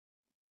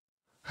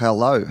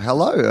Hello,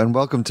 and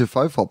welcome to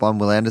FOFOP. I'm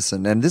Will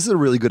Anderson, and this is a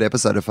really good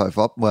episode of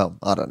FOFOP. Well,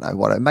 I don't know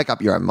what. Make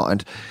up your own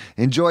mind.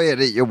 Enjoy it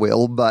at your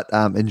will, but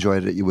enjoy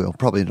it at your will.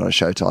 Probably not a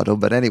show title,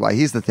 but anyway,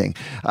 here's the thing.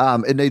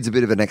 It needs a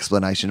bit of an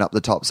explanation up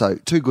the top. So,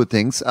 two good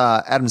things.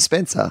 Adam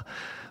Spencer,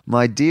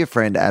 my dear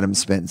friend Adam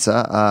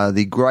Spencer,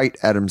 the great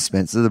Adam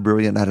Spencer, the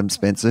brilliant Adam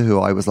Spencer, who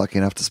I was lucky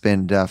enough to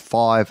spend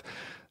 5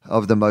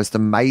 of the most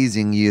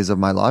amazing years of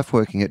my life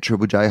working at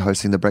Triple J,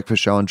 hosting the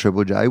breakfast show on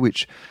Triple J,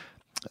 which,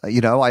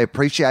 I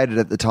appreciated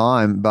at the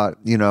time, but,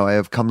 I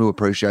have come to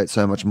appreciate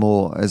so much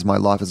more as my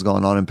life has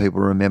gone on and people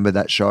remember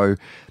that show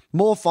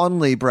more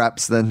fondly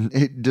perhaps than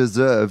it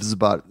deserves,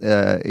 but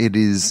it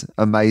is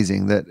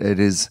amazing that it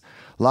has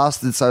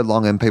lasted so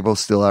long and people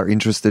still are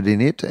interested in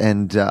it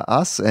and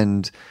our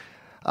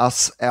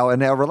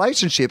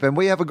relationship. And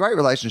we have a great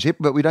relationship,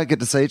 but we don't get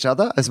to see each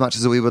other as much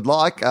as we would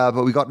like.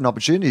 But we got an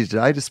opportunity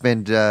today to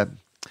spend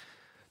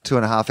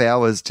 2.5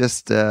 hours,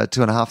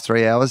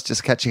 3 hours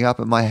just catching up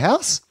at my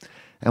house.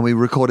 And we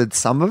recorded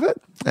some of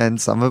it, and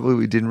some of it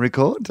we didn't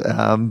record.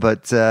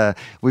 But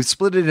we've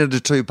split it into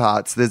 2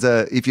 parts. There's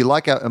if you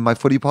like my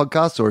footy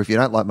podcast, or if you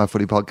don't like my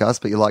footy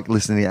podcast, but you like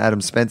listening to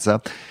Adam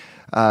Spencer,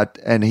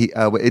 and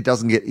it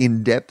doesn't get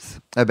in depth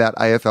about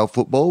AFL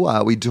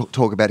football. We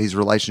talk about his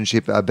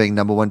relationship being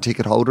number 1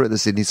 ticket holder at the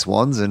Sydney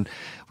Swans, and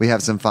we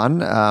have some fun.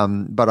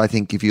 But I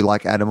think if you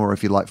like Adam or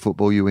if you like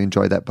football, you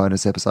enjoy that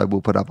bonus episode.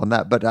 We'll put up on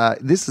that. But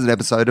this is an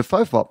episode of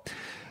FOFOP.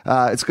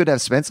 It's good to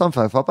have Spence on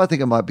FOFOP. I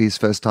think it might be his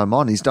first time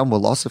on. He's done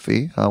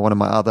Willosophy, one of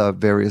my other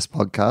various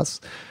podcasts.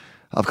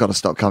 I've got to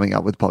stop coming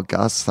up with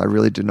podcasts. I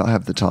really do not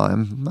have the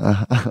time.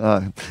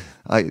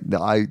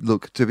 I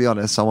look, to be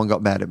honest, someone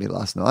got mad at me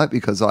last night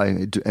because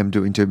I am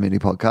doing too many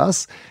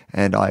podcasts,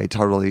 and I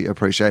totally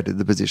appreciated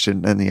the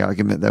position and the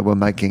argument they were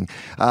making.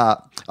 I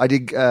was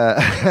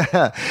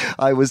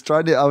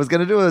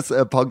going to do a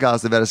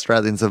podcast about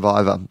Australian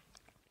Survivor.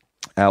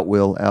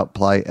 Outwill,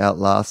 outplay,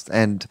 outlast,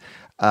 and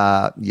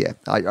I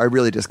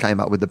really just came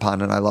up with the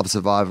pun, and I love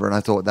Survivor, and I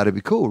thought that'd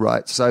be cool,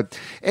 right? So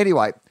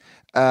anyway,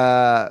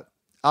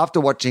 after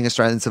watching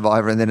Australian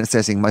Survivor and then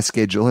assessing my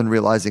schedule and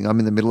realizing I'm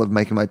in the middle of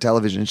making my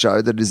television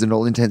show that is an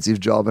all-intensive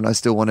job, and I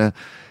still want to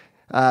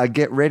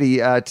get ready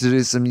to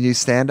do some new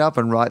stand-up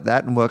and write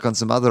that and work on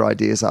some other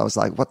ideas, I was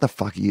like, what the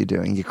fuck are you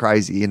doing? You're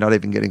crazy. You're not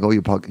even getting all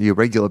your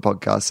regular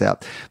podcasts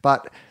out.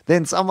 But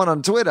then someone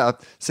on Twitter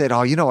said,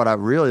 you know what I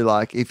really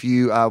like? If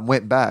you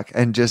went back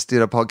and just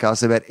did a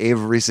podcast about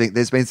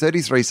there's been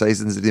 33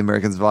 seasons of the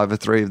American Survivor,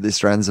 3 of the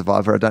Australian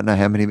Survivor. I don't know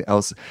how many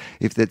else,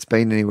 if that's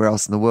been anywhere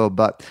else in the world,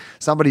 but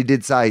somebody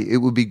did say it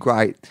would be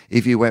great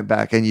if you went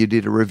back and you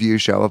did a review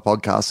show, a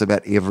podcast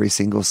about every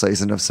single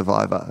season of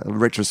Survivor,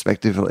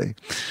 retrospectively.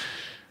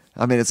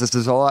 I mean,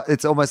 it's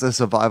almost a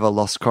Survivor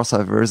Lost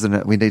crossover, isn't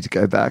it? We need to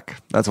go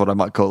back. That's what I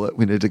might call it.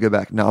 We need to go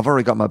back. No, I've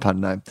already got my pun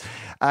name.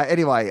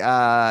 Anyway,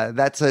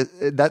 that's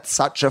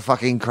such a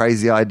fucking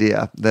crazy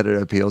idea that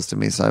it appeals to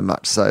me so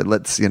much. So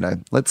let's see.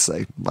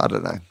 I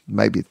don't know.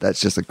 Maybe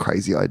that's just a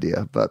crazy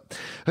idea, but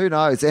who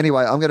knows?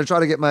 Anyway, I'm going to try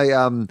to get my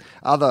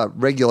other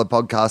regular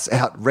podcasts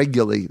out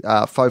regularly.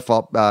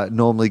 FOFOP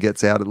normally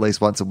gets out at least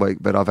once a week,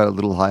 but I've had a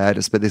little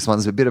hiatus. But this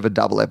one's a bit of a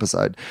double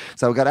episode.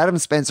 So we've got Adam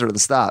Spencer at the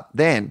start.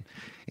 Then,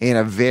 in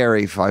a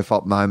very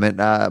FOFOP moment,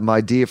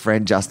 my dear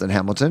friend Justin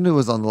Hamilton, who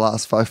was on the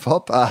last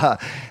FOFOP,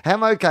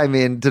 Hamo came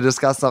in to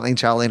discuss something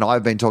Charlie and I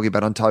have been talking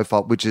about on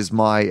TOFOP, which is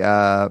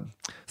my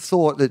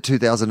thought that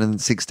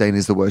 2016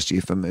 is the worst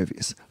year for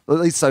movies. At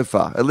least so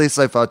far,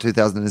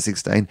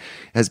 2016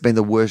 has been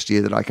the worst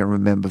year that I can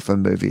remember for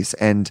movies.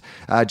 And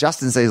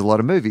Justin sees a lot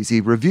of movies.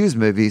 He reviews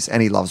movies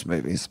and he loves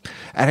movies.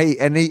 And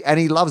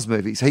he loves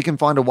movies. He can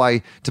find a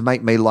way to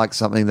make me like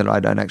something that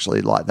I don't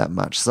actually like that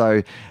much.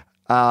 So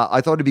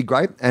I thought it'd be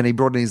great, and he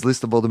brought in his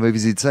list of all the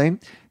movies he'd seen,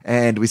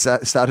 and we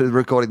started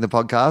recording the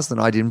podcast, and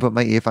I didn't put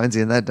my earphones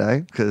in that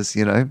day because,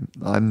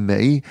 I'm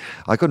me.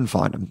 I couldn't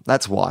find them.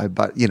 That's why,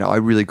 but, I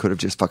really could have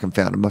just fucking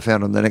found them. I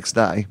found them the next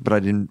day, but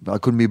I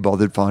couldn't be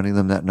bothered finding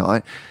them that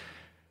night.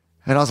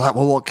 And I was like,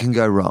 well, what can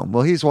go wrong?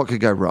 Well, here's what could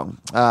go wrong.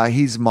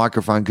 His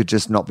microphone could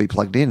just not be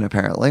plugged in,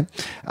 apparently.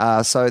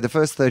 So the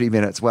first 30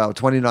 minutes,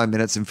 29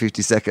 minutes and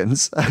 50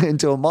 seconds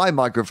until my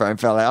microphone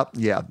fell out.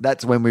 Yeah,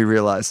 that's when we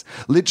realized.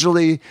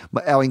 Literally,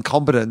 our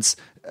incompetence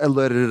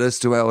alerted us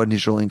to our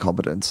initial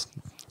incompetence.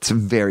 It's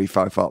very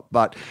FOFOP.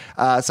 But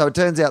so it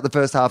turns out the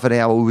first half an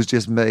hour was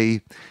just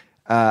me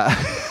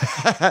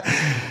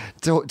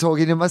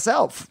talking to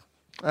myself.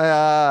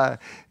 I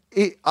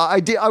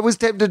was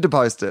tempted to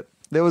post it.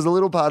 There was a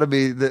little part of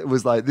me that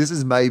was like, this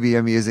is maybe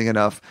amusing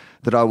enough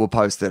that I will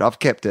post it. I've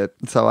kept it,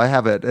 so I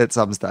have it at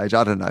some stage.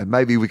 I don't know.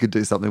 Maybe we could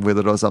do something with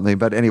it or something.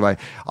 But anyway,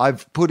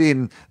 I've put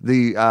in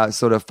the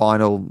sort of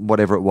final,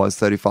 whatever it was,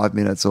 35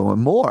 minutes or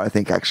more, I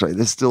think, actually.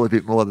 There's still a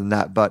bit more than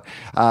that. But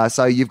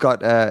so you've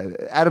got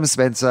Adam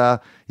Spencer,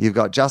 you've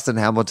got Justin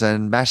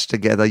Hamilton mashed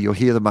together. You'll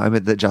hear the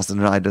moment that Justin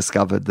and I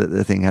discovered that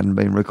the thing hadn't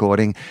been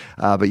recording,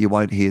 but you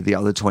won't hear the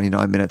other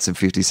 29 minutes and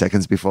 50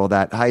 seconds before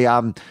that. Hey,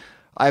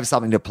 I have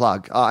something to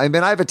plug. I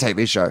mean, I have a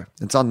TV show.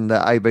 It's on the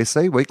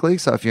ABC weekly.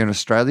 So if you're in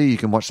Australia, you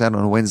can watch that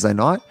on a Wednesday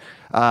night.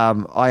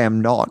 I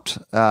am not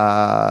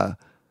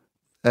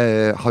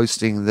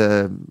hosting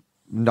the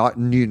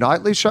new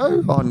nightly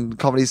show on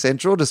Comedy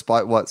Central,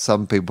 despite what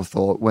some people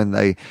thought when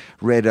they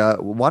read a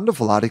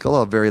wonderful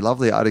article, a very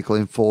lovely article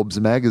in Forbes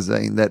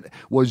magazine that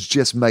was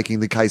just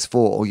making the case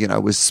for,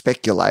 was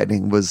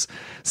speculating, was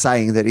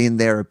saying that in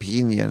their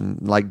opinion,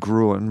 like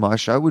Gruen, my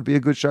show would be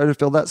a good show to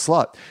fill that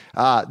slot.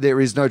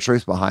 There is no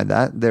truth behind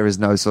that. There is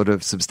no sort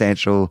of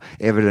substantial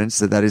evidence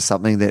that that is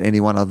something that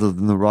anyone other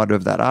than the writer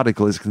of that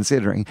article is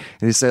considering.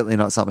 It is certainly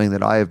not something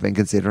that I have been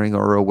considering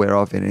or aware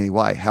of in any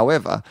way.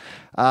 However,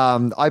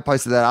 I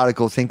posted that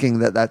article thinking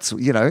that that's,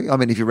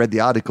 if you read the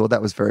article,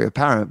 that was very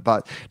apparent.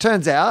 But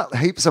turns out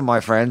heaps of my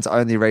friends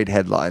only read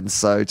headlines.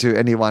 So to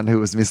anyone who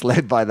was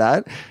misled by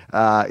that,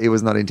 it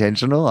was not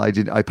intentional.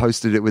 I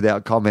posted it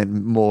without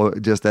comment, more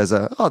just as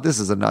this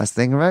is a nice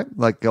thing, right?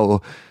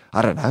 Or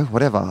I don't know,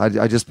 whatever.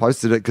 I just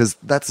posted it because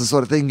that's the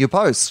sort of thing you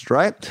post,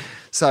 right?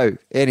 So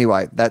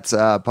anyway, that's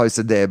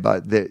posted there,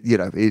 but it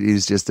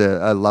is just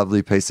a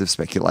lovely piece of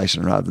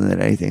speculation rather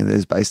than anything that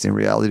is based in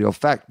reality or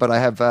fact. But I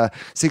have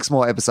 6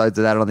 more episodes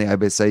of that on the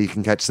ABC. You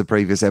can catch the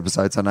previous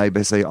episodes on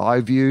ABC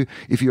iView.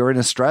 If you're in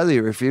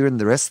Australia, if you're in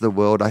the rest of the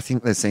world, I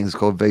think there's things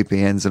called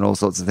VPNs and all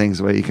sorts of things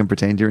where you can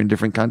pretend you're in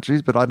different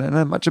countries, but I don't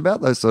know much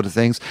about those sort of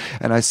things,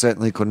 and I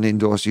certainly couldn't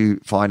endorse you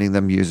finding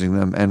them, using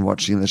them, and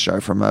watching the show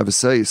from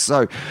overseas.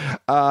 So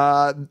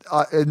now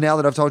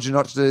that I've told you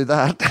not to do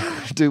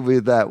that, do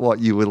with that what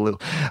you will.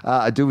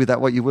 Do with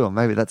that what you will.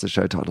 Maybe that's a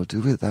show title.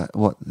 Do with that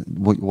what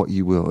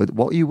you will.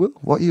 What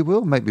you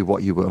will. Maybe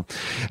what you will.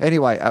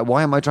 Anyway,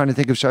 why am I trying to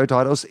think of show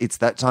titles? It's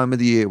that time of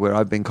the year where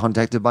I've been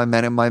contacted by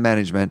my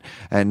management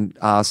and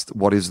asked,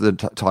 what is the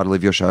title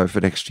of your show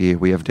for next year?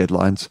 We have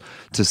deadlines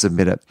to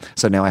submit it.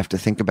 So now I have to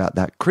think about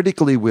that.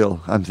 Critically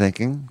Will, I'm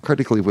thinking.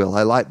 Critically Will.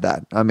 I like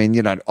that. I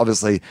mean,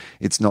 obviously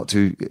it's not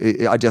too,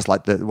 I just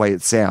like the way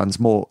it sounds,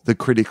 more the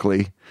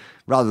critically,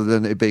 rather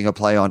than it being a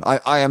play on,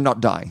 I am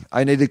not dying.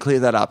 I need to clear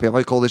that up. If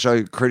I call the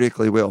show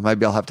Critically Will,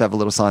 maybe I'll have to have a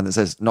little sign that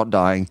says not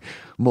dying,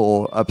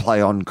 more a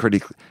play on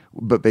critically,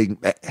 but being,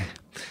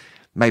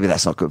 maybe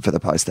that's not good for the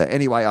poster.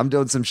 Anyway, I'm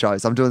doing some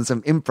shows. I'm doing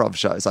some improv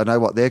shows. I know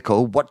what they're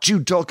called. What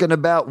you talking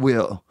about,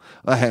 Will?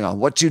 Oh, hang on.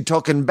 What you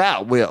talking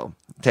about, Will?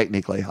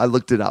 Technically, I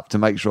looked it up to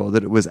make sure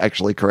that it was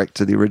actually correct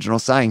to the original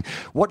saying.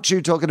 What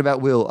you talking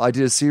about, Will? I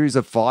did a series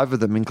of 5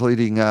 of them,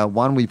 including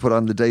one we put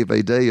on the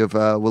DVD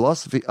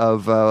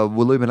of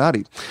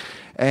Willuminati.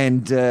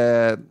 And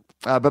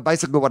but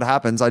basically what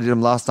happens, I did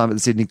them last time at the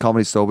Sydney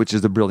Comedy Store, which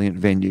is a brilliant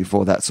venue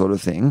for that sort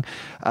of thing.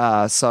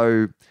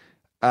 So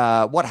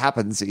what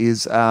happens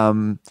is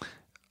I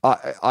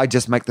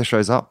just make the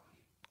shows up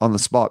on the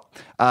spot.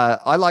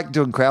 I like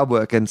doing crowd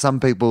work, and some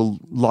people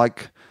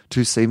like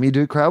to see me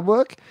do crowd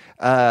work.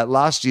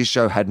 Last year's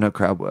show had no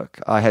crowd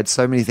work. I had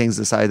so many things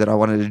to say that I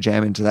wanted to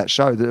jam into that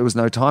show that there was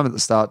no time at the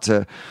start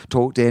to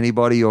talk to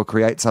anybody or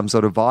create some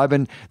sort of vibe.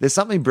 And there's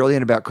something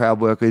brilliant about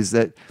crowd work, is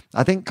that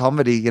I think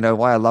comedy,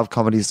 why I love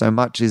comedy so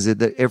much is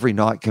that every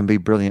night can be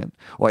brilliant,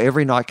 or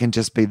every night can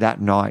just be that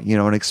night,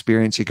 an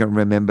experience you can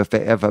remember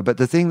forever. But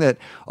the thing that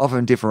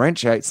often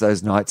differentiates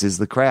those nights is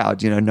the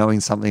crowd, knowing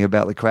something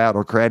about the crowd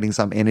or creating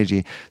some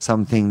energy,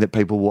 something that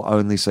people will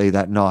only see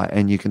that night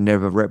and you can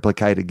never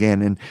replicate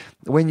again. And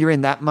when you're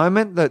in that moment,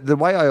 the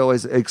way I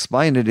always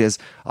explain it is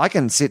I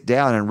can sit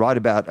down and write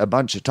about a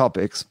bunch of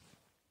topics,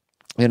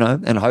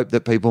 and hope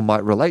that people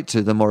might relate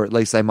to them, or at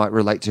least they might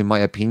relate to my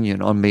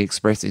opinion on me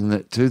expressing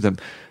that to them.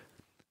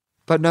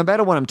 But no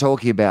matter what I'm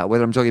talking about,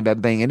 whether I'm talking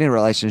about being in a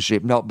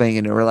relationship, not being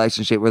in a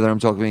relationship, whether I'm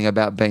talking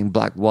about being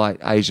black, white,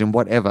 Asian,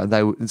 whatever,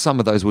 some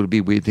of those would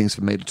be weird things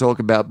for me to talk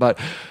about, but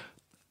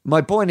my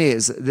point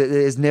is that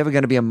there's never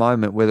going to be a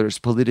moment, whether it's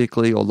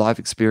politically or life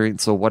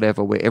experience or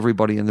whatever, where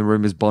everybody in the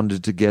room is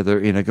bonded together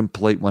in a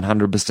complete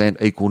 100%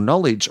 equal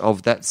knowledge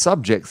of that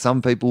subject.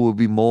 Some people will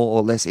be more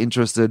or less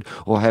interested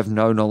or have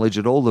no knowledge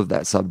at all of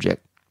that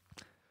subject.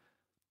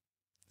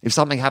 If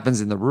something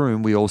happens in the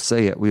room, we all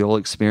see it. We all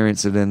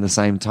experience it in the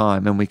same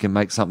time, and we can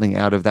make something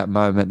out of that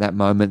moment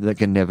that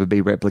can never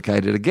be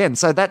replicated again.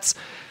 So that's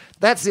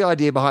the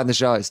idea behind the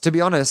shows. To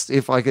be honest,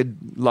 if I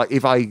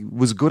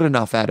was good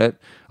enough at it,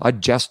 I'd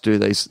just do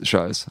these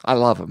shows. I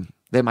love them.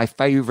 They're my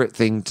favorite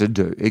thing to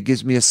do. It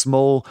gives me a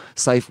small,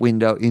 safe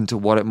window into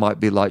what it might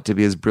be like to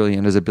be as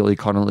brilliant as a Billy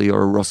Connolly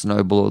or a Ross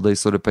Noble, or these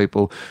sort of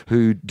people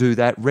who do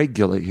that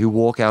regularly, who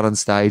walk out on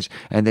stage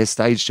and their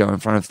stage show in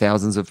front of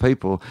thousands of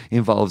people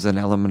involves an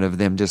element of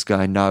them just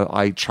going, no,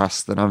 I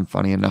trust that I'm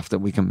funny enough that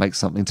we can make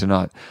something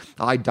tonight.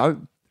 I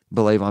don't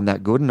believe I'm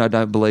that good, and I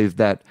don't believe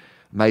that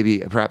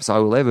perhaps I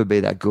will ever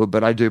be that good,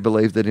 but I do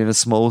believe that in a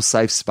small,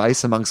 safe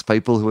space amongst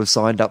people who have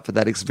signed up for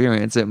that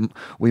experience,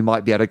 we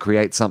might be able to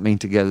create something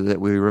together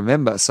that we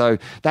remember. So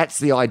that's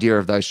the idea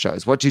of those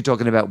shows. What you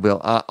talking about,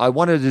 Will? I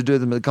wanted to do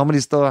them at the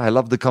Comedy Store. I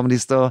love the Comedy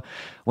Store.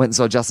 Went and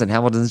saw Justin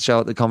Hamilton's show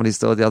at the Comedy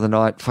Store the other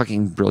night.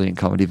 Fucking brilliant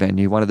comedy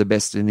venue, one of the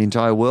best in the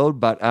entire world.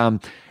 But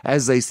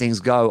as these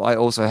things go, I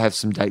also have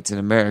some dates in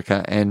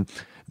America, and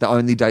the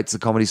only dates the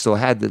Comedy Store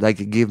had that they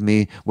could give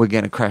me were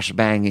going to crash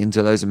bang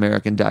into those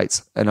American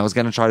dates. And I was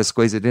going to try to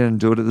squeeze it in and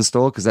do it at the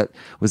store because that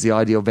was the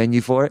ideal venue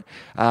for it.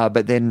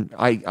 But then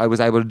I was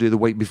able to do the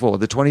week before,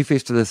 the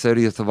 25th to the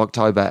 30th of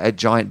October at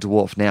Giant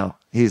Dwarf. Now,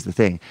 here's the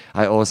thing.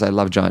 I also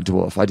love Giant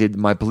Dwarf. I did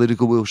my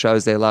Political Will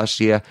shows there last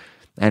year,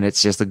 and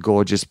it's just a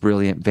gorgeous,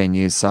 brilliant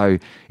venue. So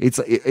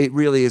it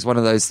really is one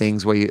of those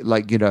things where you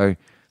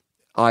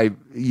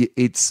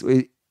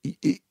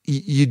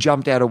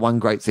jumped out of one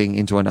great thing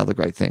into another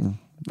great thing.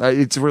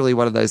 It's really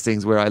one of those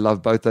things where I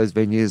love both those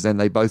venues and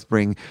they both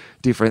bring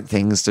different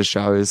things to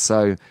shows.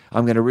 So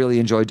I'm going to really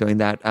enjoy doing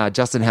that.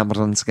 Justin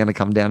Hamilton's going to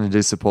come down and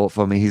do support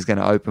for me. He's going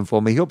to open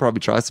for me. He'll probably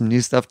try some new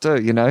stuff too,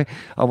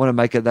 I want to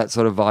make it that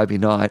sort of vibey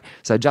night.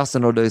 So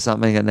Justin will do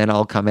something and then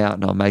I'll come out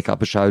and I'll make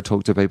up a show,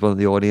 talk to people in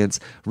the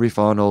audience, riff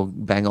on or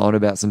bang on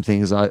about some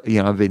things I've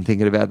been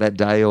thinking about that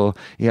day or,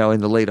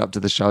 in the lead up to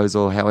the shows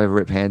or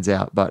however it pans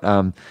out. But,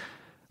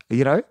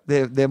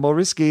 they're more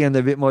risky and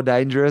they're a bit more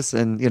dangerous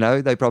and,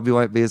 they probably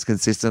won't be as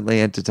consistently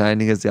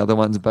entertaining as the other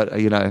ones. But,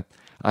 I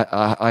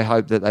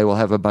hope that they will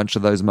have a bunch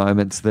of those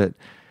moments that,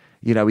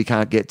 we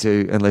can't get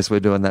to unless we're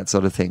doing that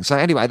sort of thing. So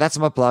anyway, that's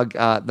my plug.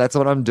 That's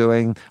what I'm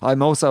doing.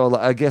 I'm also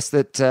a guest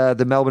at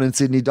the Melbourne and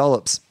Sydney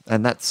Dollops,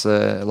 and that's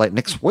like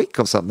next week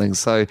or something.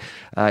 So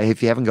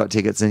if you haven't got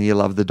tickets and you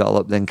love the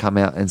Dollop, then come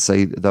out and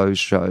see those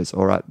shows.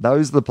 All right,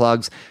 those are the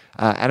plugs.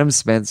 Adam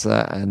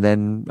Spencer and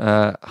then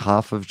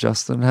half of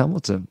Justin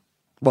Hamilton.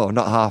 Well,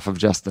 not half of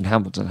Justin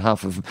Hamilton,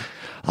 half of...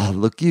 Oh,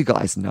 look, you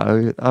guys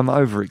know. I'm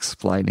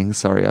over-explaining.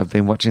 Sorry, I've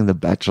been watching The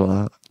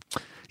Bachelor.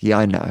 Yeah,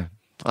 I know.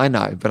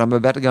 But I'm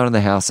about to go in the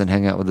house and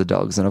hang out with the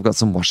dogs, and I've got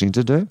some washing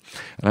to do,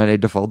 and I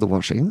need to fold the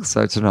washing.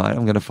 So tonight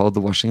I'm going to fold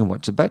the washing and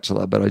watch The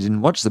Bachelor, but I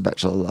didn't watch The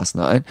Bachelor last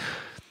night,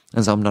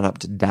 and so I'm not up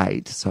to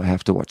date, so I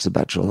have to watch The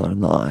Bachelor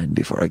online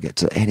before I get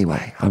to...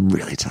 Anyway, I'm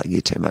really telling you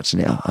too much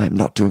now. I'm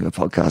not doing a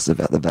podcast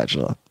about The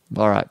Bachelor.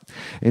 All right.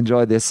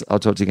 Enjoy this. I'll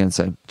talk to you again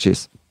soon.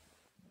 Cheers.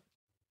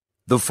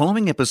 The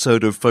following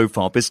episode of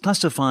FOFOP is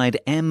classified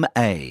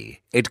MA.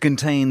 It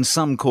contains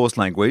some coarse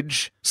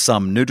language,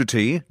 some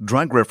nudity,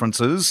 drug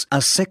references,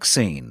 a sex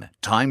scene,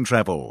 time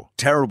travel,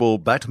 terrible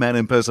Batman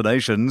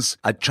impersonations,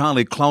 a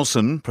Charlie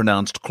Clausen,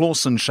 pronounced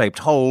Clausen-shaped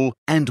hole,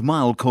 and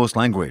mild coarse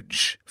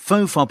language.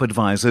 FOFOP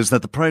advises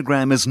that the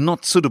program is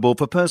not suitable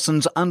for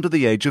persons under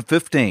the age of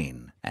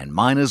 15, and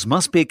minors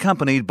must be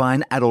accompanied by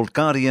an adult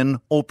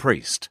guardian or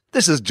priest.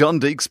 This is John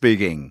Deek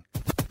speaking.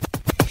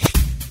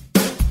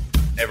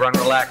 Everyone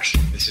relax.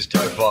 This is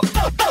FOFOP.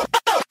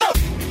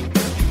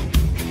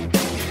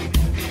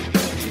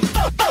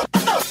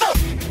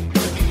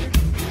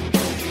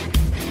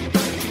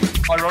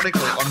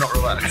 Ironically, I'm not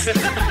relaxed.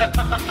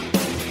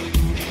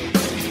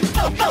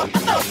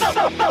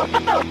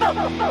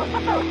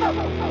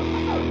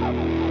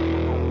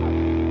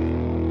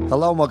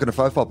 Hello and welcome to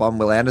FOFOP. I'm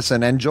Will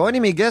Anderson, and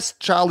joining me, guest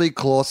Charlie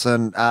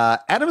Clausen.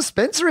 Adam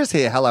Spencer is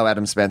here. Hello,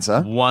 Adam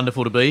Spencer.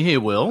 Wonderful to be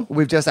here, Will.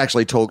 We've just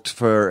actually talked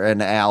for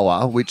an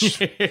hour,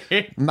 which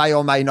may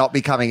or may not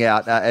be coming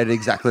out at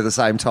exactly the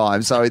same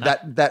time. So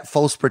that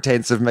false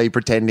pretense of me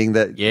pretending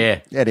that...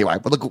 Yeah. Anyway,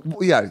 but look,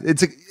 we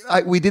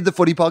did the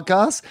footy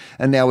podcast,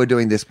 and now we're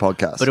doing this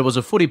podcast. But it was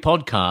a footy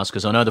podcast,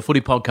 because I know the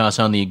footy podcast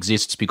only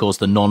exists because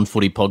the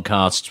non-footy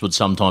podcasts would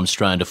sometimes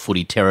stray into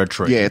footy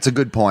territory. Yeah, it's a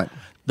good point.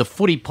 The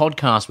footy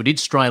podcast, we did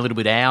stray a little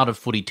bit out of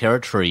footy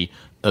territory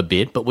a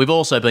bit, but we've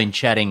also been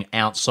chatting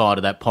outside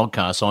of that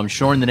podcast. So I'm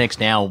sure in the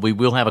next hour we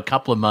will have a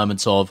couple of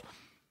moments of...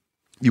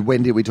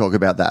 When did we talk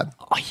about that?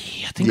 Oh,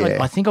 yeah,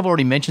 I think I've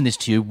already mentioned this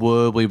to you.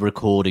 Were we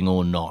recording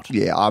or not?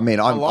 Yeah, I mean...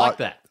 I like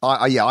that.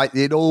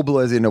 It all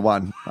blurs into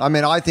one. I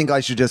mean, I think I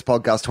should just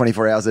podcast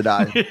 24 hours a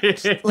day.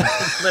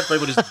 Let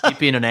people just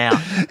dip in and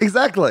out.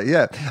 Exactly,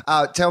 yeah.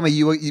 Tell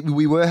me,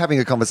 we were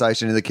having a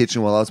conversation in the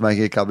kitchen while I was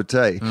making a cup of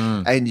tea,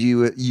 and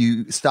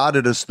you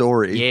started a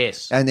story.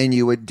 Yes. And then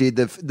you did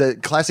the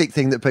classic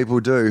thing that people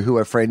do who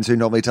are friends who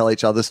normally tell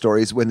each other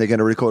stories when they're going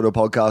to record a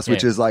podcast,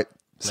 which is like...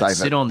 Let's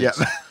sit on this.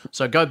 Yep.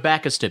 So go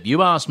back a step.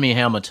 You asked me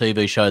how my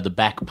TV show, The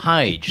Back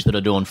Page, that I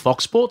do on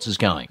Fox Sports is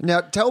going.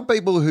 Now, tell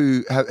people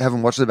who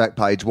haven't watched The Back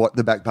Page what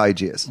The Back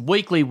Page is.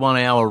 Weekly 1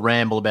 hour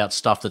ramble about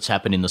stuff that's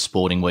happened in the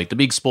sporting week, the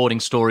big sporting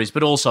stories,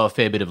 but also a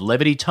fair bit of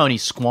levity. Tony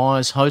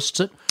Squires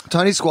hosts it.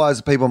 Tony Squires,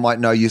 people might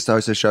know, used to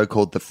host a show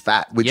called The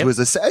Fat, which was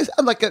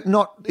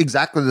not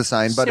exactly the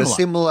same, but a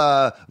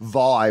similar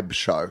vibe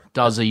show.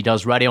 He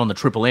does radio on the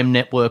Triple M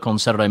network on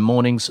Saturday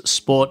mornings,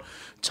 sport.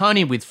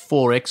 Tony with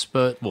four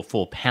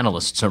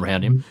panellists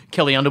around him.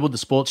 Kelly Underwood, the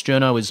sports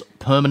journo, is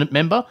permanent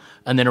member,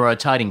 and then a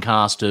rotating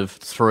cast of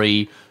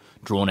three,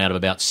 drawn out of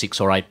about 6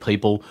 or 8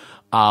 people,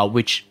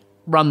 which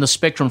run the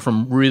spectrum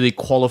from really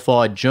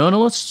qualified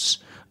journalists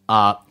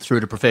through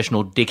to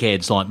professional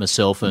dickheads like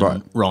myself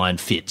and Ryan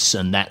Fitz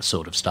and that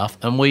sort of stuff.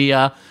 And we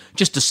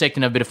just dissect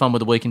and have a bit of fun with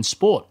the week in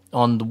sport.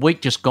 On the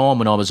week just gone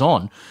when I was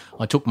on,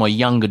 I took my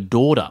younger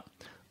daughter,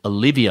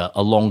 Olivia,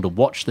 along to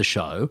watch the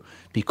show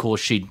because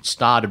she'd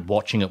started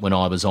watching it when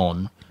I was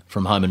on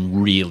from home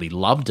and really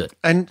loved it.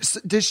 And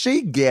does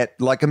she get,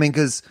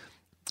 because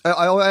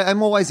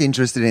I'm always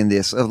interested in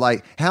this of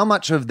like how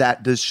much of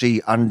that does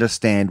she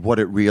understand what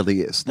it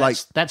really is?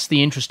 That's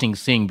the interesting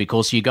thing,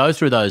 because you go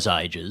through those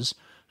ages.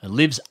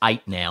 Liv's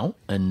 8 now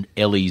and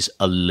Ellie's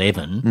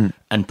 11,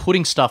 and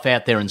putting stuff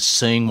out there and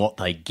seeing what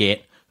they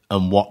get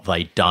and what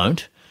they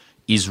don't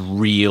is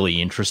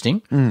really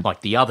interesting. Like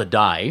the other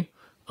day,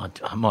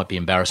 I might be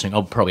embarrassing.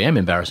 I probably am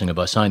embarrassing her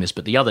by saying this,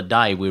 but the other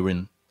day we were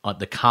in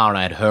the car and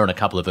I had her and a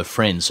couple of her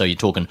friends, so you're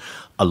talking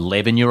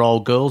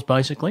 11-year-old girls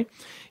basically,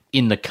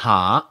 in the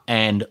car,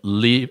 and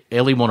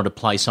Ellie wanted to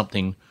play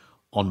something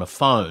on my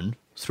phone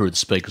through the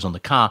speakers on the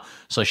car,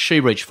 so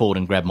she reached forward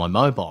and grabbed my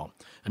mobile.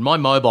 And my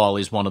mobile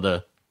is one of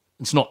the...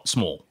 It's not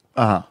small,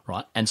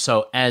 right? And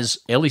so as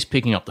Ellie's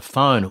picking up the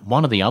phone,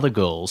 one of the other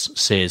girls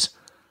says,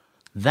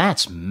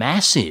 "That's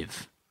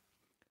massive."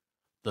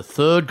 The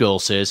third girl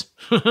says,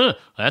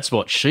 "That's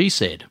what she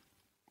said."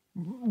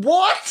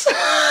 What?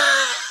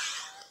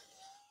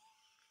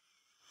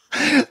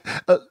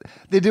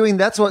 They're doing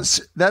that's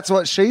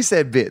what she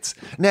said bits.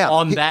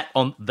 Now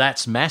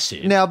that's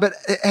massive. Now, but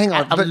hang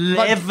on, At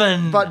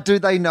 11. But do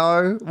they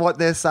know what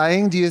they're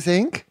saying? Do you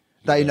think?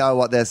 They know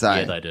what they're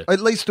saying. Yeah, they do.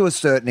 At least to a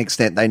certain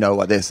extent, they know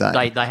what they're saying.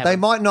 They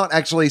might not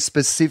actually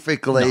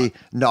specifically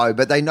know,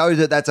 but they know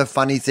that that's a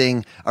funny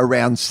thing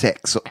around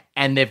sex.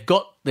 And they've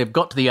got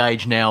to the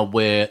age now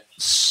where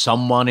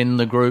someone in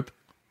the group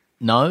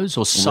knows,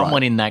 or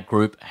someone in that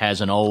group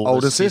has an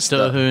older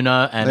sister who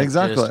know. And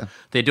exactly.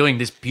 They're doing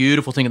this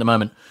beautiful thing at the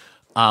moment.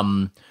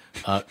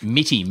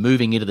 Mitty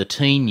moving into the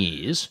teen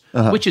years,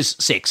 which is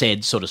sex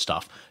ed sort of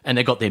stuff, and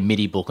they've got their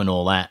MIDI book and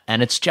all that,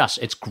 and it's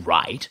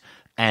great.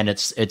 And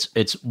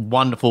it's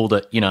wonderful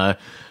that, you know,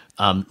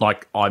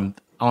 like I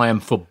am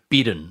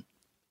forbidden.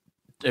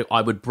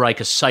 I would break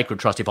a sacred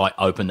trust if I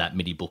opened that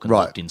MIDI book and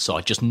looked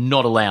inside. Just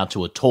not allowed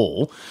to at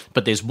all.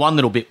 But there's one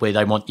little bit where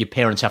they want your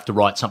parents have to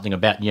write something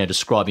about, you know,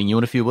 describing you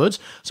in a few words.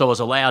 So I was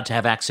allowed to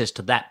have access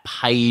to that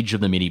page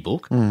of the MIDI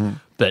book,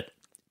 but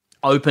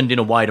opened in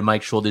a way to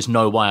make sure there's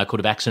no way I could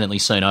have accidentally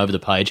seen over the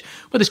page.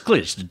 Well, there's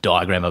clearly just a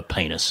diagram of a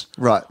penis.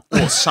 Right.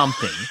 Or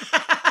something.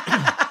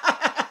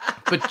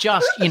 But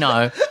just, you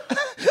know...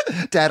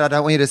 Dad, I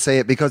don't want you to see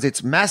it because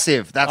it's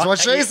massive. That's what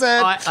she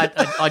said.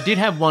 I did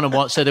have one of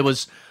what. So there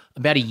was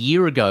about a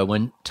year ago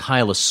when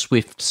Taylor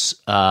Swift's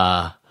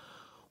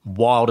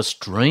Wildest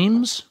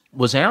Dreams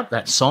was out,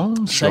 that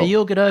song. Sure. So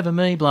you'll get over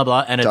me, blah,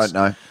 blah. And don't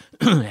know.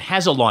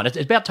 Has a line. It's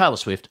about Taylor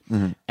Swift,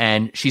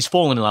 and she's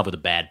fallen in love with a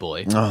bad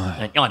boy.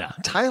 I know.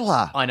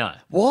 Taylor. I know.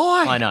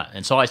 Why? I know.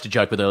 And so I used to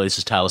joke with her, this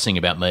is Taylor singing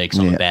about me because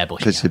I'm a bad boy.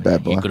 Because you're a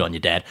bad boy. Good on you,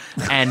 Dad.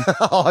 And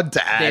oh,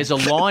 Dad. There's a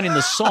line in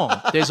the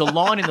song. There's a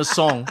line in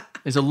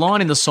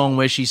the song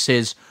where she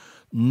says,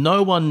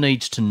 "No one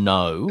needs to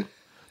know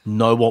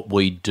what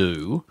we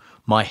do.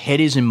 My head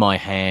is in my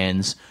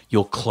hands.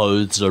 Your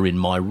clothes are in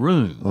my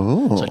room."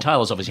 Ooh. So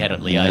Taylor's obviously had a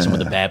liaison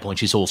with a bad boy, and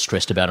she's all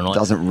stressed about it.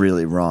 Doesn't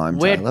really rhyme,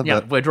 Taylor.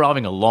 We're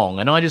driving along,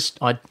 and I just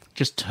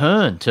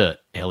turned to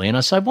Ellie and I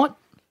said, "What?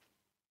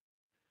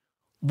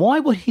 Why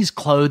would his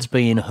clothes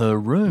be in her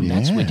room? Yeah.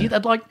 That's weird."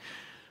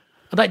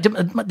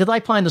 Do they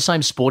play in the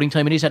same sporting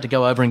team and he's had to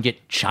go over and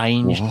get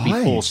changed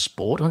before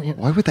sport?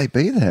 Why would they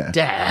be there?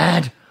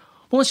 Dad.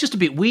 Well, it's just a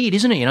bit weird,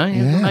 isn't it? You know?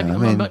 Yeah,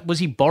 Maybe, was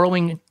he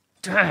borrowing...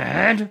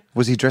 Dad?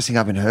 Was he dressing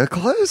up in her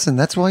clothes and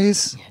that's why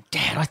he's... Yeah,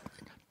 Dad,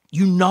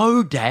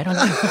 Dad.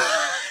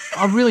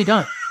 I really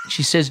don't.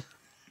 She says,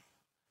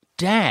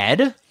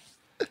 "Dad,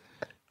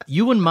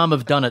 you and Mum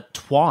have done it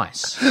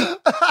twice.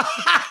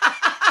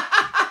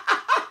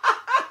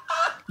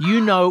 You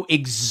know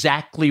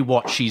exactly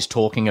what she's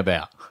talking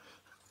about."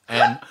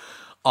 And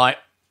I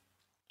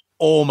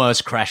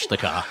almost crashed the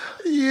car.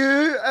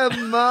 You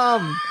and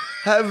Mum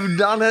have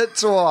done it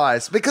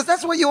twice. Because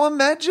that's what you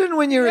imagine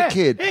when you're a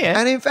kid. Yeah.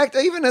 And in fact,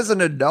 even as an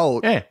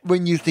adult,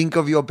 when you think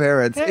of your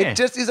parents, it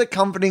just is a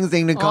comforting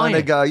thing to kind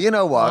of go, you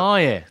know what? Oh,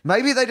 yeah.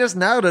 Maybe they just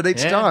nailed it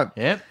each time.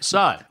 Yeah.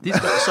 So do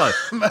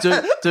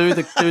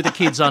the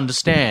kids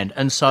understand?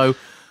 And so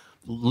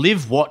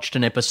Liv watched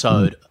an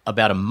episode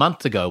about a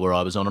month ago where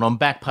I was on, and on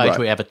Backpage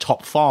we have a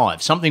top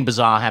 5. Something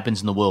bizarre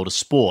happens in the world of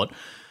sport.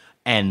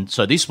 And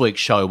so this week's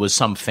show was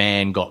some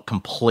fan got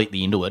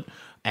completely into it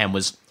and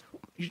was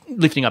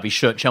lifting up his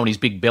shirt, showing his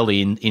big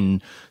belly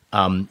in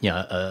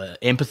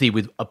empathy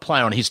with a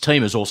player on his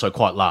team who's also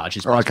quite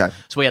large. Okay.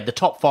 So we had the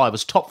top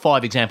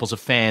 5 examples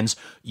of fans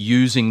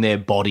using their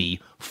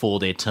body for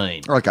their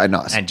team. Okay,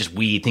 nice. And just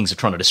weird things of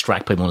trying to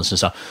distract people and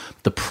stuff.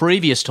 The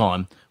previous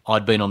time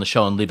I'd been on the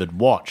show and Liv had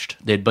watched,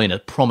 there'd been a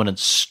prominent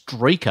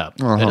streaker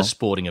at a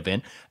sporting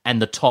event,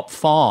 and the top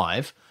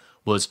 5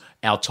 was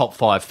our top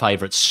 5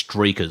 favourite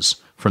streakers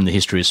from the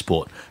history of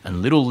sport.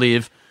 And little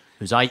Liv,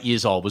 who's 8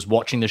 years old, was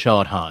watching the show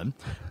at home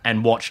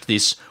and watched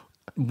this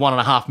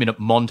 1.5-minute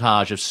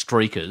montage of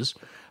streakers,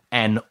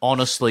 and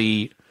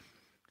honestly,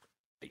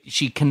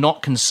 she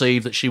cannot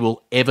conceive that she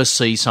will ever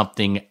see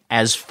something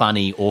as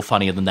funny or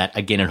funnier than that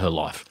again in her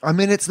life. I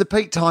mean, it's the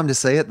peak time to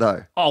see it,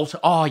 though. Oh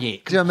yeah. Do you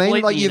know what I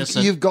mean? Like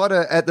you've got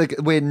to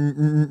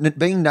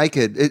being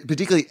naked,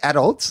 particularly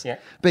adults,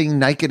 being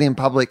naked in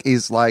public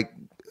is like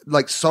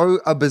like so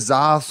a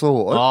bizarre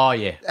thought. Oh,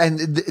 yeah.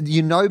 And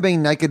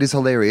being naked is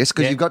hilarious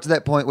because Yeah. you've got to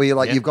that point where you're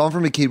like, you've gone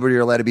from a kid where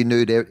you're allowed to be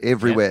nude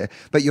everywhere,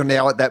 but you're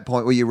now at that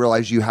point where you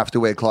realize you have to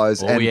wear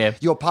clothes. Oh, and yeah.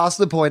 you're past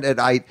the point at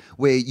 8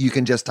 where you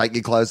can just take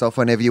your clothes off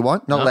whenever you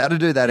want. Not allowed to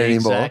do that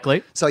anymore.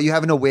 Exactly. So you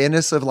have an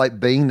awareness of like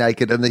being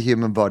naked in the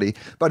human body,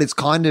 but it's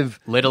kind of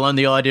Let alone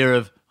the idea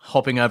of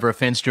hopping over a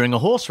fence during a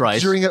horse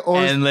race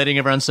and letting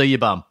everyone see your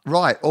bum.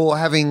 right. Or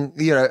having,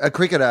 a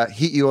cricketer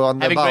hit you on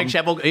the Having bum. Greg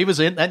Chappell, he was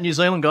in that New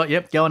Zealand guy,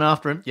 going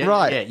after him. Yeah,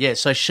 Right. Yeah.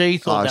 So she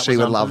thought that she was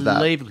would love that.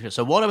 unbelievable.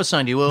 So what I was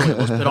saying to you earlier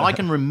was, but I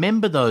can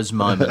remember those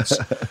moments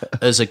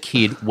as a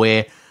kid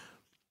where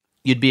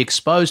you'd be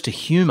exposed to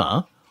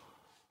humour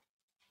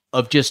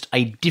of just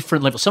a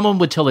different level. Someone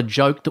would tell a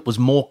joke that was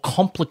more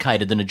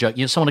complicated than a joke.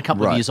 Someone a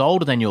couple of Right. years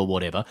older than you or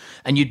whatever,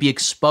 and you'd be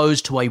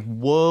exposed to a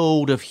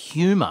world of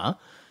humour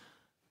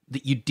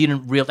that you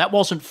didn't realize. That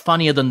wasn't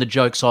funnier than the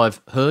jokes I've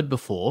heard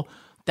before.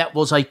 That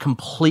was a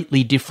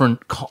completely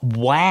different.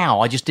 Wow!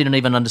 I just didn't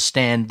even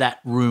understand that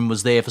room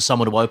was there for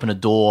someone to open a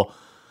door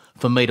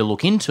for me to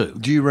look into.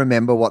 Do you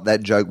remember what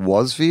that joke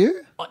was for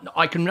you?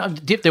 I can.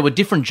 There were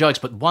different jokes,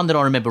 but one that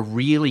I remember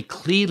really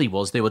clearly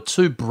was there were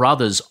two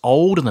brothers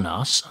older than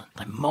us.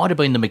 They might have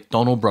been the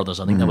McDonald brothers.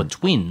 I think they were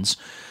twins.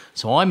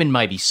 So I'm in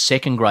maybe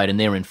second grade and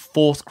they're in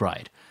fourth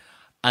grade.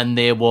 And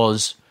there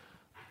was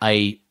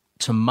a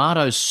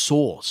tomato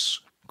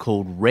sauce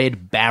called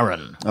Red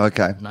Baron,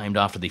 Okay. named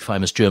after the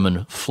famous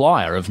German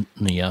flyer of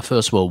the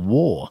First World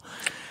War.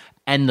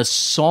 And the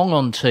song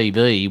on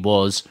TV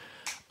was...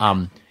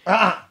 Out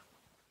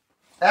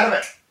of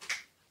it.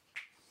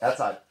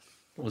 Outside.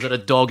 Was it a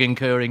dog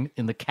incurring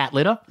in the cat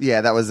litter?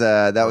 Yeah, that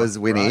was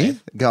Winnie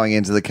going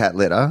into the cat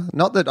litter.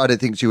 Not that I don't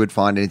think she would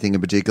find anything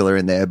in particular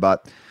in there,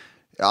 but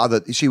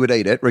she would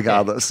eat it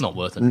regardless. It's not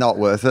worth it. Not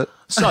worth it.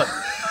 So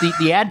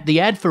the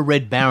ad for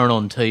Red Baron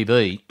on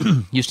TV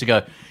used to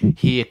go,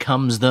 "Here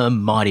comes the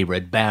mighty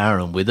Red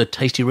Baron with a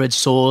tasty red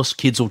sauce.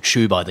 Kids will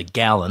chew by the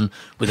gallon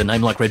with a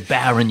name like Red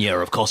Baron.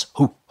 Yeah, of course.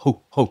 Ho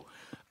ho ho."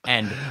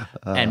 And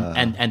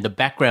the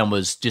background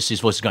was just his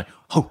voice going,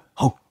 "Ho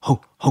ho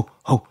ho ho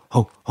ho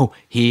ho ho."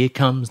 Here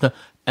comes the...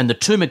 And the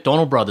two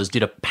McDonald brothers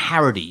did a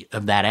parody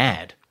of that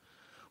ad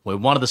where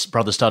one of the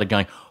brothers started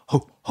going,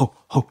 "Ho ho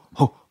ho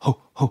ho ho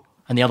ho."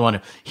 And the other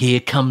one, "Here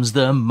comes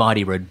the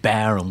mighty Red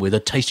Baron with a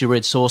tasty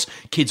red sauce.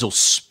 Kids will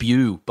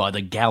spew by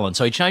the gallon."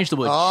 So he changed the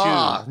word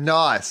chew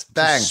Nice. to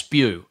Bang.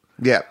 spew.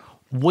 Yeah.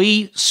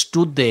 We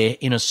stood there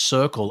in a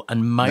circle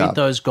and made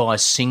those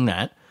guys sing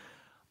that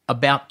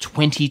about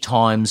 20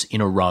 times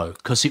in a row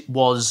because it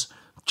was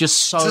just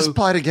so... Just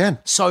play it again.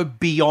 So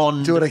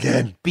beyond... Do it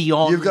again.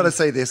 Beyond... You've got to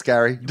see this,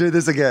 Gary. Do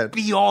this again.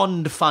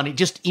 Beyond funny.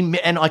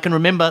 And I can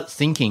remember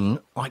thinking,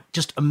 like,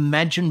 just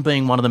imagine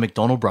being one of the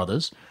McDonald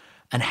brothers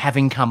and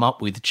having come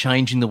up with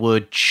changing the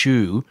word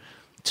chew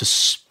to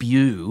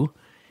spew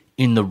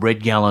in the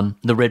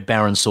Red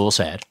Baron sauce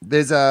ad.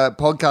 There's a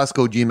podcast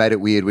called You Made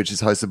It Weird, which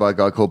is hosted by a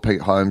guy called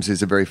Pete Holmes,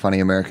 who's a very funny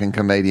American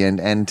comedian,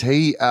 and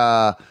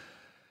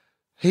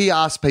he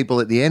asks people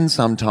at the end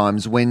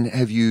sometimes, when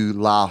have you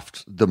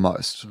laughed the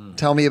most?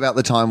 Tell me about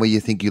the time where you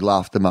think you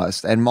laughed the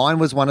most. And mine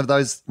was one of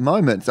those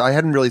moments. I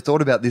hadn't really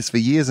thought about this for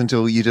years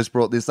until you just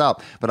brought this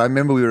up. But I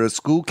remember we were at a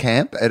school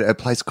camp at a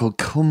place called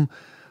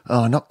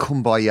not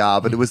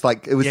Kumbaya, but it was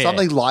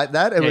something like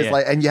that. It was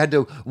like, and you had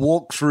to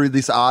walk through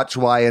this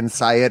archway and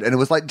say it. And it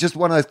was like just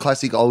one of those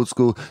classic old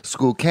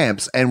school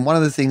camps. And one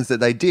of the things that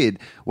they did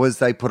was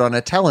they put on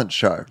a talent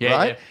show,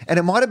 right? Yeah. And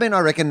it might have been, I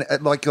reckon,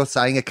 like you're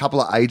saying, a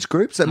couple of age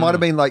groups. It might have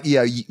been like,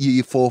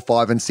 year 4,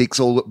 5, and 6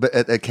 all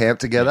at a camp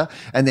together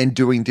and then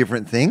doing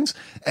different things.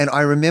 And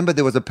I remember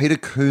there was a Peter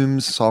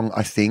Coombs song,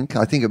 I think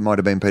it might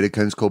have been Peter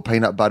Coombs, called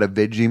Peanut Butter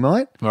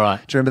Vegemite.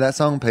 Right. Do you remember that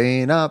song?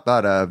 Peanut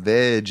Butter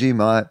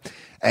Vegemite.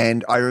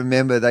 And I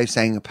remember they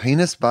sang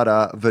penis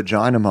butter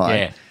vaginamite.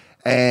 Yeah.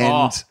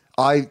 And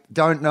I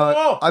don't know.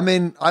 Oh. I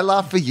mean, I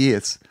laughed for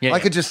years. Yeah, I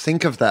could just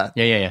think of that.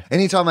 Yeah.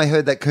 Anytime I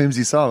heard that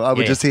Coombsy song, I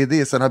would just hear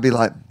this and I'd be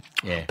like,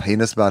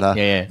 penis butter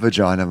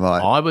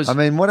vaginamite. I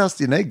mean, what else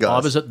do you need, guys? I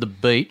was at the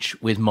beach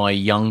with my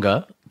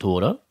younger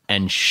daughter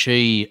and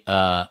she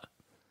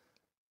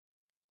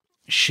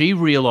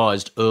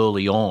realised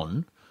early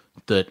on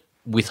that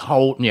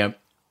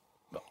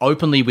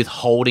openly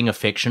withholding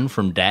affection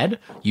from dad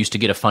used to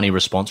get a funny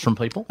response from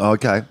people.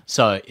 Okay.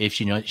 So if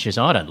she says,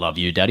 "I don't love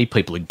you, daddy,"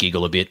 people would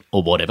giggle a bit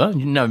or whatever.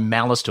 No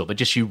malice to it, but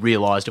just you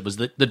realised it was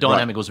the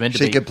dynamic was meant to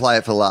be. She could play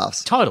it for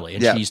laughs. Totally.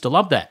 And she used to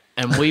love that.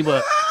 And we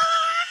were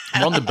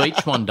on the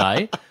beach one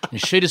day and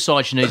she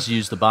decides she needs to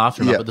use the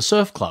bathroom up at the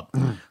surf club.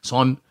 So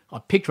I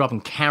picked her up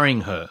and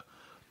carrying her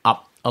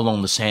up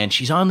along the sand.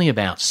 She's only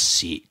about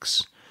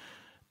 6.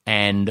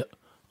 And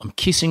I'm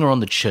kissing her on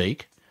the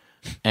cheek.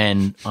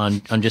 And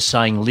I'm just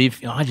saying,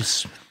 Liv,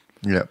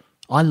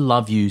 I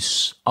love you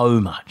so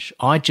much.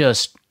 I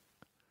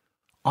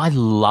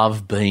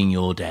love being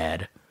your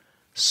dad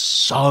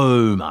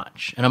so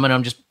much. And I mean,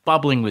 I'm just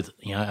bubbling with,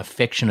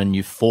 affection and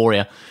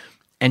euphoria.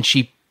 And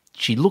she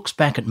looks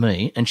back at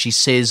me and she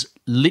says,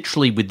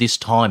 literally with this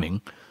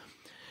timing,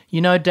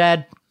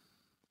 "Dad,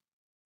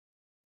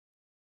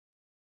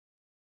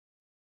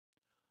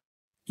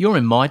 You're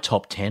in my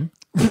top 10.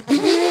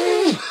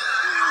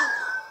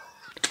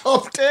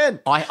 Top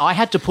 10. I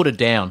had to put it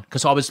down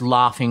because I was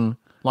laughing,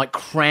 like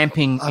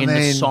cramping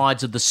the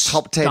sides of the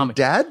Top 10 stomach.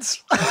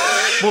 dads?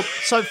 Well,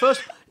 so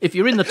first, if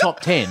you're in the top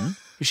 10,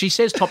 if she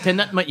says top 10,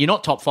 that you're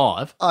not top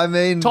 5. I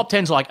mean... Top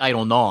 10's like 8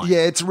 or 9.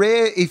 Yeah, it's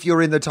rare if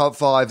you're in the top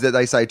 5 that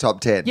they say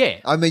top 10. Yeah.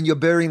 I mean, you're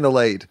bearing the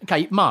lead.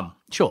 Okay, mum,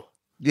 sure.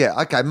 Yeah,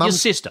 okay. Your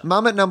sister.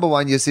 Mum at number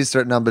 1, your sister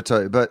at number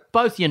 2, but...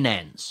 Both your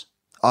nans.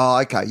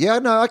 Oh, okay. Yeah,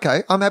 no,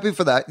 okay. I'm happy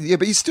for that. Yeah,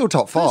 but you're still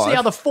top 5. Who's the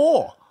other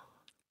 4?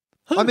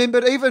 I mean,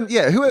 but even,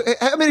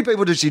 how many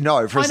people does she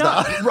know for a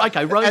start?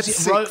 Okay,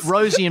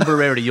 Rosie and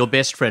Barrera, your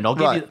best friend. I'll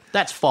give you,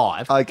 that's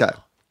 5. Okay.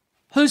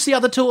 Who's the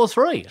other 2 or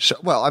 3?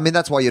 Well, I mean,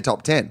 that's why you're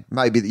top 10.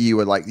 Maybe you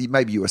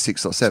were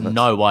 6 or 7.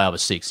 No way I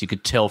was 6. You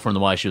could tell from the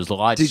way she was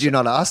looking. Did you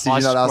not ask? Did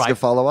you not ask a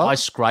follow-up? I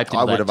scraped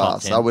into I would that have top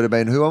asked. 10. I would have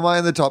been, who am I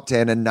in the top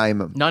 10 and name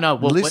them? No.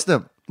 Well, list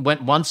them.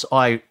 Once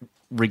I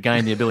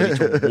regained the ability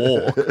to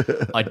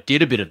walk, I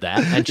did a bit of that.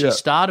 And she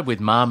started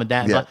with mum and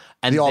dad. Yeah,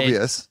 and the then,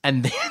 obvious.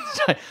 And then,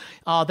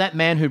 that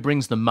man who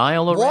brings the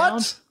mail around.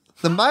 What?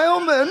 The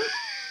mailman?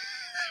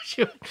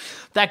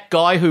 That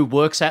guy who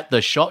works at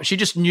the shop, she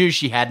just knew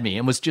she had me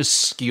and was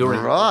just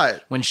skewering.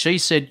 Right. When she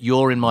said,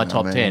 you're in my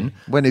top 10.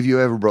 When have you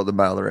ever brought the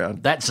mail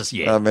around? That's just,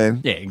 yeah. I mean.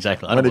 Yeah,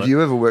 exactly. When have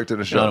you ever worked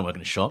in a shop? I don't work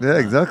in a shop. Yeah,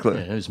 exactly.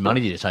 Yeah, whose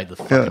money did you take the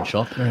fucking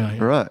shop?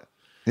 Right.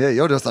 Yeah,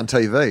 you're just on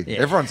TV. Yeah.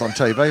 Everyone's on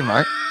TV,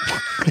 mate.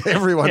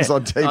 Everyone's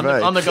on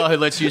TV. I'm the guy who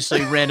lets you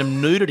see random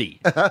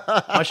nudity.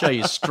 I show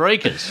you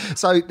streakers.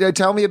 So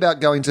tell me about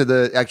going to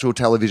the actual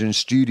television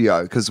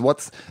studio, because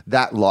what's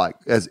that like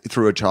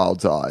through a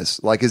child's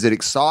eyes? Like, is it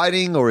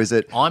exciting or is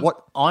it...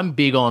 I'm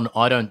big on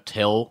I don't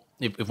tell...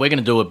 If we're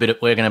going to do we're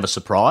going to have a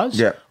surprise,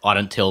 yeah. I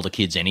don't tell the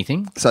kids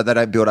anything. So they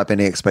don't build up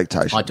any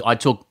expectation. I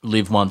took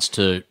Liv once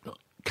to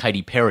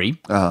Katy Perry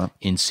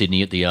in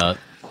Sydney at the...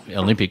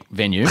 Olympic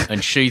venue,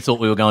 and she thought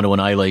we were going to an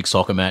A-League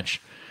soccer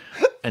match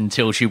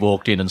until she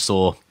walked in and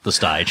saw the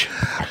stage.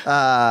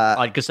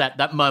 Because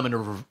that moment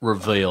of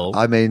reveal...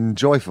 I mean,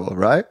 joyful,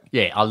 right?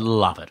 Yeah, I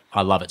love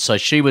it. So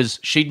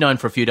she'd known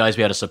for a few days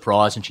we had a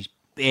surprise, and she's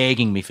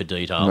begging me for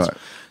details. Right.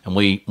 And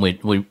we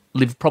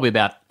live probably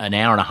about an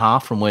hour and a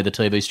half from where the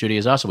TV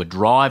studios are, so we're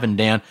driving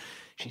down.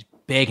 She's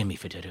begging me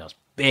for details.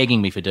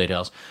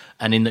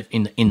 And in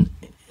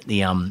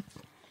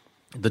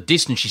the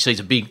distance, she sees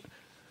a big...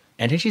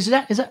 And she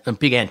says, is that a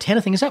big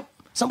antenna thing? Is that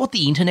what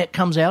the internet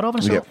comes out of?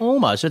 And I said,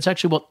 almost. It's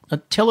actually what a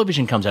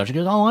television comes out of. She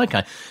goes, oh,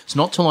 okay. It's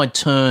not till I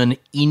turn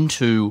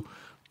into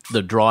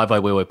the driveway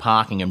where we're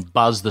parking and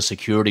buzz the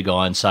security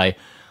guy and say,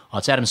 oh,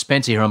 it's Adam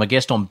Spencer here. I'm a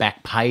guest on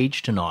Back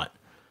Page tonight,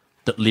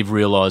 that Liv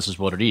realises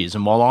what it is.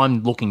 And while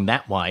I'm looking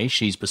that way,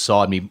 she's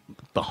beside me,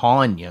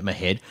 behind my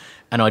head,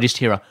 and I just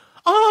hear her,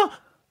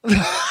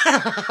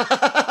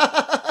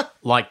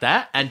 like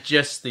that, and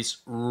just this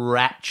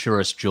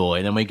rapturous joy.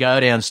 And then we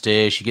go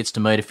downstairs, she gets to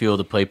meet a few of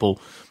the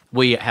people.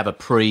 We have a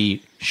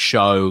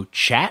pre-show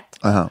chat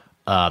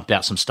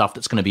about some stuff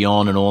that's going to be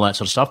on and all that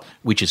sort of stuff,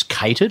 which is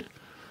catered.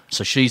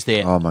 So she's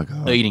there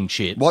eating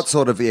chips. What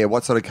sort of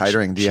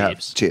catering do you have?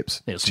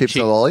 Chips. Chips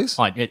or lollies?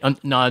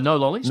 No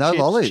lollies. No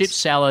lollies. Chips,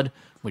 salad,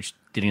 which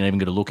didn't even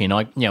get a look in.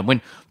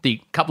 When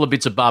the couple of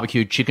bits of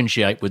barbecued chicken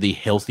she ate were the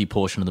healthy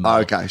portion of the meal.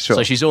 Okay, sure.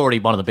 So she's already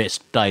one of the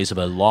best days of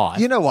her life.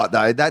 You know what,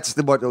 though? That's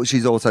what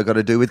she's also got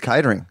to do with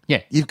catering.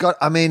 Yeah.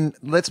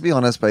 Let's be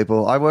honest,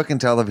 people. I work in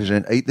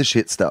television. Eat the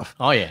shit stuff.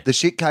 Oh, yeah. The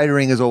shit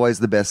catering is always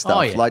the best stuff.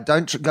 Oh, yeah. Like,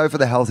 don't go for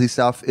the healthy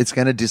stuff. It's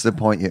going to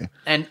disappoint you.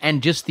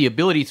 And just the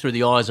ability through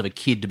the eyes of a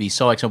kid to be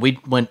so excited. We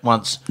went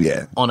once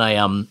on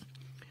a...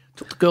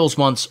 took the girls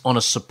once on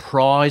a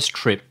surprise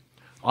trip.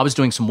 I was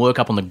doing some work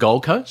up on the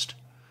Gold Coast.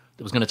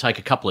 It was going to take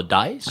a couple of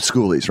days.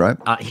 Schoolies, right?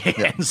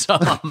 Yeah. And so,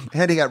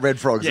 handing out red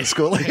frogs at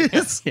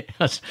schoolies.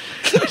 I was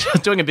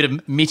doing a bit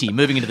of mitty,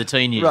 moving into the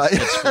teen years right. at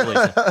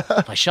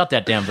schoolies. I shut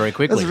that down very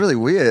quickly. That's really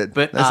weird.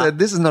 But they said,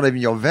 this is not even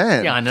your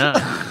van. Yeah, I know.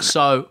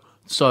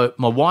 So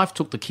my wife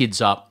took the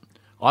kids up.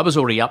 I was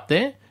already up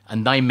there,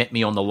 and they met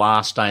me on the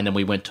last day, and then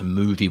we went to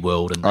Movie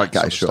World and that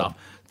sort of stuff.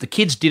 The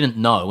kids didn't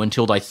know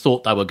until they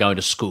thought they were going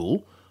to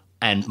school.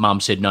 And Mum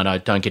said, no,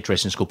 don't get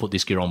dressed in school, put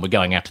this gear on. We're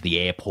going out to the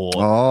airport.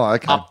 Oh,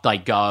 okay. Up they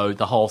go,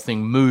 the whole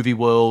thing, Movie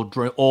World,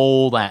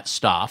 all that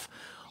stuff.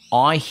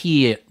 I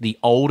hear the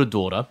older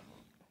daughter,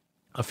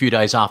 a few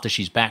days after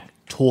she's back,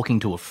 talking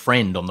to a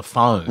friend on the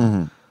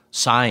phone,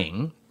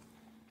 saying,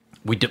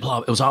 I think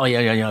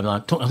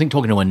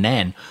talking to a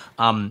nan.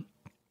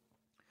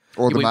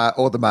 Or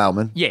the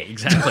mailman. Yeah,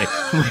 exactly.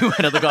 We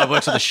went to the guy who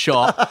works at the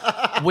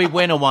shop. We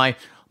went away,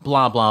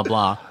 blah, blah,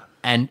 blah.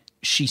 And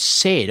she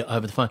said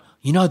over the phone,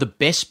 you know the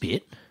best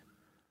bit?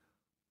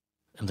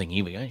 I'm thinking,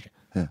 here we go.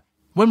 Yeah.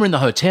 When we're in the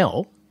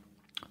hotel,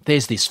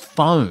 there's this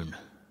phone.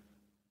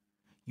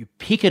 You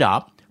pick it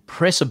up,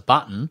 press a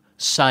button,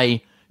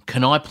 say,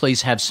 can I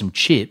please have some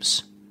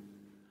chips?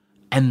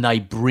 And they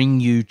bring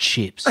you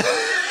chips.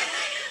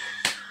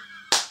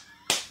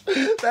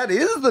 That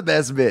is the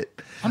best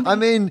bit. I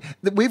mean,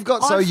 we've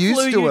got so used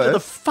to it. I flew you to the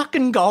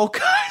fucking Gold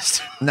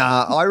Coast.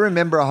 Nah, I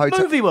remember a hotel.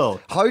 Movie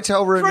World.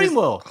 Hotel room. Dream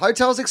World.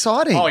 Hotel's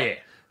exciting. Oh, yeah.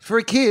 For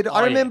a kid,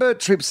 I remember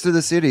trips to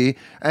the city,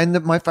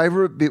 and my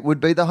favourite bit would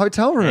be the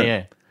hotel room.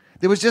 Yeah.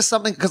 There was just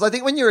something, because I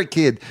think when you're a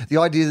kid, the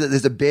idea that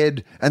there's a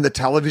bed and the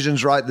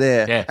television's right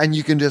there and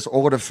you can just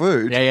order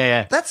food,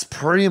 that's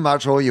pretty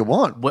much all you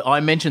want. Well, I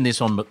mentioned this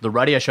on the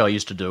radio show I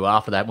used to do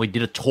after that. We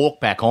did a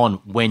talk back on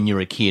when you're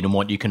a kid and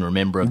what you can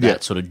remember of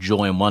that sort of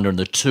joy and wonder. And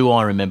the two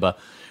I remember,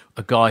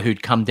 a guy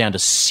who'd come down to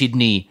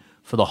Sydney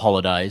for the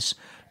holidays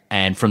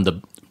and from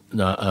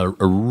a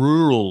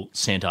rural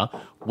centre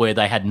where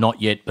they had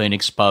not yet been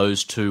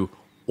exposed to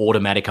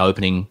automatic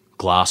opening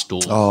glass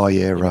doors. Oh,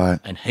 yeah, right.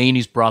 And he and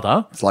his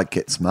brother... It's like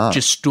Get Smart.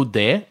 ...just stood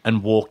there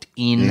and walked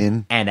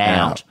in and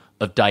out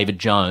of David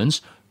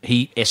Jones.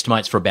 He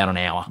estimates for about an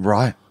hour.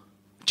 Right.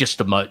 Just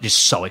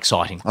so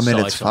exciting. I mean,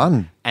 it's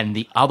fun. And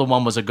the other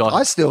one was a guy...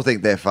 I still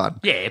think they're fun.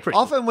 Yeah, pretty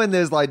often when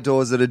there's like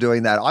doors that are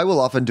doing that, I will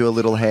often do a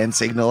little hand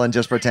signal and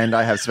just pretend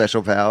I have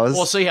special powers.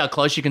 Or see how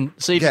close you can...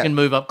 See if you can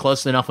move up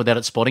close enough without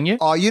it spotting you.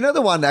 Oh, you know the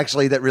one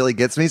actually that really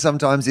gets me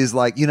sometimes is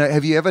like, you know,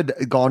 have you ever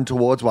gone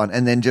towards one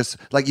and then just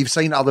like you've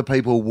seen other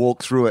people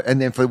walk through it and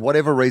then for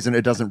whatever reason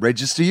it doesn't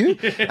register you?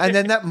 And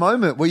then that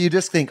moment where you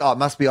just think, oh, it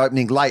must be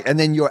opening late, and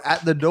then you're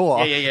at the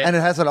door and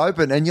it hasn't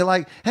opened and you're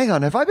like, hang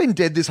on, have I been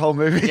dead this whole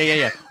movie?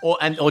 Yeah.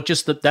 Or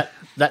just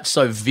that's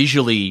so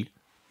visually...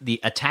 The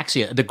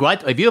ataxia,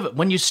 have you ever,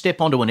 when you step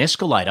onto an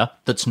escalator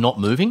that's not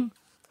moving,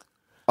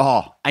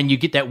 and you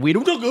get that weird,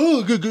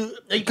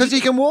 because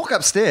you can walk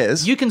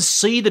upstairs, you can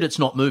see that it's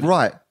not moving,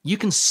 right? You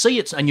can see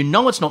it, and you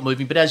know it's not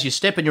moving, but as you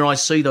step and your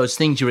eyes see those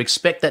things, you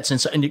expect that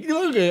sense,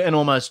 and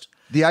almost.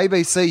 The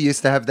ABC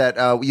used to have that,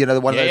 one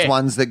of those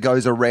ones that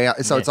goes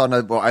around. So it's on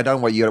a. Well, I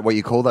don't know what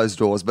you call those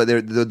doors, but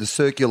they're the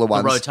circular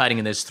ones, rotating,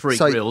 and there's three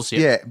grills.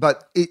 Yeah,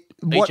 but each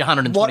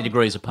 120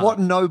 degrees apart. What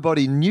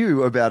nobody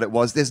knew about it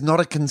was there's not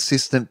a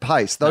consistent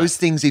pace. Those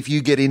things, if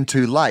you get in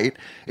too late,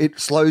 it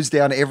slows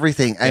down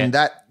everything, and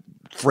that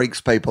freaks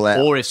people out.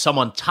 Or if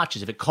someone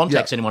touches, if it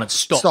contacts anyone, it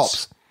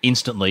stops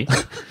instantly.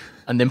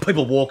 And then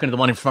people walk into the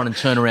one in front and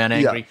turn around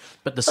angry. Yeah.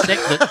 But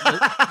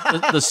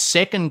the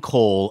second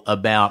call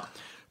about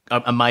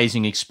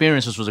amazing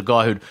experiences was a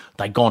guy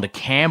they'd gone to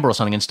Canberra or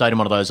something and stayed in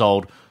one of those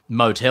old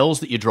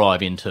motels that you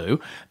drive into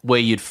where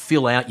you'd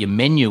fill out your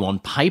menu on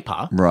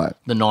paper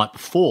the night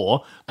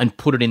before and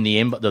put it in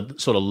the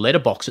sort of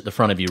letterbox at the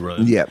front of your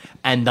room. Yep.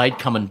 And they'd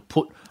come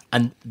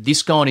and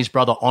this guy and his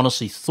brother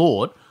honestly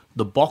thought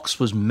the box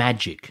was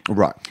magic.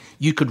 Right.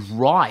 You could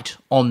write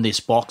on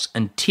this box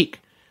and tick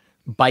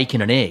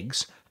bacon and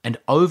eggs, and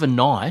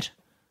overnight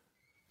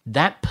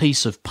that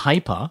piece of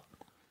paper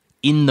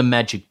in the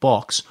magic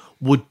box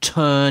would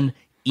turn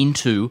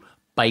into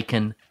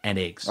bacon and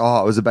eggs.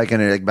 Oh, it was a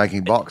bacon and egg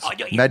baking box.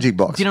 Magic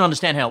box. Didn't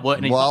understand how it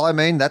worked. Well, I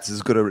mean, that's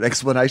as good an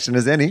explanation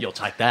as any. You'll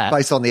take that.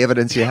 Based on the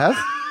evidence you have.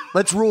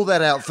 Let's rule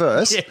that out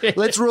first.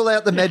 Let's rule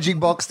out the magic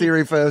box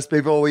theory first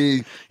before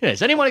we...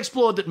 Has anyone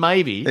explored that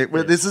maybe...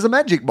 This is a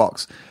magic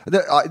box.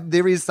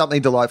 There is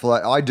something delightful.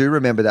 I do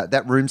remember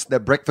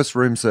that breakfast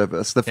room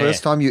service. The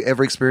first time you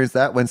ever experienced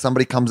that, when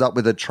somebody comes up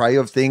with a tray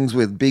of things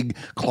with big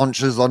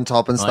conches on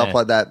top and stuff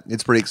like that,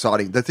 it's pretty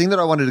exciting. The thing that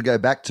I wanted to go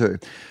back to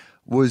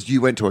was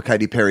you went to a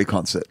Katy Perry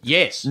concert.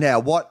 Yes. Now,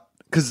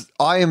 because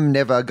I am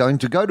never going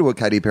to go to a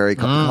Katy Perry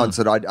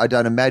concert, I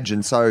don't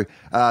imagine. So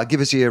give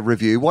us your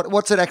review.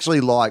 What's it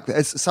actually like?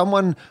 As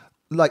someone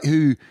like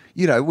who,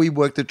 we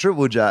worked at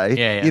Triple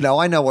J,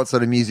 I know what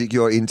sort of music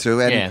you're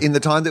into. And in the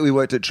time that we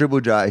worked at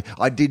Triple J,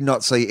 I did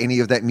not see any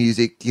of that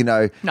music,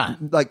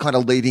 like kind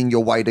of leading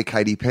your way to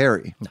Katy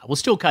Perry. No, well,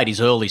 still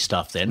Katie's early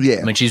stuff then. Yeah.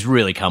 I mean, she's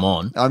really come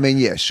on. I mean,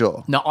 yeah,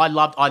 sure. No, I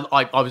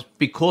was,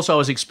 because I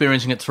was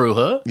experiencing it through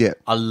her,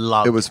 I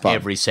loved it was fun.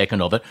 Every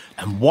second of it.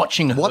 And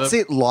watching her... What's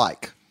it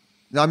like?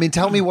 I mean,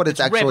 tell me what it's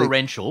actually...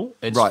 reverential.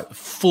 It's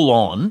full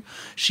on.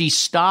 She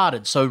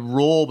started... So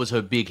Raw was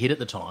her big hit at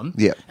the time.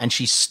 Yeah. And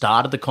she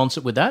started the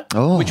concert with that,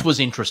 which was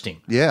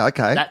interesting. Yeah,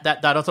 okay.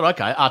 That I thought,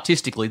 okay,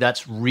 artistically,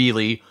 that's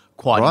really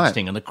quite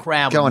interesting. And the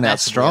crowd going was out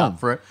strong up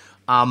for it.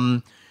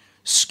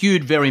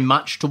 Skewed very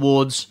much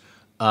towards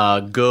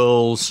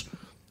girls...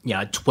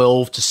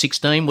 12 to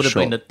 16 would have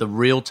been the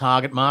real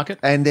target market.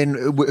 And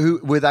then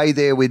were they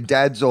there with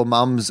dads or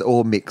mums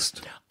or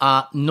mixed?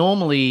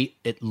 Normally,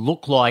 it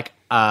looked like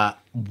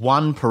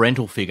one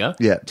parental figure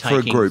taking for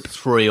a group.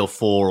 3 or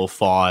 4 or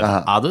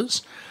 5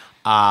 others.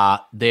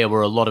 There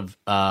were a lot of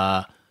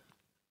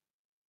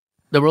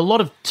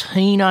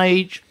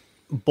teenage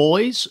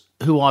boys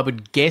who I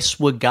would guess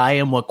were gay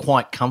and were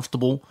quite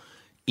comfortable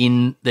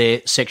in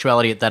their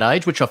sexuality at that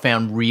age, which I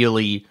find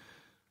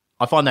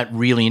that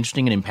really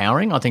interesting and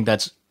empowering. I think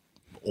that's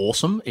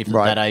awesome if at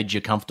that age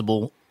you're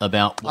comfortable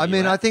about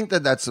I think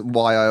that's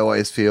why I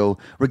always feel,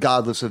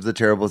 regardless of the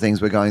terrible things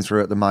we're going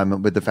through at the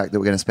moment with the fact that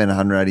we're going to spend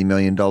 $180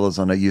 million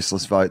on a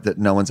useless vote that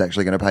no one's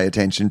actually going to pay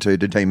attention to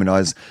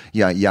demonise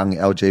young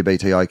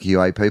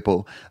LGBTIQA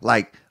people.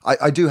 Like,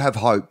 I do have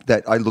hope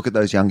that I look at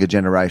those younger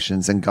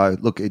generations and go,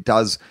 look, it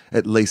does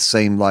at least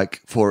seem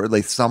like for at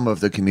least some of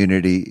the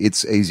community,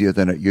 it's easier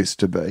than it used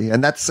to be.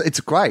 And it's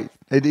great.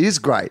 It is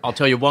great. I'll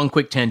tell you one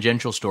quick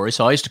tangential story.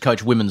 So I used to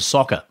coach women's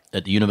soccer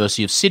at the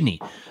University of Sydney.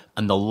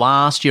 And the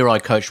last year I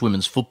coached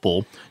women's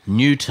football,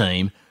 new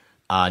team,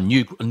 a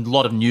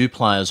lot of new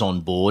players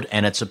on board,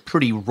 and it's a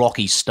pretty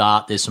rocky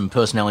start. There's some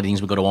personality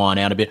things we've got to iron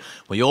out a bit.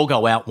 We all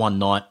go out one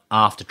night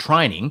after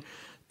training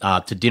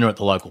to dinner at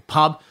the local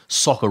pub.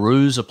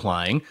 Socceroos are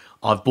playing.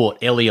 I've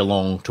brought Ellie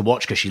along to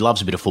watch because she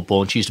loves a bit of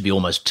football, and she used to be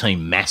almost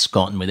team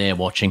mascot, and we're there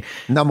watching.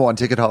 Number one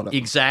ticket holder.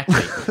 Exactly.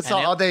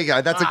 There you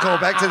go. That's a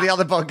callback to the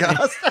other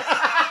podcast.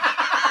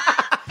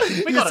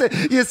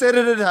 You said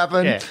it had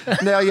happened. Yeah.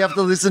 Now you have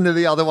to listen to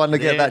the other one to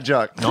get that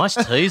joke. Nice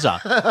teaser.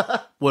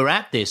 We're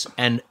at this,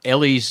 and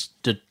Ellie's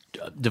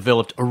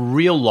developed a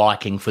real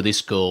liking for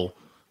this girl,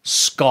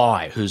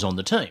 Sky, who's on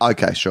the team.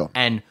 Okay, sure.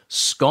 And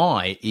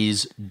Sky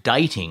is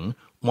dating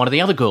one of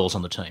the other girls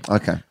on the team.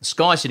 Okay.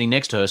 Sky sitting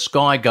next to her.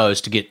 Sky goes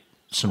to get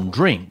some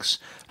drinks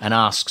and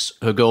asks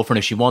her girlfriend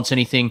if she wants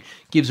anything,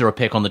 gives her a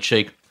peck on the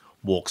cheek,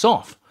 walks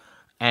off.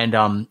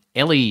 And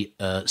Ellie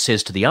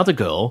says to the other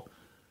girl,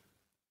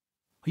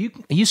 Are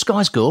you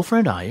Sky's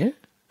girlfriend, are you?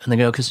 And the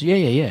girl goes,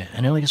 yeah.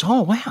 And Ellie goes,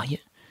 oh, wow. Yeah.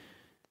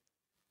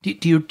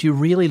 Do you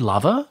really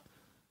love her?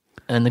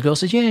 And the girl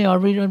says, yeah,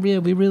 we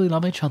really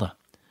love each other.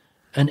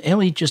 And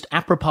Ellie, just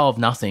apropos of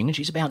nothing, and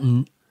she's about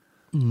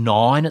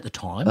 9 at the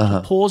time,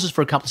 she pauses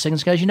for a couple of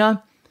seconds and goes, I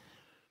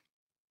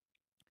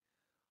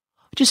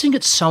just think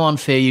it's so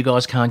unfair you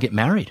guys can't get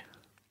married.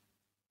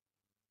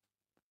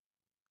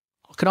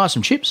 Can I have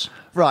some chips?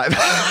 Right.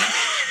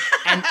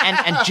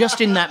 and just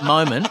in that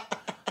moment,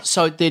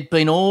 so there'd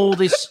been all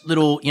this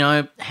little,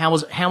 how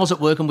was it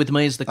working with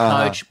me as the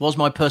coach? Was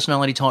my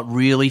personality type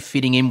really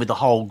fitting in with the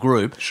whole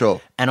group?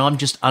 Sure. And I'm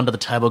just under the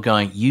table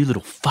going, you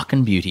little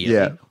fucking beauty. Ellie.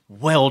 Yeah.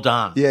 Well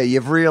done. Yeah,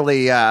 you've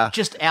really...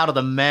 just out of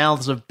the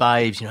mouths of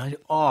babes,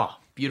 Oh,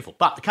 beautiful.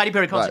 But the Katy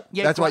Perry concert... Right.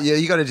 Yeah, that's why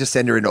you got to just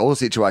send her into all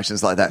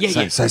situations like that.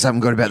 Yeah. Say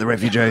something good about the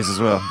refugees as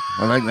well.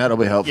 I think that'll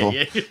be helpful.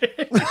 Yeah.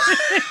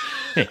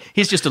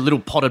 Here's just a little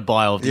potted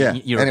bio of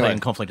the European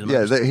conflict. At the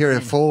moment. Here are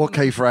 4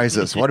 key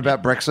phrases. What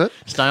about Brexit?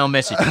 Stay on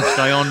message.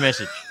 Stay on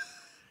message.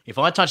 If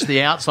I touch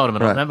the outside of it,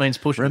 that means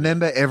push.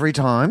 Remember, every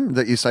time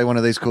that you say one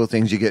of these cool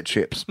things, you get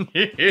chips.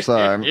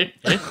 So...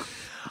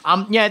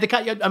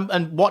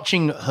 and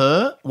watching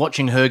her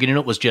get in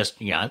it was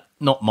just,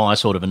 not my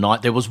sort of a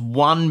night. There was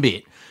one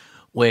bit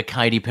where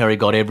Katy Perry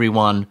got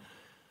everyone,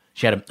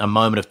 she had a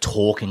moment of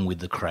talking with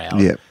the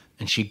crowd. Yeah.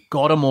 And she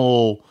got them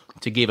all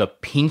to give a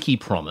pinky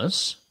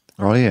promise.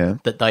 Oh, yeah.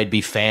 That they'd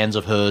be fans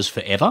of hers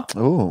forever.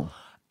 Oh.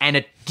 And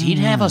it did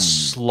have a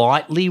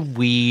slightly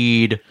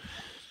weird...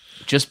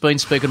 Just been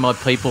speaking to my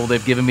people.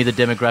 They've given me the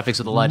demographics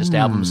of the latest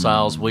album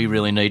sales. We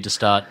really need to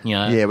start,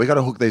 Yeah, we got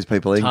to hook these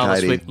people in, Taylor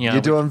Katie. Swift, You're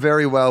doing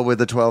very well with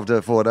the 12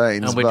 to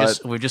 14s. And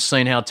we've just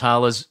seen how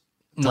Taylor's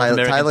North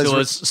American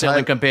tours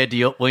selling compared to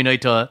you. We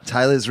need to...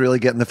 Taylor's really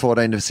getting the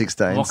 14 to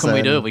 16. What can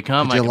we do? We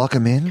can't make you lock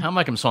them in? Can't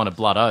make them sign a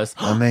blood oath.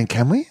 I mean,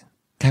 can we?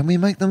 Can we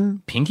make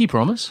them... Pinky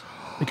promise?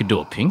 We could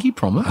do a pinky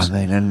promise.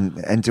 I mean,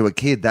 and to a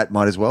kid, that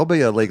might as well be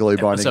a legally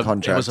binding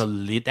contract.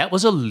 That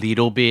was a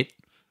little bit...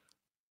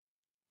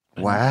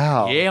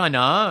 Wow. Yeah, I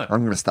know. I'm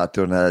going to start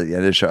doing that at the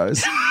end of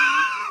shows.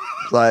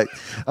 Like,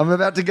 I'm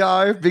about to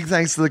go. Big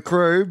thanks to the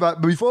crew.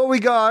 But before we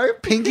go,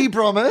 pinky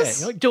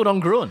promise. Yeah, do it on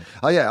Gruen.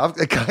 Oh, yeah. At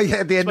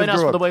the end of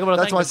Gruen.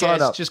 That's my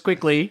sign up. Just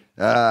quickly.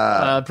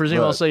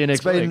 Presume I'll see you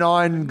next week. It's been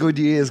 9 good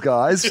years,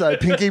 guys. So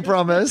pinky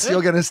promise,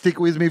 you're going to stick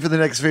with me for the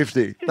next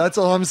 50. That's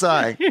all I'm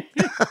saying.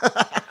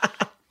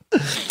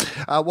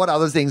 What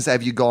other things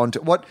have you gone to?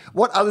 What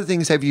other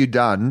things have you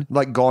done,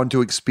 like gone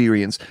to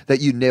experience that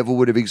you never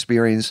would have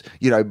experienced,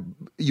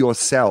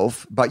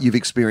 yourself, but you've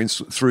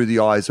experienced through the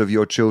eyes of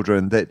your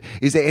children?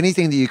 Is there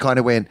anything that you kind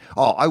of went,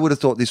 oh, I would have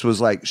thought this was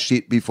like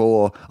shit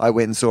before I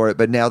went and saw it,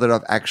 but now that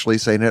I've actually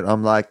seen it,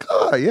 I'm like,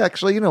 oh, yeah,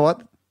 actually, you know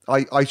what?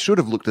 I should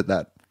have looked at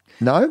that.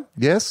 No?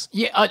 Yes?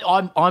 Yeah,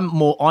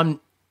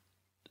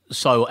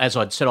 so as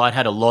I'd said, I'd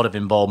had a lot of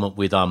involvement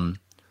with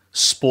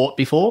sport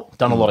before,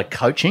 done a lot of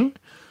coaching.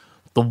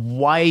 The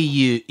way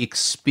you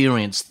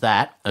experience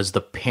that as the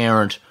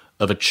parent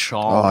of a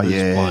child who's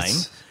playing,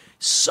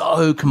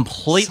 so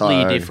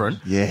completely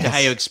different to how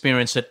you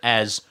experience it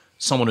as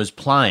someone who's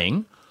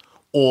playing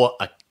or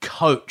a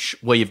coach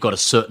where you've got a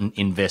certain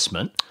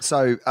investment.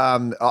 So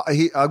I'm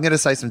going to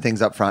say some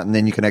things up front and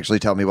then you can actually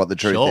tell me what the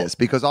truth is,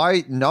 because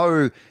I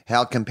know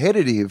how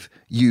competitive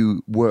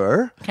you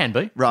were. Can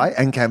be. Right,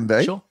 and can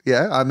be. Sure.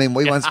 Yeah, I mean,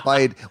 we once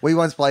played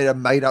a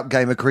made-up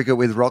game of cricket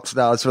with rock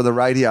stars for the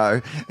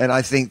radio, and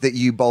I think that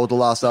you bowled the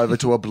last over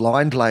to a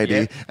blind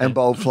lady and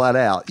bowled flat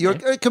out. You're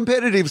a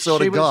competitive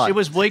sort of guy. She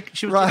was weak.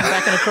 She was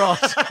back and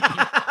across.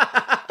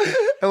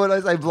 And when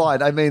I say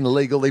blind, I mean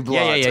legally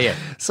blind. Yeah.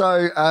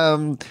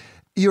 So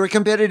you're a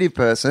competitive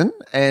person,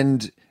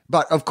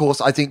 but of course,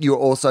 I think you're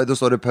also the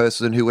sort of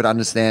person who would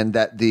understand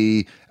that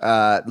the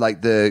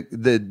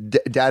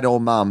dad or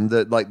mum,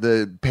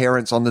 the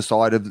parents on the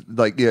side of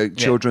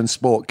children's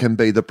sport can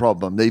be the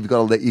problem. That you've got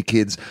to let your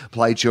kids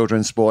play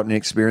children's sport and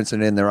experience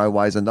it in their own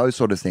ways and those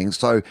sort of things.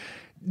 So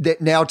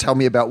now tell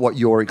me about what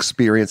your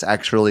experience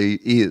actually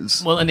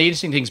is. Well, and the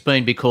interesting thing's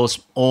been because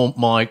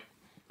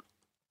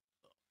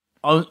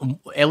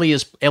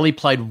Ellie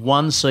played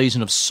one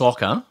season of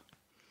soccer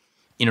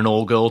in an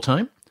all-girl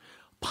team.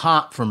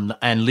 Apart from,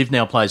 and Liv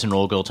now plays in an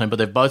all-girl team, but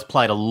they've both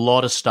played a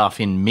lot of stuff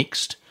in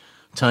mixed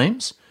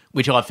teams,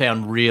 which I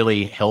found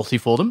really healthy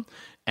for them.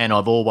 And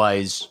I've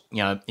always,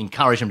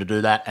 encouraged them to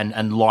do that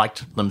and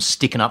liked them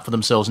sticking up for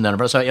themselves in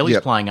that. So Ellie's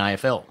playing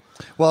AFL.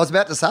 Well, I was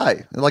about to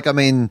say,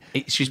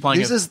 she's playing.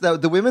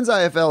 The women's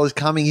AFL is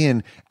coming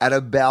in at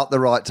about the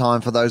right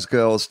time for those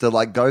girls to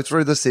go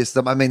through the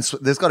system. I mean,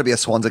 there's got to be a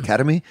Swans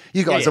Academy.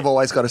 You guys have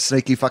always got a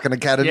sneaky fucking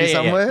academy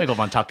somewhere. We've got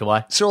one tucked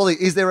away. Surely,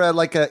 is there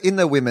in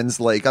the women's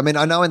league? I mean,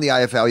 I know in the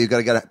AFL you've got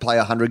to go play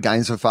 100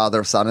 games for father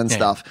or son and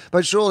stuff,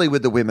 but surely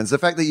with the women's, the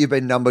fact that you've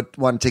been number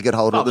one ticket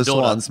holder at the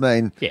Swans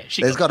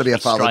there's got to be a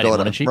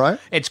father-daughter, right?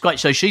 It's great.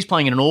 So she's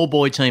playing in an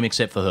all-boy team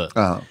except for her.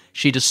 Uh-huh.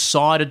 She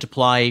decided to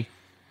play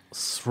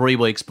 3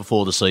 weeks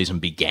before the season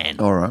began.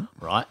 All right.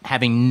 Right?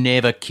 Having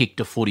never kicked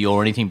a footy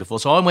or anything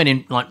before. So I went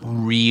in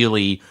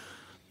really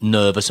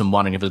nervous and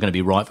wondering if it was going to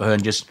be right for her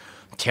and just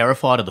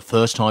terrified of the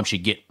first time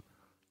she'd get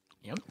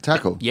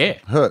tackled. Yeah.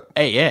 Hurt.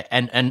 Yeah.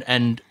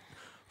 And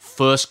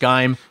first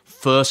game,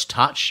 first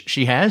touch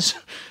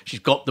she's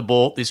got the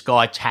ball. This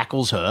guy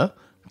tackles her.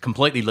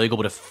 Completely legal,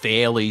 but a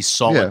fairly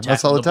solid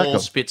tackle. The ball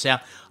spits out.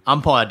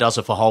 Umpire does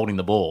it for holding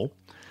the ball.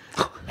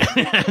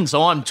 And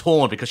so I'm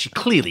torn because she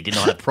clearly did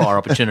not have prior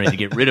opportunity to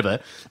get rid of her,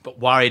 but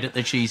worried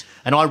that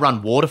and I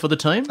run water for the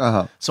team,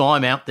 so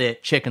I'm out there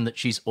checking that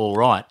she's all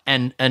right,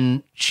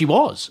 and she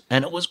was,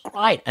 and it was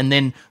great. And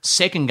then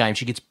second game,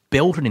 she gets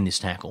belted in this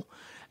tackle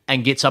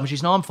and gets up and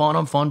she's, no, I'm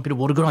fine, bit of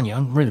water, good on you,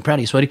 I'm really proud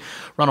of you, sweetie,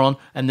 run on.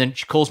 And then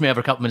she calls me over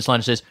a couple of minutes later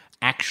and says,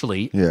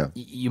 actually,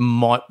 you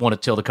might want to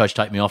tell the coach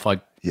to take me off.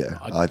 I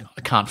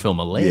can't feel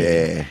my leg.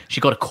 Yeah. She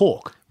got a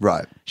cork.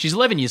 Right. She's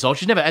 11 years old.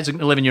 She's never, as an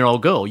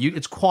 11-year-old girl,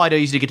 it's quite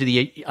easy to get to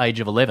the age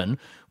of 11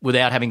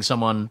 without having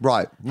someone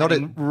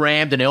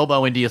rammed an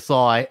elbow into your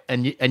thigh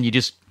and you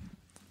just...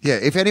 Yeah,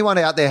 if anyone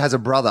out there has a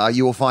brother,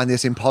 you will find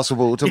this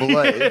impossible to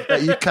believe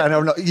that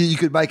you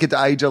could make it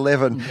to age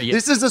 11. Yeah.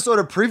 This is the sort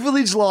of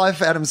privileged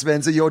life, Adam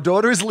Spencer, your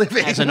daughter is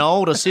living. As an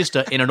older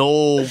sister in an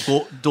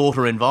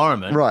all-daughter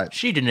environment, right?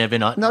 She didn't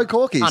have no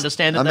corkies.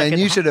 Understand that? I mean,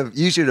 you should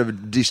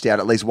have dished out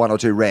at least one or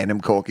two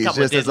random corkies just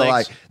as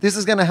this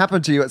is going to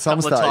happen to you at some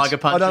stage.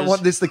 I don't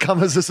want this to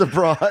come as a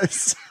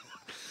surprise.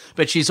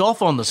 But she's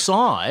off on the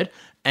side.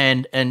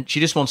 And she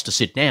just wants to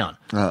sit down.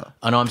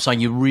 And I'm saying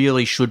you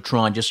really should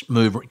try and just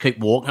move, keep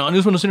walking. I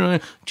just want to sit down.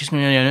 Just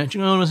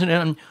want to sit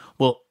down.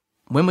 Well,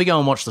 when we go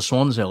and watch the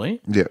Swans, Ellie,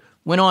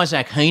 when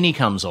Isaac Heaney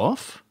comes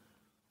off,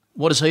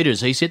 what does he do? Does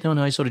he sit there?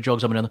 No, he sort of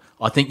jogs up and down.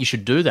 I think you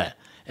should do that.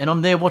 And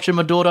I'm there watching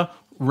my daughter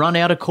run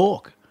out of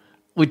cork,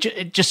 which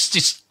it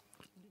just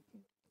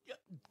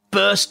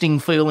bursting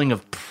feeling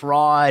of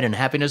pride and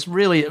happiness.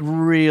 Really,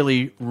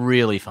 really,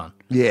 really fun.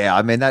 Yeah,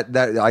 I mean,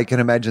 that I can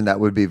imagine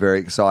that would be very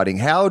exciting.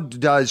 How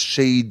does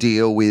she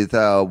deal with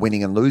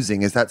winning and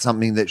losing? Is that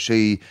something that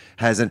she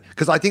hasn't?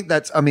 Because I think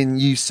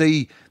you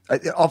see,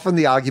 often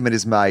the argument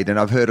is made, and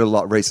I've heard it a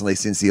lot recently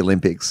since the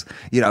Olympics,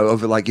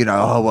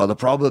 the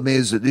problem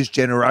is that this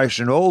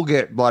generation all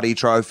get bloody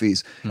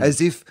trophies,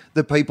 as if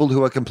the people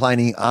who are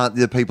complaining aren't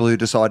the people who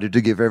decided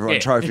to give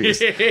everyone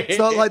trophies. It's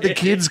not like the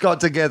kids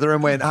got together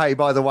and went, hey,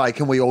 by the way,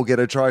 can we all get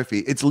a trophy?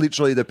 It's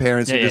literally the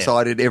parents who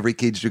decided every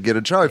kid should get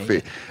a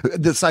trophy.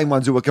 The same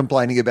ones who were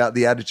complaining about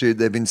the attitude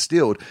they've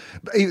instilled.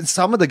 Even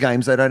some of the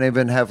games, they don't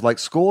even have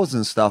scores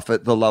and stuff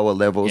at the lower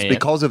levels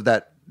because of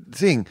that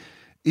thing.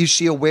 Is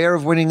she aware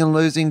of winning and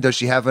losing? Does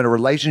she have a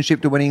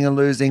relationship to winning and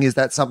losing? Is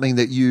that something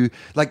that you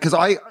because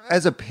I,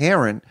 as a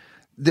parent,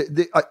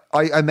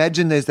 I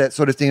imagine there's that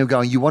sort of thing of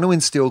going, you want to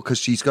instill because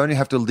she's going to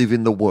have to live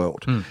in the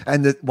world.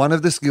 And one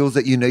of the skills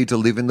that you need to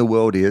live in the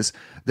world is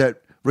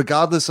that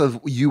regardless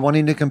of you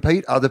wanting to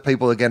compete, other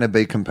people are going to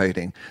be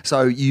competing.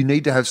 So you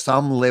need to have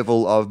some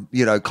level of,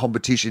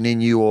 competition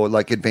in you or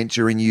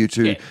adventure in you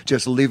to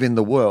just live in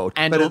the world.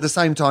 But at the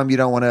same time, you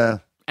don't want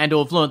to... And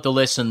I've learnt the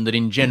lesson that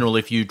in general,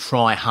 if you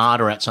try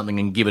harder at something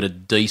and give it a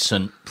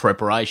decent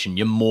preparation,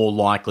 you're more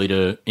likely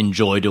to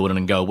enjoy doing it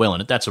and go well in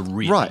it. That's a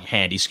really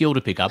handy skill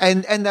to pick up.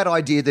 And that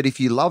idea that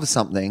if you love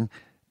something,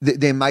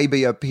 there may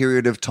be a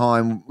period of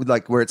time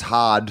where it's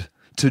hard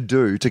to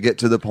do to get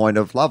to the point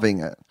of loving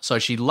it. So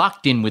she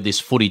lucked in with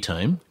this footy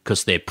team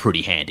because they're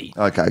pretty handy.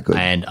 Okay, good.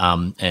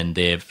 And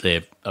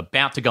they're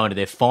about to go into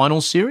their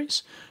final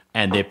series,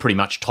 and they're pretty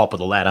much top of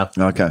the ladder.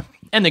 Okay.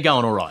 And they're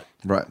going all right.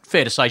 Right.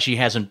 Fair to say she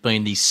hasn't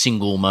been the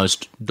single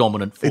most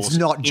dominant force. It's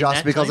not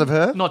just because team. of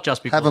her? Not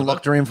just because Haven't of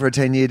locked her in for a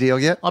 10-year deal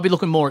yet? I'll be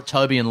looking more at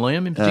Toby and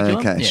Liam in particular.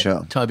 Okay,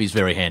 sure. Toby's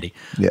very handy.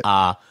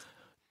 Yeah.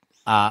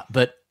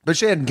 But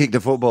she hadn't kicked a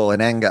football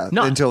in anger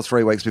until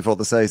 3 weeks before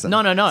the season.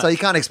 No. So you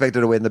can't expect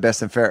her to win the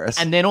best and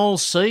fairest. And then all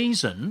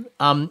season,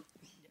 when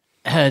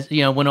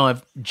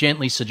I've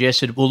gently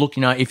suggested, well, look,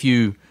 if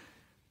you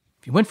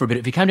went for a bit,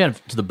 if you came down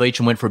to the beach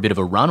and went for a bit of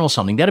a run or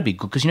something, that'd be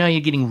good because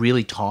you're getting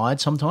really tired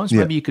sometimes.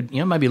 Maybe you could,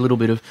 maybe a little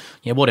bit of,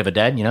 whatever,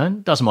 Dad.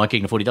 Doesn't mind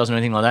kicking a footy, doesn't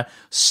anything like that.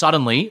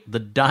 Suddenly, the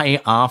day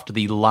after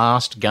the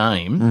last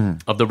game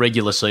of the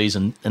regular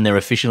season, and they're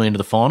officially into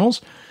the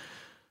finals,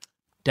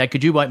 Dad,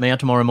 could you wake me up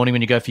tomorrow morning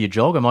when you go for your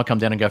jog? I might come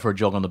down and go for a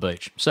jog on the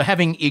beach. So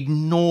having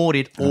ignored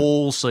it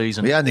all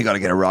season. We only got to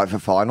get it right for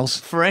finals.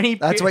 For any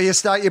That's where you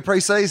start your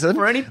pre-season.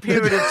 For any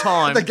period of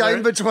time. The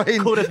game between.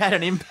 Could have had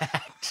an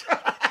impact.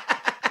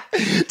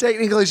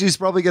 Technically, she's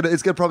probably going to.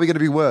 It's probably going to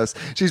be worse.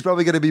 She's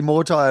probably going to be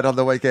more tired on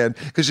the weekend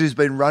because she's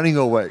been running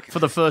all week for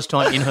the first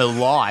time in her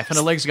life, and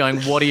her legs are going.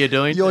 What are you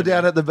doing? You're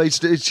down at the beach.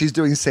 She's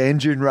doing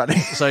sand dune running.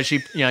 So she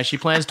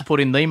plans to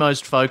put in the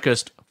most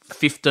focused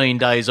 15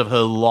 days of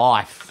her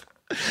life.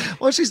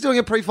 Well, she's doing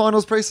a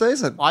pre-finals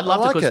pre-season. I'd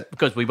love like to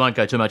because we won't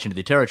go too much into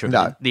the territory.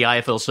 No. The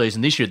AFL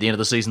season this year, at the end of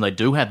the season, they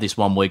do have this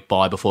 1 week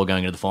bye before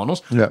going into the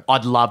finals. Yeah.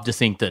 I'd love to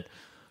think that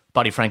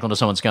Buddy Franklin or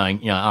someone's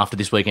going, after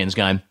this weekend's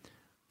game,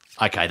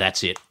 okay,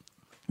 that's it.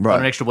 Right.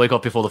 Got an extra week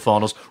off before the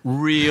finals.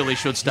 Really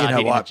should start You know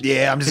hitting what? the gym.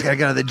 Yeah, I'm just going to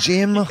go to the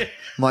gym.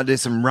 Might do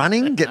some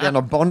running. Get down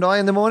to Bondi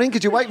in the morning.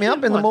 Could you wake me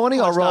up in the morning?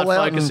 I'll roll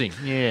out focusing.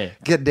 and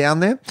get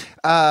down there.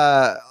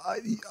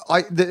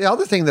 The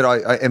other thing that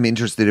I am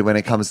interested in when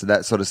it comes to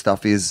that sort of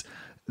stuff is,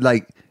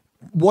 like,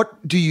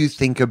 what do you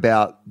think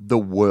about the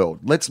world?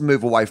 Let's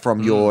move away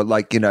from your,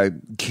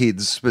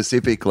 kids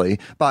specifically,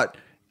 but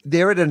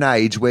they're at an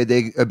age where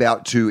they're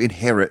about to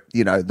inherit,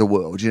 the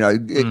world.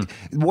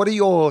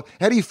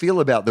 How do you feel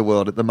about the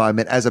world at the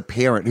moment as a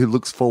parent who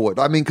looks forward?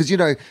 I mean, because,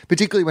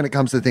 particularly when it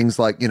comes to things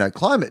like,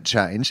 climate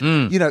change,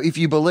 if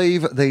you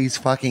believe these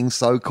fucking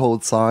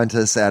so-called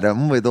scientists,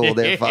 Adam, with all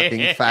their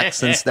fucking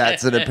facts and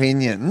stats and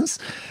opinions,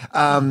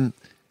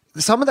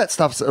 some of that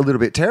stuff's a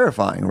little bit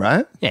terrifying,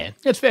 right? Yeah,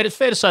 it's fair to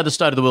say the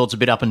state of the world's a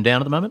bit up and down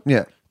at the moment.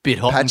 Yeah. Bit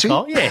hot Patchy? and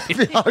cold. Yeah.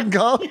 Bit hot and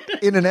cold,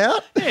 in and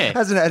out. Yeah.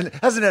 Hasn't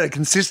had a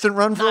consistent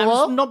run for a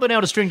while. Not been able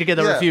to string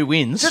together a few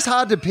wins. Just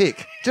hard to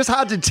pick. Just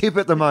hard to tip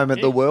at the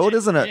moment, the world,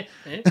 isn't it?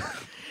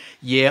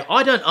 Yeah,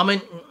 I don't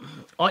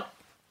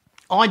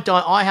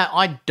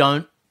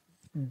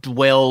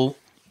dwell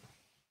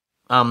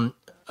on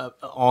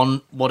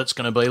what it's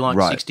going to be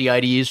like 60,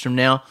 80 years from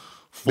now.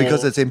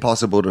 Because it's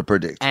impossible to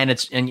predict. And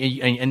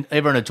and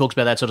everyone who talks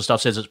about that sort of stuff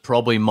says it's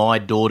probably my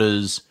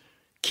daughter's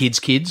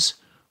kids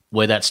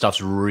where that stuff's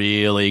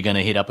really going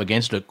to hit up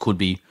against it. It could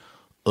be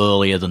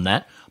earlier than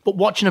that. But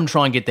watching them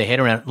try and get their head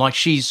around it, like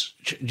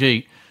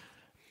fair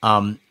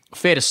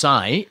to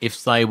say,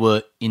 if they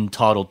were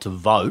entitled to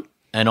vote,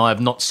 and I have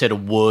not said a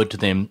word to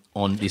them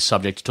on this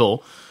subject at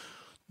all,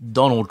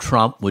 Donald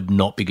Trump would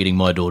not be getting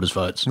my daughter's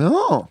votes.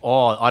 No.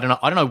 Oh, I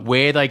don't know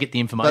where they get the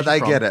information But they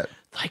from. get it.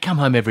 They come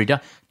home every day.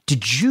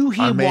 Did you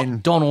hear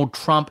what Donald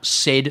Trump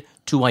said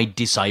to a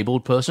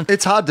disabled person?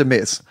 It's hard to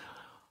miss.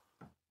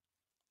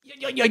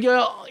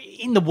 You're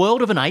in the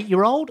world of an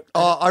 8-year-old?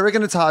 Oh, I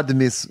reckon it's hard to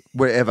miss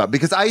wherever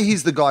because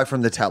he's the guy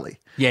from the tally.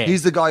 Yeah.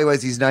 He's the guy who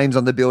has his names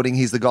on the building.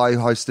 He's the guy who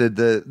hosted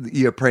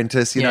the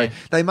Apprentice. You know,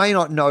 they may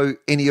not know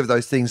any of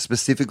those things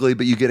specifically,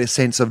 but you get a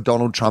sense of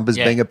Donald Trump as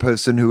being a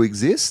person who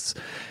exists.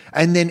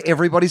 And then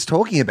everybody's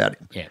talking about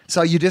him. Yeah.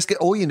 So you just get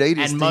all you need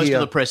is and to most hear,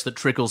 of the press that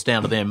trickles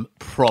down to them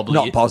probably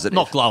not positive,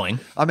 not glowing.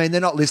 I mean,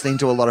 they're not listening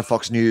to a lot of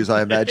Fox News.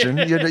 I imagine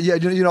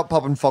you're not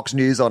popping Fox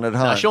News on at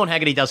home. No, Sean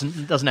Haggerty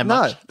doesn't have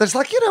much. No, that's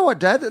like, you know what,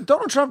 Dad?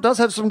 Donald Trump does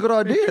have some good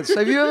ideas.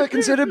 Have you ever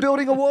considered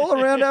building a wall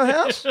around our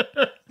house?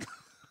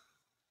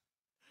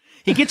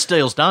 He gets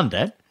deals done,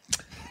 Dad.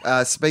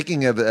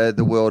 Speaking of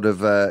the world of,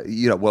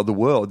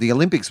 the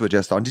Olympics were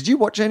just on. Did you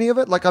watch any of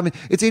it? Like, I mean,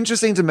 it's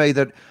interesting to me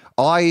that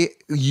I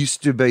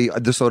used to be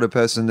the sort of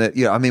person that,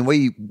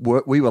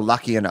 we were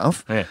lucky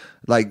enough,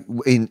 like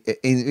in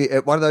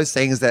one of those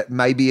things that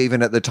maybe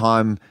even at the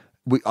time,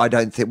 I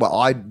don't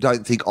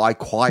think I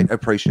quite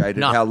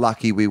appreciated how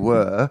lucky we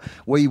were.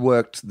 We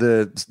worked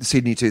the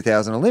Sydney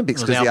 2000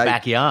 Olympics because our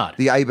backyard.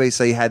 The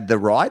ABC had the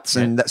rights,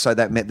 and so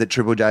that meant that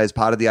Triple J, as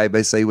part of the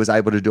ABC, was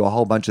able to do a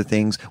whole bunch of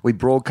things. We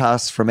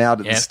broadcast from out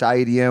at the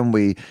stadium.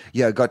 We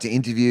got to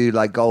interview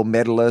like gold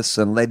medalists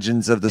and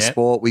legends of the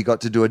sport. We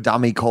got to do a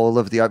dummy call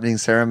of the opening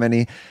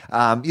ceremony.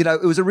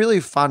 It was a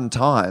really fun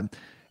time.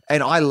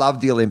 And I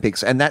love the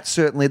Olympics, and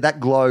that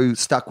glow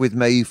stuck with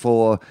me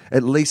for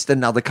at least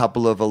another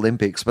couple of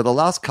Olympics. But the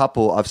last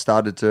couple, I've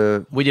started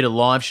to... We did a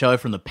live show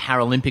from the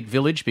Paralympic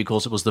Village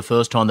because it was the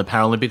first time the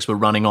Paralympics were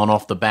running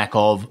off the back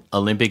of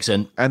Olympics.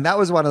 And that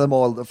was one of the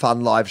more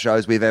fun live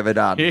shows we've ever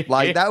done.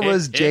 Like, that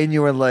was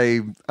genuinely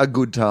a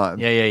good time.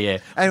 Yeah.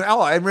 And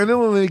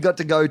remember when we got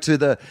to go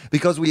to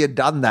because we had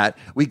done that,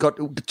 we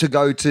got to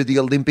go to the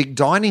Olympic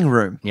dining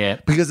room. Yeah.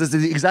 Because it's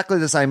exactly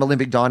the same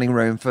Olympic dining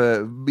room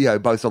for,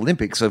 both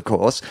Olympics, of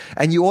course.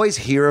 And you always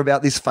hear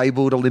about this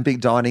fabled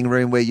Olympic dining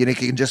room where you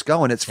can just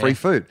go and it's free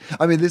food.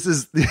 I mean,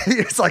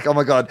 it's like, oh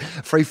my God,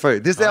 free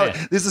food. This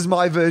is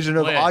my version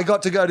of I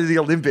got to go to the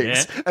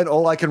Olympics and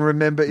all I can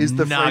remember is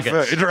the free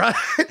food, right?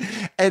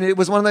 And it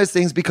was one of those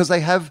things because they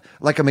have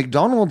like a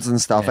McDonald's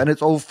and stuff and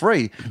it's all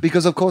free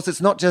because, of course,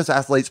 it's not just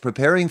athletes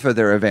preparing for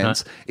their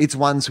events. It's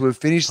ones who have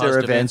finished their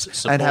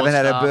events and haven't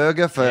had a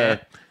burger for...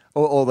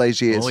 All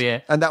these years. Oh,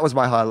 yeah. And that was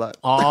my highlight.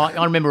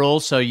 I remember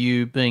also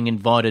you being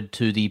invited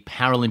to the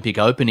Paralympic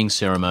opening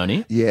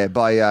ceremony. Yeah,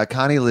 by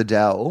Carney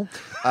Liddell.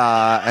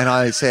 And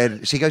I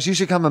said, she goes, you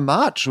should come and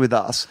march with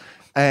us.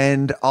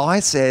 And I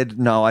said,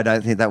 no, I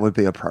don't think that would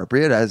be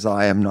appropriate as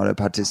I am not a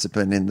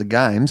participant in the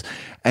games.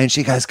 And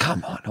she goes,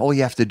 come on, all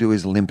you have to do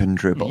is limp and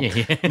dribble.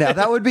 Yeah. Now,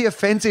 that would be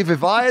offensive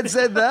if I had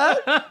said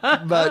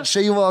that, but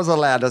she was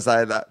allowed to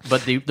say that.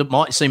 But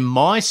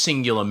my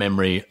singular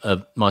memory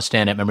of my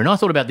standout memory, and I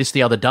thought about this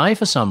the other day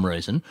for some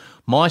reason,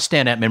 my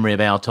standout memory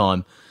of our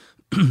time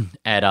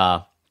at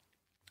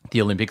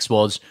the Olympics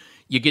was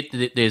you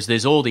get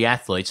there's all the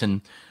athletes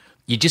and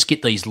you just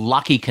get these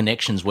lucky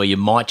connections where you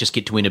might just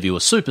get to interview a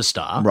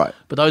superstar. Right.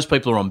 But those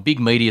people are on big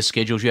media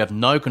schedules. You have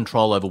no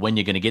control over when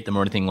you're going to get them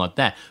or anything like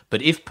that.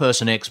 But if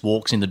person X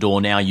walks in the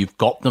door now, you've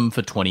got them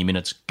for 20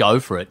 minutes,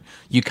 go for it.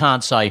 You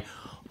can't say,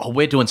 oh,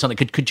 we're doing something.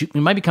 Could you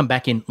maybe come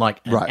back in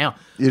like an hour?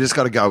 You just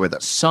got to go with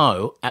it.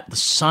 So at the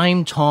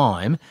same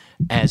time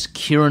as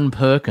Kieran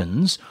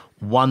Perkins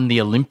won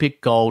the Olympic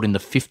gold in the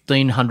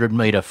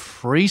 1,500-metre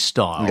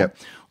freestyle,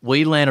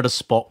 we landed a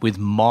spot with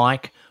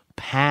Mike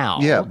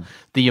Powell,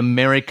 the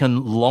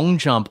American long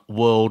jump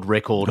world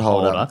record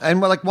holder. And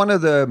like one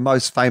of the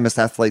most famous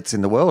athletes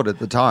in the world at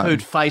the time.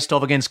 Who'd faced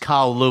off against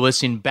Carl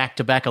Lewis in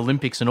back-to-back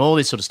Olympics and all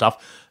this sort of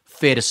stuff.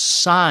 Fair to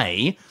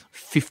say,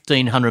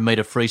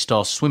 1,500-metre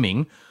freestyle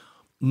swimming,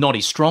 not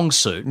his strong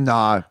suit.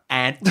 No.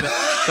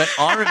 But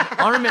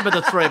I remember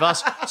the three of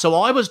us. So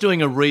I was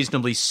doing a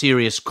reasonably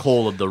serious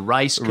call of the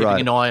race, keeping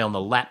an eye on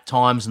the lap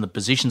times and the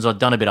positions. I'd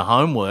done a bit of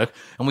homework,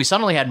 and we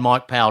suddenly had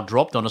Mike Powell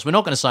dropped on us. We're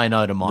not going to say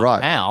no to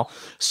Mike Powell.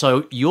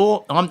 So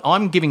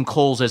I'm giving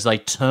calls as they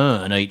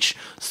turn each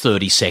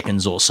 30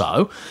 seconds or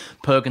so.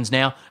 Perkins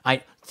now,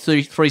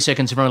 33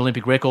 seconds for an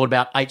Olympic record,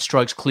 about 8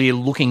 strokes clear,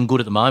 looking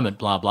good at the moment,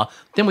 blah, blah.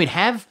 Then we'd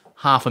have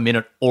half a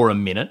minute or a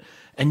minute,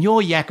 and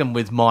you're yakking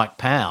with Mike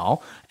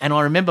Powell, and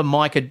I remember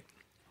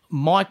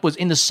Mike was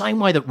in the same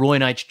way that Roy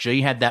and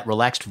HG had that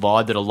relaxed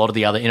vibe that a lot of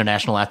the other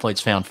international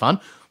athletes found fun.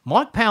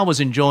 Mike Powell was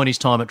enjoying his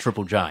time at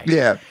Triple J.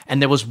 Yeah.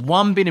 And there was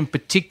one bit in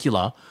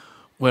particular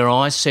where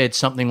I said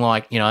something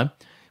like,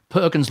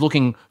 Perkins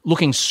looking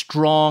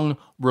strong,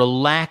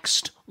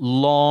 relaxed,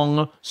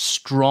 long,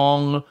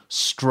 strong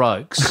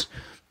strokes.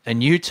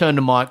 And you turned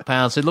to Mike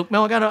Powell and said, look,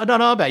 Mel, I don't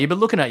know about you, but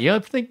looking at you, I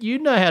think you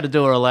know how to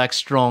do a relaxed,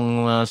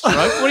 strong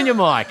stroke, wouldn't you,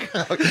 Mike?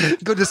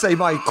 Good to see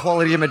my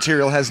quality of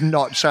material has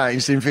not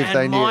changed in 15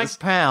 years. Mike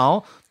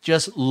Powell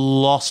just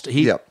lost.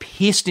 He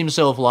pissed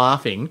himself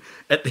laughing.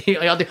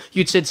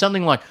 You'd said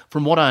something like,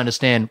 from what I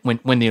understand,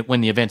 when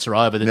the events are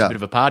over, there's a bit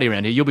of a party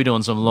around here. You'll be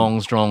doing some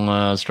long,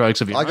 strong strokes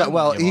of your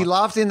own. He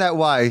laughed in that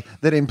way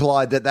that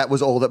implied that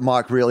was all that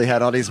Mike really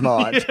had on his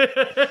mind.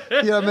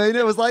 You know what I mean?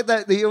 It was like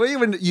that.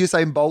 Even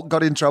Usain Bolt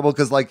got in trouble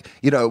because,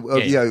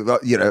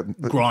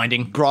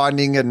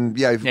 grinding, and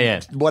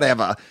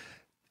whatever.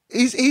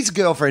 His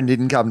girlfriend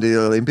didn't come to the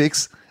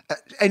Olympics.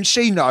 And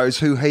she knows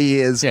who he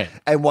is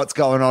and what's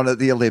going on at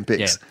the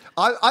Olympics.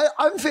 Yeah.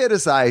 I'm fair to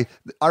say,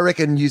 I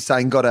reckon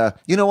Usain got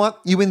you know what?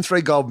 You win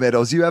 3 gold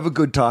medals, you have a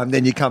good time,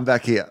 then you come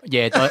back here.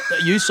 Yeah,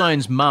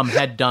 Usain's mum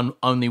had done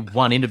only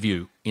one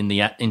interview in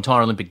the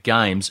entire Olympic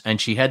Games,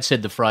 and she had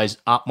said the phrase,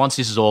 once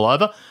this is all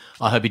over,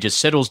 I hope he just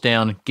settles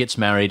down, gets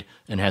married,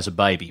 and has a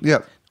baby. Yeah.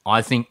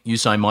 I think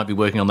Usain might be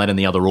working on that in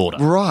the other order.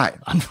 Right.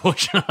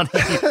 Unfortunately,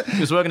 he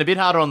was working a bit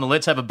harder on the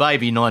let's have a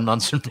baby 9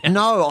 months from now.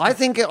 No,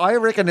 I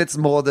reckon it's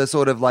more the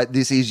sort of like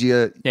this is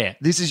your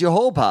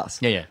hall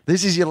pass. Yeah.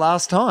 This is your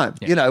last time.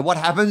 Yeah. You know, what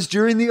happens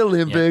during the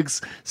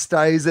Olympics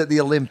stays at the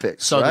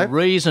Olympics. So right? The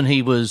reason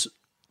he was,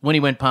 when he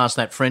went past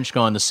that French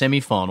guy in the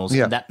semi-finals,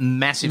 that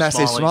massive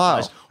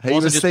smile. He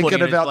was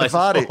thinking about the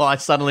party. I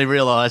suddenly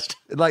realised.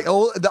 The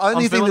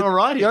only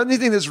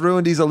thing that's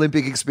ruined his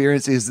Olympic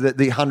experience is that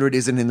the 100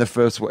 isn't in the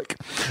first week.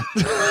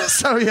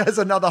 So he has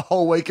another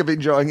whole week of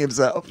enjoying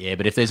himself. Yeah,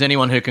 but if there's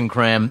anyone who can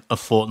cram a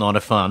fortnight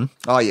of fun,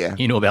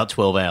 you know about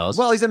 12 hours.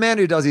 Well, he's a man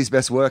who does his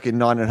best work in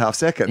 9.5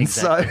 seconds.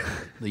 Exactly.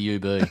 So.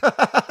 The UB.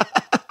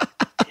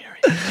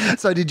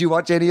 So did you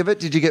watch any of it?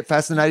 Did you get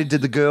fascinated?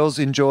 Did the girls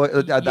enjoy?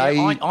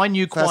 I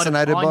knew quite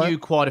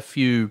a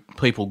few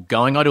people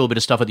going. I do a bit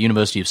of stuff at the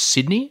University of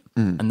Sydney,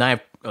 and they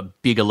have a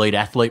big elite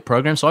athlete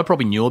program. So I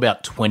probably knew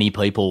about 20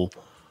 people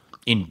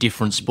in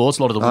different sports.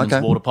 A lot of the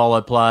women's water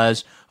polo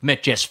players. I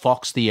met Jess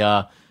Fox,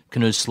 the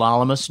canoe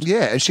slalomist.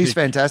 Yeah, she's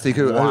fantastic.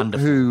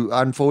 Who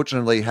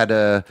unfortunately had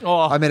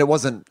I mean, it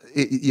wasn't.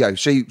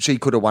 She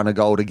could have won a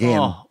gold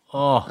again.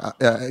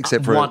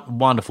 Except for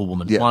wonderful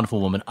woman, wonderful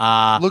woman.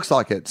 Looks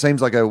like it.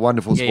 Seems like a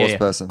wonderful sports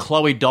person.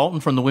 Chloe Dalton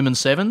from the women's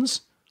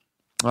sevens.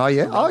 Oh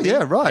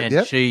yeah, right.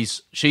 And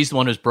she's the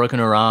one who's broken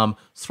her arm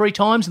 3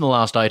 times in the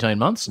last 18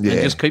 months. And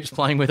just keeps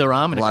playing with her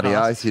arm. Bloody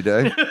oath, you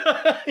do.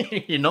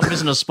 You're not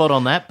missing a spot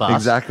on that bus.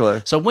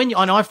 Exactly. So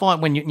I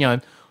find when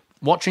you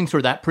watching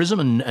through that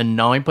prism and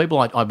knowing people,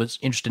 I was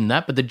interested in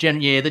that. But the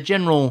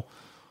general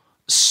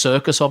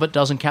circus of it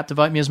doesn't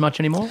captivate me as much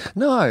anymore.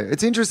 No,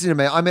 it's interesting to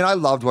me. I mean, I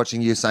loved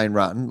watching Usain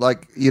run.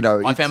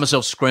 I found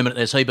myself screaming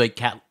as he beat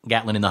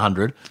Gatlin in the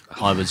 100.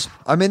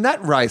 I mean,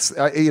 that race,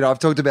 I've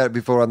talked about it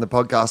before on the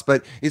podcast,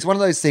 but it's one of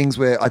those things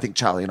where I think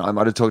Charlie and I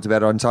might have talked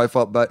about it on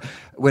FOFOP, but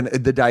when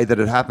the day that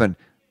it happened.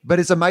 But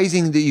it's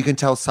amazing that you can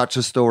tell such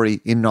a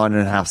story in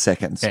 9.5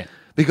 seconds. Yeah.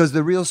 Because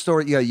the real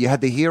story, you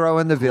had the hero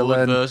and the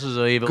villain. Good versus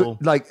evil.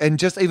 And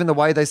just even the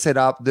way they set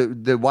up,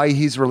 the way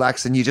he's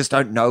relaxed, and you just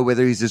don't know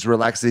whether he's as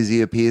relaxed as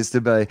he appears to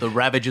be. The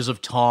ravages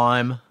of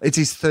time. It's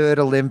his third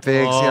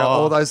Olympics,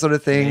 all those sort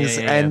of things.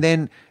 Yeah. And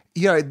then,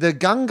 the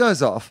gun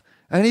goes off,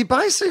 and he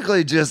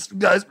basically just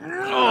goes, hang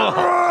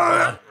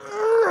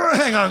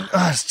on,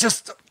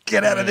 just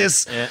get out of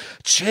this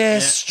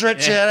chair,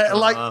 stretch out.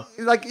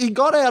 Like he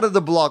got out of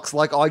the blocks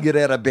like I get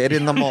out of bed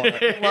in the morning.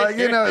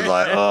 It's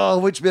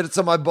like, which bits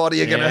of my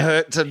body are going to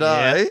hurt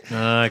today?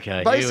 Yeah.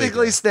 Okay.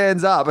 Basically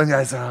stands up and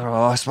goes,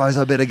 I suppose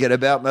I better get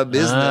about my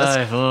business.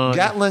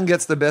 Gatlin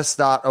gets the best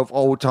start of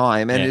all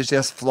time and is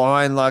just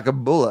flying like a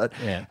bullet.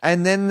 Yeah.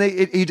 And then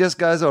he just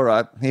goes, all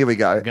right, here we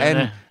go.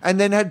 And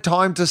then had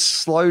time to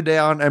slow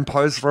down and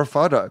pose for a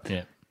photo.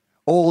 Yeah.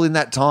 All in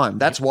that time.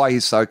 That's why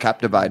he's so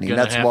captivating.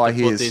 That's why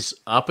he's... put this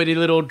uppity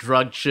little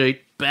drug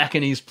sheet back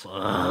in his...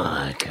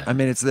 okay. I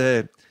mean, it's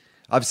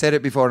I've said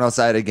it before and I'll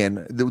say it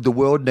again. The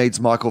world needs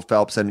Michael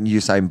Phelps and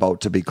Usain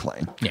Bolt to be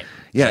clean. Yeah.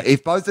 Yeah,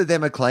 if both of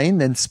them are clean,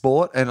 then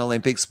sport and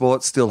Olympic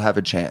sport still have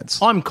a chance.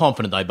 I'm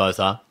confident they both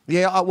are.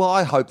 Yeah,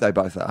 I hope they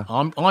both are.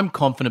 I'm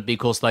confident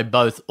because they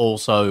both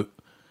also...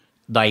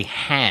 They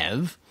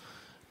have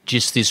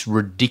just this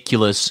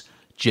ridiculous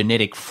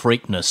genetic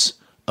freakness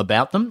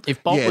about them.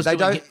 If Bolt was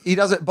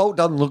Bolt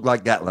doesn't look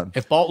like Gatlin.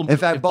 Bolt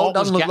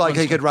doesn't look like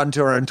he could run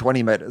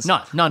 220 meters.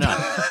 No.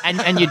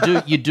 and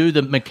you do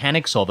the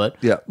mechanics of it.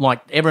 Yeah. Like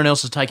everyone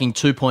else is taking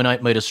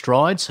 2.8 meter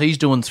strides. He's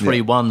doing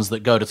 3.1s that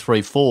go to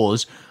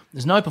 3.4s.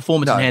 There's no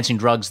performance enhancing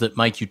drugs that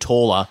make you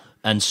taller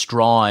and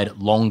stride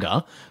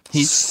longer.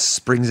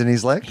 Springs in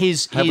his leg.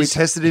 Have we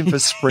tested him for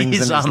springs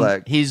in his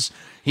leg? His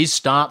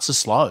starts are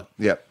slow.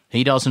 Yep.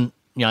 He doesn't.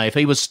 If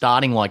he was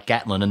starting like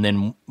Gatlin and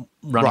then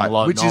running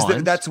low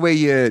nines, that's where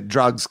your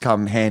drugs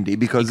come handy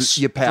because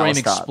your power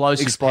start.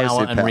 Explosive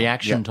power and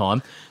reaction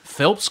time.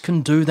 Phelps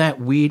can do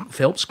that weird.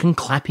 Phelps can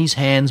clap his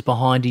hands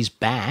behind his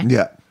back.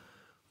 Yeah.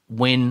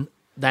 When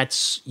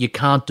you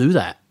can't do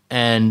that,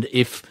 and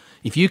if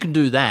you can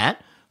do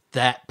that,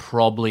 that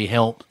probably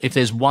help. If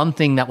there's one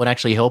thing that would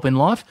actually help in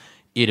life,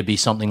 it'd be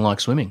something like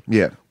swimming.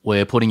 Yeah.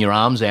 Where putting your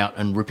arms out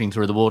and ripping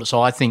through the water.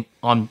 So I think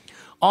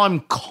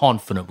I'm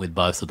confident with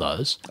both of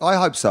those. I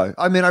hope so.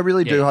 I mean, I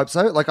really do hope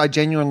so. Like, I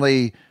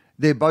genuinely,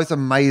 they're both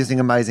amazing,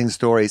 amazing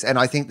stories. And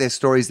I think they're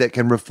stories that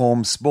can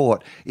reform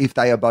sport if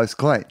they are both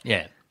clean.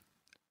 Yeah.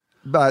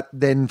 But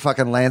then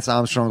fucking Lance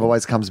Armstrong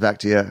always comes back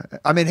to you.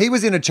 I mean, he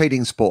was in a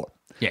cheating sport.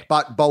 Yeah.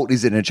 But Bolt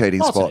is in a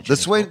cheating sport.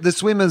 The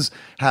swimmers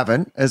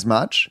haven't as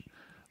much,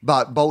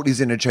 but Bolt is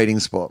in a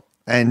cheating sport.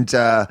 And,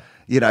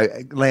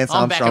 Lance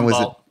Armstrong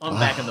was... I'm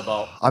backing the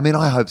Bolt. I mean,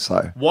 I hope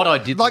so. What I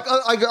did...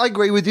 I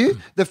agree with you.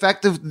 The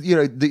fact of,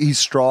 his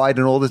stride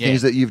and all the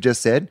things that you've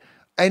just said,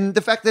 and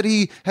the fact that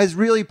he has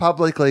really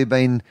publicly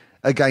been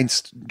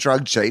against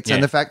drug cheats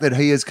and the fact that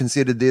he has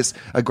considered this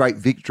a great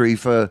victory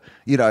for,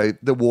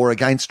 the war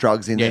against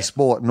drugs in their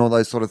sport and all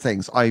those sort of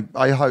things.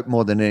 I hope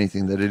more than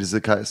anything that it is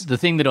the case. The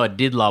thing that I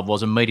did love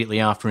was immediately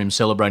after him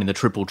celebrating the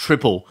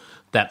triple,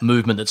 that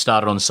movement that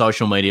started on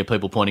social media,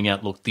 people pointing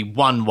out, look, the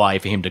one way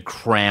for him to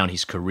crown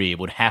his career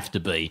would have to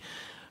be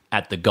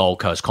at the Gold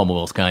Coast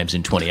Commonwealth Games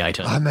in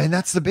 2018. I mean,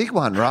 that's the big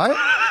one, right?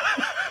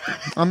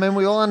 I mean,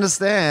 we all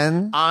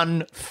understand.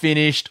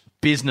 Unfinished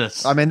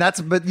business. I mean,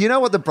 but you know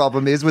what the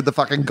problem is with the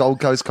fucking Gold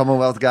Coast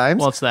Commonwealth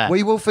Games? What's that?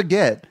 We will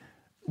forget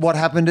what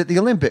happened at the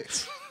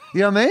Olympics. You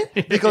know what I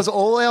mean? Because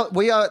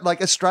we are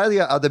like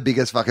Australia are the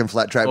biggest fucking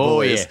flat track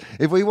bullies.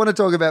 Yeah. If we want to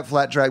talk about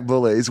flat track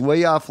bullies,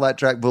 we are flat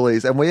track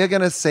bullies, and we are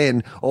going to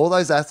send all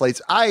those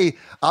athletes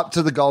up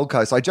to the Gold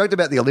Coast. I joked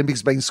about the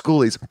Olympics being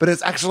schoolies, but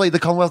it's actually the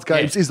Commonwealth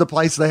Games is the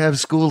place they have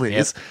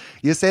schoolies. Yep.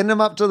 You send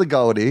them up to the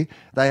Goldie,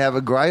 they have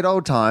a great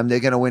old time.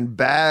 They're going to win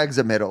bags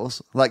of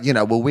medals. Like,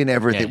 we'll win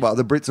everything. Yeah. Well,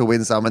 the Brits will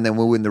win some, and then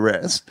we'll win the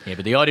rest. Yeah,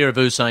 but the idea of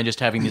Usain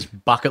just having this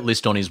bucket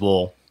list on his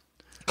wall.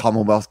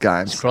 Commonwealth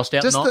Games. It's crossed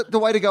out just the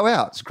way to go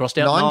out. It's crossed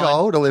out 9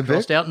 gold Olympic.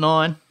 Crossed out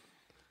 9.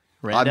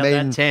 Round out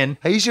that 10.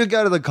 He should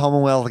go to the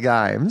Commonwealth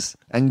Games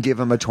and give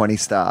him a 20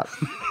 start.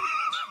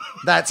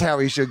 That's how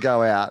he should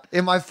go out.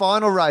 In my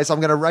final race, I'm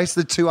going to race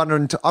the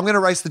 200. I'm going to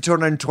race the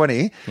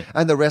 220,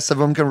 and the rest of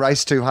them can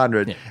race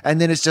 200. Yeah.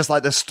 And then it's just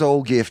like the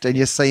stall gift, and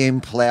you see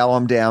him plow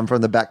them down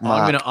from the back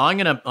mark. I'm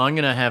going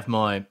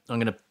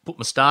to put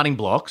my starting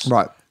blocks.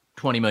 Right.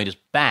 20 metres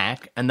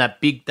back, and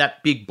that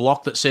big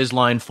block that says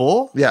lane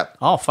 4,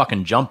 I'll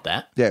fucking jump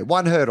that. Yeah,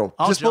 one hurdle.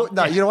 You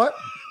know what?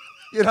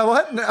 You know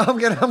what? No,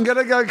 I'm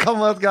gonna go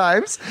Commonwealth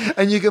Games,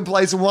 and you can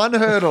place one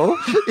hurdle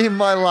in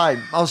my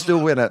lane. I'll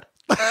still win it.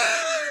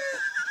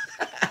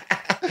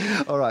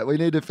 All right, we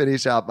need to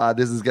finish up.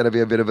 This is going to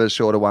be a bit of a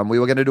shorter one. We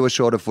were going to do a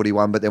shorter footy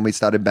one, but then we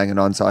started banging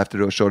on, so I have to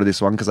do a shorter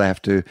this one because I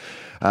have to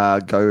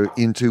go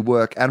into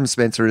work. Adam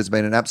Spencer, it has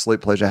been an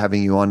absolute pleasure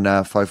having you on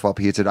FOFOP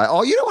here today.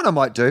 Oh, you know what I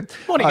might do?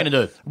 What are you going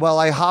to do? Well,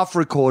 I half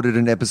recorded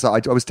an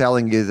episode. I was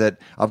telling you that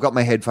I've got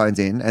my headphones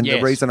in, and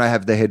the reason I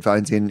have the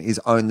headphones in is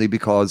only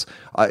because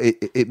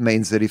it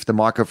means that if the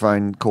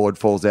microphone cord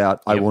falls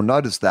out, I will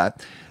notice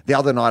that. the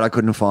other night I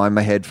couldn't find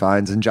my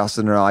headphones, and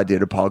Justin and I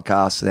did a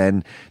podcast,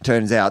 and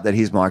turns out that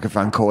his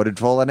microphone cord had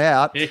fallen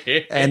out,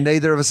 and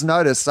neither of us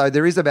noticed. So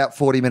there is about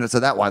 40 minutes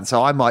of that one.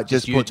 So I might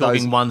just You put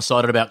talking those.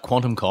 one-sided about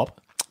Quantum Cop.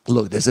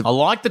 Look, there's I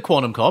like the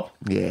Quantum Cop.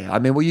 yeah. I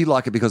mean, well, you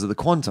like it because of the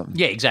quantum.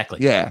 Yeah, exactly.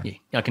 Yeah.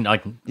 I can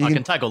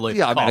take a leap.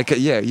 Yeah, I mean, Cop.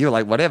 you're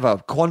like whatever,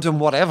 quantum,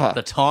 whatever.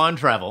 The time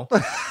travel.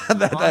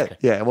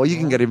 Yeah, well, you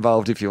can get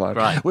involved if you want.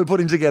 Right. We're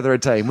putting together a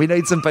team. We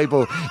need some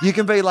people. You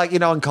can be like,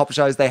 on cop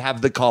shows, they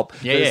have the cop.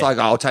 Yeah, It's yeah. like,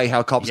 I'll tell you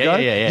how cops go.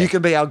 Yeah. You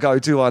can be our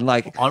go-to on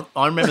like,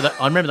 I remember that.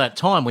 I remember that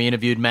time we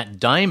interviewed Matt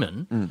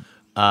Damon,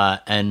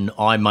 and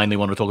I mainly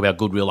wanted to talk about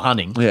Good Will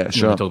Hunting. Yeah, You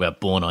sure. want to talk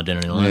about Born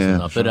Identity and all that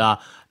Yeah, stuff.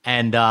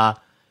 But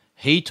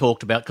he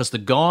talked about, because there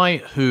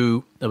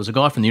was a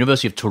guy from the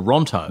University of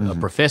Toronto, a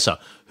professor,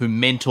 who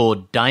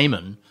mentored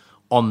Damon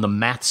on the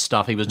math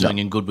stuff he was doing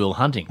in Good Will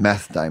Hunting.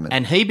 Math Damon.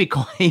 And he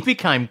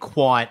became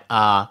quite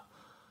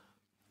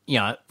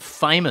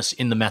famous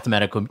in the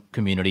mathematical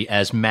community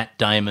as Matt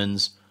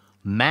Damon's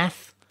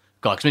math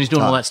guy. Because when he's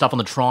doing all that stuff on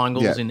the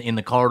triangles in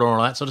the corridor and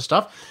all that sort of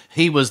stuff,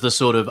 he was the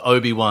sort of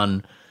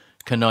Obi-Wan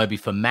Kenobi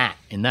for Matt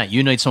in that.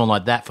 You need someone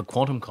like that for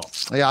Quantum Cop.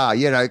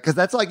 Yeah, because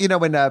that's like,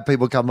 when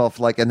people come off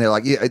like, and they're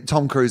like,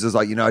 Tom Cruise is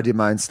like, I did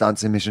my own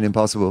stunts in Mission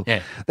Impossible.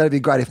 Yeah. That'd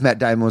be great if Matt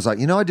Damon was like,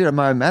 I did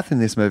my own math in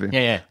this movie.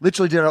 Yeah.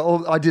 Literally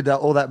I did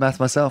all that math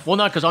myself. Well,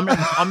 no, because I'm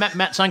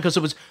Matt saying,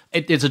 because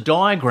it's a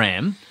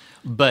diagram,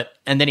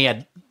 and then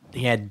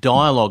he had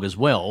dialogue as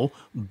well,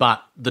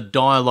 but the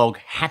dialogue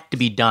had to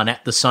be done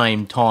at the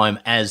same time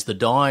as the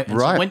diagram.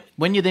 Right. So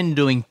when you're then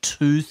doing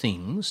two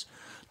things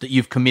that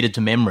you've committed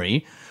to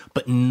memory,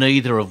 but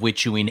neither of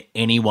which you in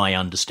any way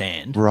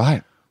understand,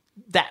 Right.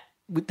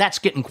 that's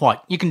getting quite.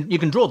 You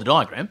can draw the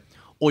diagram,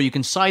 or you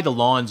can say the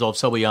lines of,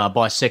 so we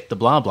bisect the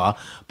blah blah.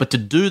 But to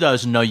do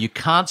those, no, you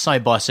can't say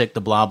bisect the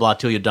blah blah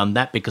till you've done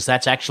that, because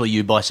that's actually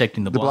you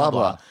bisecting the blah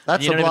blah.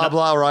 That's You the don't blah even know-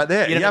 blah right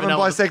there. You don't haven't even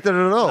know- bisected it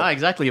at all. No,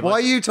 exactly. Why are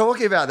you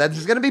talking about that?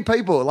 There's going to be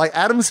people like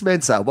Adam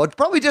Spencer. Well,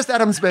 probably just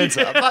Adam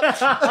Spencer.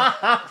 But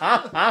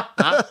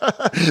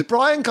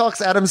Brian Cox,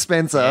 Adam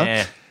Spencer.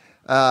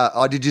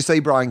 Yeah. Did you see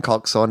Brian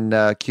Cox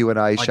on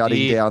Q&A shutting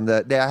did. down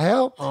the... Now,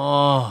 how...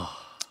 Oh.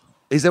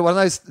 Is it one of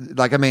those...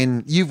 Like, I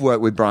mean, you've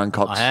worked with Brian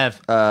Cox... I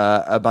have.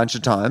 A bunch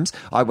of times.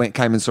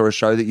 Came and saw a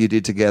show that you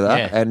did together.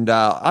 Yeah. And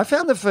I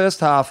found the first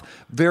half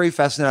very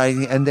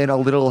fascinating and then a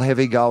little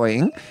heavy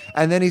going.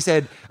 And then he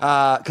said...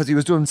 Because he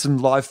was doing some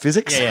live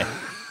physics. Yeah.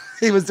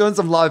 He was doing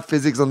some live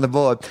physics on the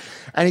board.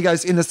 And he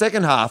goes, in the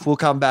second half, we'll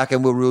come back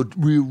and we'll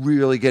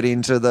really get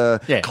into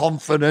the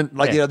confident,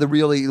 like, Yeah. the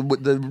really...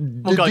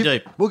 We'll go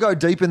deep. We'll go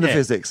deep in the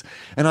physics.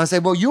 And I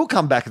said, well, you'll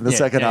come back in the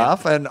second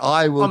half and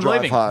I will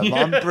drive leaving. home.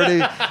 I'm pretty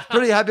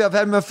happy. I've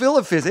had my fill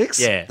of physics.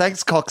 Yeah.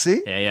 Thanks,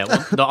 Coxie. Yeah.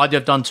 Well,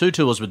 I've done 2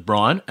 tours with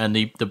Brian, and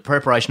the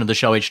preparation of the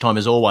show each time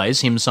is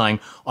always him saying,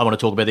 I want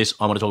to talk about this,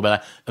 I want to talk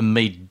about that, and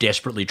me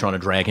desperately trying to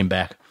drag him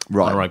back.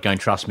 Right. All right, going,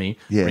 trust me,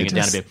 Yeah, bring it down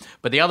a just- bit.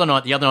 But the other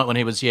night when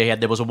he was here,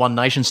 there was a One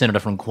Nation senator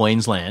from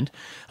Queensland,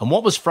 and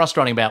what was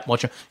frustrating about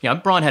watching,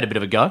 Brian had a bit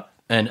of a go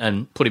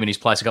and put him in his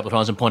place a couple of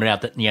times and pointed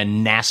out that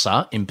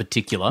NASA in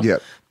particular,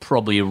 Yep.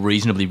 probably a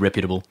reasonably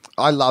reputable.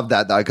 I love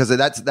that though, because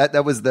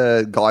that was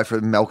the guy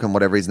from Malcolm,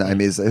 whatever his name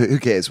is. Who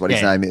cares what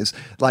his Yeah. name is?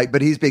 Like,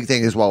 but his big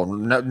thing is, well,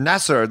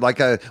 NASA,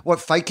 like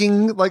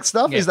faking like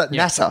stuff? Is that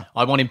Yeah. NASA?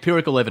 I want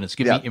empirical evidence.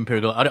 Give Yeah. me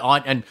empirical.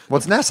 And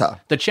What's NASA?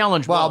 the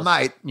challenge Well, was,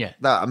 mate, yeah.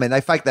 no, I mean, they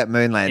faked that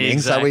moon landing,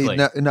 Exactly.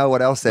 so we know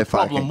what else they're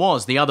Problem faking.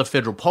 was the other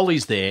federal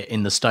pollies there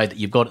in the state that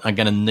you've got are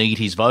going to need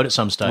his vote at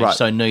some stage. Right.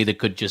 So neither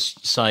could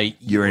just say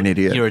You're an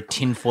idiot. You're a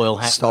tinfoil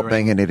hat. Stop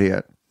being an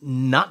idiot.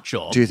 nut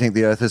job. Do you think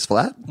the Earth is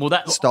flat? Well,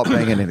 that Stop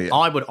being an idiot.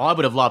 I would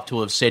have loved to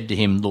have said to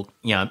him, look,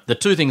 the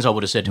two things I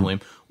would have said to him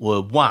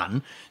were,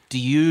 one, do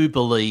you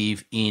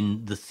believe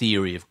in the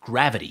theory of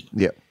gravity?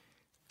 Yeah.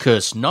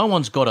 Because no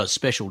one's got a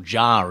special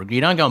jar. You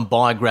don't go and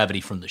buy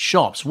gravity from the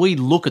shops. We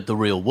look at the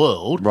real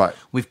world. Right.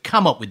 We've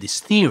come up with this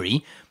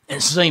theory, and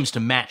it seems to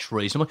match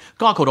reasonably. A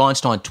guy called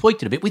Einstein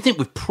tweaked it a bit. We think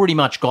we've pretty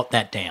much got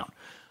that down.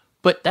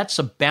 But that's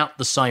about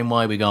the same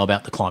way we go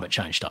about the climate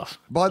change stuff.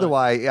 By the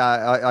way,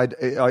 I'm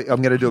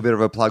going to do a bit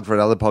of a plug for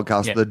another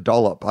podcast, Yeah. The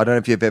Dollop. I don't know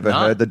if you've ever No.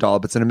 heard The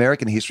Dollop. It's an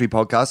American history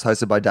podcast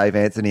hosted by Dave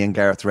Anthony and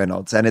Gareth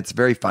Reynolds, and it's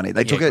very funny.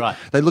 They right.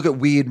 They look at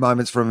weird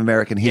moments from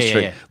American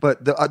history. yeah.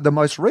 But the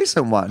most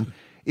recent one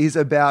is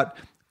about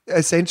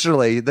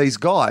essentially these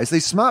guys,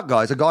 these smart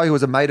guys, a guy who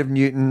was a mate of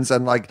Newton's,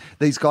 and like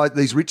these guys,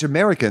 these rich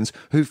Americans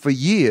who for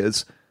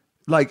years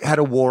like had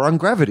a war on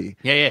gravity.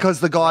 Yeah. Because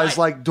the guy's Right.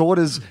 like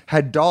daughters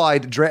had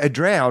died,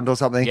 drowned or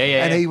something.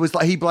 And he was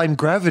like, he blamed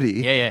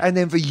gravity. Yeah. And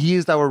then for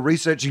years they were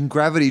researching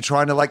gravity,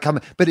 trying to like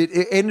come, but it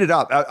ended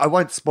up, I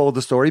won't spoil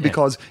the story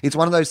because it's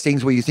one of those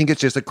things where you think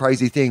it's just a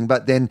crazy thing,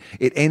 but then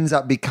it ends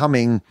up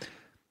becoming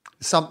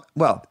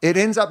it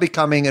ends up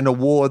becoming an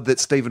award that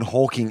Stephen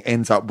Hawking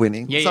ends up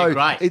winning. So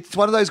right. it's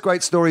one of those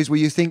great stories where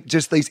you think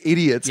just these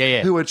idiots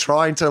who are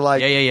trying to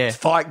like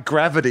fight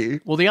gravity.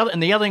 Well, the other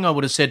thing I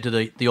would have said to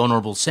the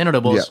honourable senator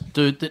was,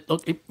 dude,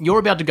 look, if you're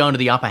about to go into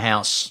the upper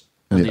house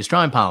of the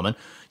Australian Parliament.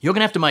 You're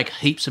going to have to make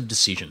heaps of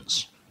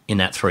decisions in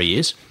that 3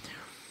 years.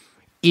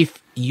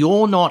 If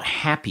you're not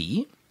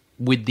happy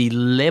with the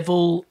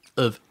level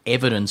of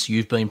evidence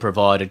you've been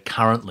provided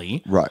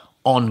currently Right.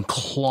 on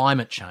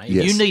climate change.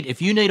 Yes.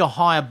 If you need a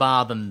higher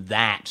bar than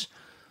that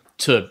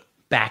to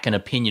back an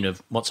opinion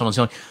of what someone's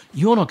saying,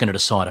 you're not going to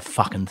decide a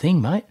fucking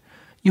thing, mate.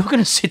 You're going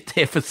to sit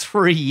there for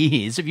 3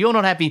 years if you're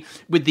not happy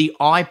with the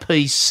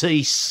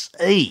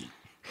IPCC.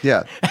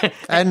 Yeah.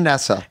 And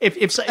NASA.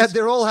 If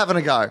They're all having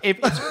a go.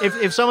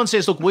 if someone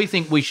says, look, we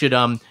think we should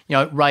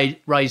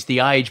raise the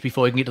age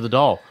before we can get to the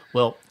doll,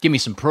 well, give me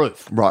some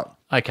proof. Right.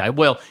 Okay,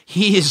 well,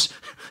 here's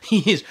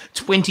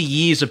 20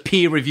 years of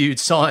peer-reviewed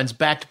science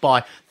backed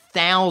by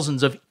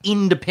thousands of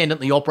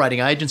independently operating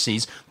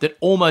agencies that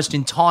almost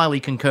entirely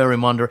concur in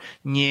wonder,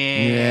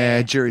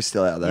 Yeah, jury's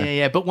still out there.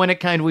 yeah. But when it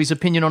came to his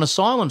opinion on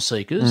asylum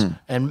seekers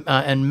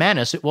and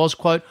Manus, it was,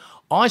 quote,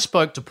 I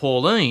spoke to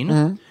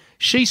Pauline,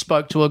 she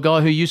spoke to a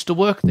guy who used to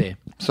work there.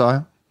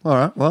 So, all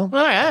right, well, Oh,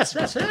 yeah,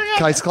 that's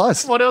case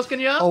closed. What else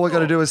can you ask? All we've got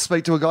to do is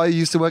speak to a guy who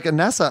used to work at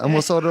NASA and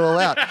we'll sort it all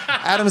out.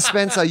 Adam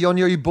Spencer, your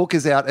new book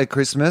is out at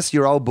Christmas.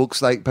 Your old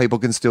books, people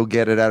can still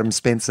get at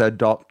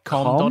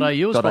adamspencer.com.au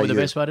is probably the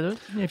best way to do it.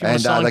 Yeah, if you want And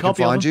to sign a they can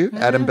copy of find them. you,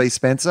 Adam B.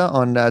 Spencer,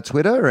 on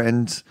Twitter,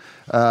 and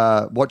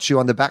watch you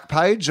on the back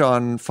page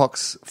on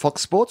Fox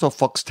Sports or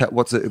Fox.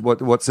 What's it?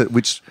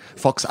 Which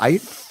Fox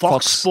 8?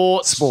 Fox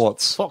Sports.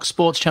 Sports. Fox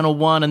Sports Channel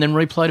 1 and then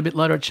replayed a bit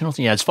later at Channel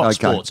 3. Yeah, it's Fox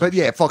Sports. But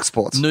yeah, Fox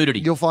Sports. Nudity.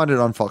 You'll find it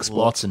on Fox Sports.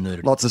 Lots of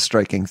nudity. Lots of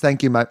streaking.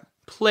 Thank you, mate.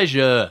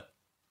 Pleasure.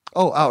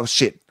 Oh,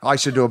 shit. I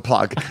should do a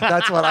plug.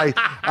 That's what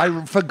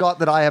I forgot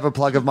that I have a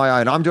plug of my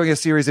own. I'm doing a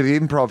series of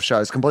improv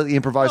shows, completely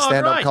improvised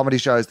stand-up right. comedy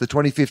shows, the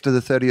 25th to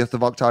the 30th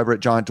of October at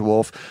Giant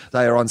Dwarf.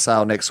 They are on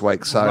sale next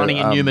week. So Running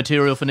in new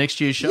material for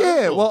next year's show?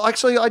 Yeah, Or- well,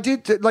 actually, I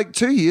did,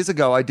 2 years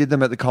ago, I did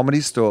them at the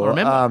Comedy Store. I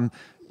remember.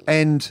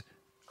 And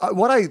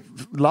what I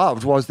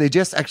loved was they're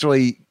just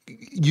actually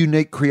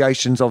unique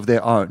creations of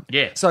their own.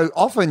 Yeah. So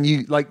often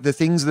the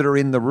things that are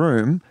in the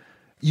room,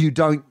 you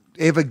don't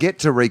ever get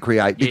to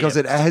recreate because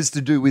it has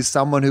to do with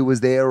someone who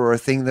was there or a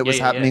thing that was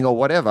happening or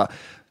whatever.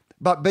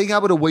 But being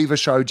able to weave a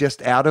show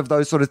just out of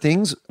those sort of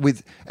things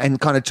and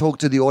kind of talk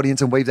to the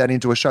audience and weave that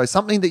into a show,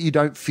 something that you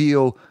don't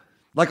feel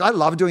like. I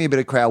love doing a bit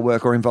of crowd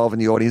work or involving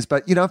the audience,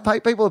 but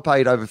if people are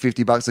paid over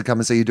 $50 to come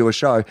and see you do a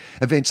show,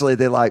 eventually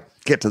they're like,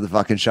 get to the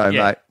fucking show,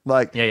 mate.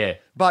 Yeah.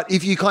 But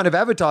if you kind of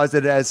advertise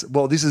it as,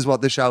 well, this is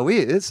what the show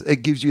is,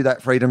 it gives you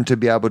that freedom to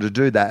be able to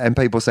do that, and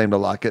people seem to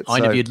like it. I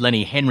interviewed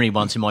Lenny Henry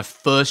once in my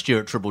first year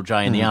at Triple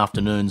J in the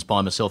afternoons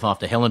by myself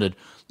after Helen had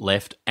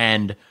left,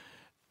 and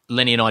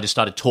Lenny and I just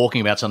started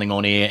talking about something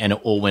on air, and it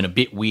all went a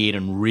bit weird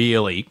and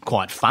really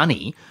quite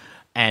funny.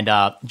 And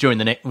during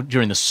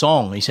the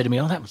song, he said to me,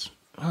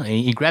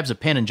 he grabs a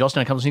pen and jots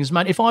down a couple of things.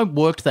 Mate, if I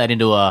worked that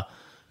into a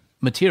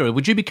material,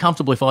 would you be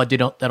comfortable if I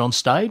did that on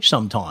stage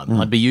sometime?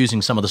 I'd be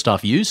using some of the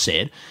stuff you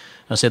said.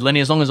 I said, Lenny,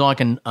 as long as I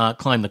can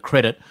claim the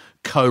credit,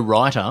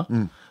 co-writer,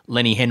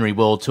 Lenny Henry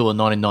World Tour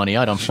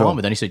 1998, I'm fine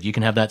with that. He said, you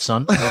can have that,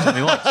 son. Whatever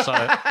you want. So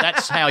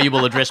that's how you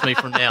will address me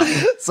from now.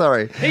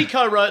 Sorry. He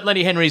co-wrote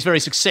Lenny Henry's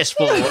very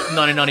successful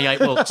 1998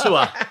 World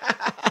Tour.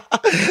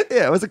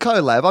 Yeah, it was a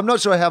collab. I'm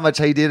not sure how much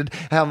he did,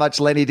 how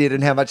much Lenny did,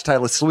 and how much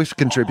Taylor Swift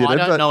contributed.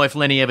 I don't know if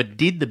Lenny ever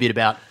did the bit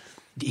about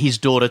his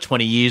daughter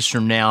 20 years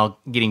from now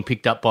getting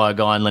picked up by a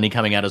guy and Lenny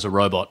coming out as a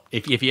robot.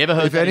 If you ever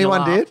heard If that,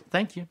 anyone you'll laugh. did.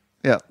 Thank you.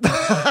 Yeah.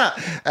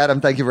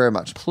 Adam, thank you very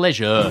much.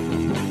 Pleasure.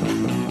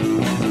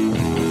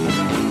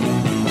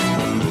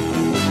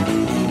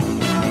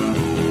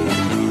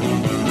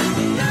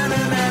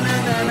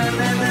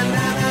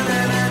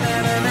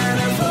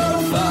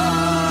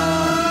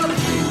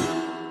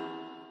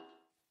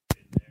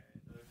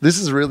 This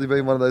has really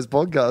been one of those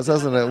podcasts,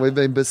 hasn't it? We've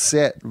been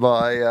beset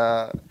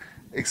by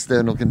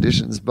external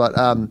conditions. But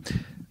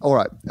all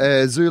right,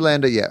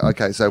 Zoolander, yeah,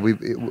 okay. So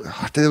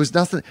there was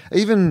nothing.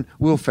 Even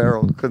Will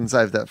Ferrell couldn't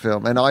save that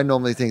film, and I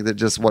normally think that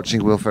just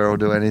watching Will Ferrell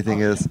do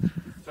anything is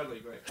Totally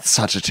agree.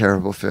 such a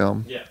terrible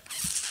film. Yeah.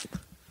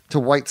 To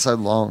wait so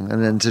long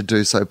and then to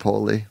do so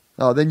poorly.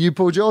 Oh, then you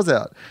pulled yours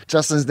out.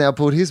 Justin's now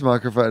pulled his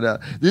microphone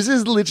out. This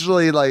is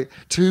literally like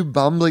two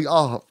bumbling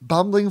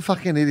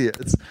fucking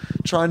idiots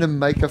trying to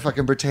make a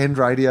fucking pretend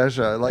radio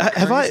show. Like,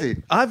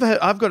 crazy.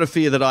 I've got a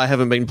fear that I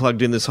haven't been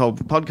plugged in this whole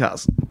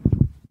podcast.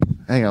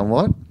 Hang on,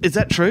 what? Is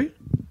that true?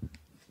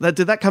 Did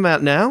that come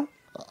out now?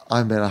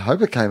 I mean, I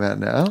hope it came out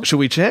now. Should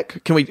we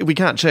check? Can we? We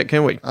can't check,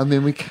 can we? I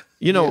mean,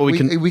 You know what we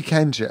can. We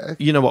can check.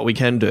 You know what we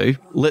can do?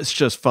 Let's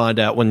just find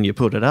out when you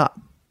put it up.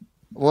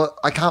 Well,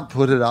 I can't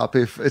put it up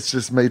if it's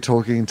just me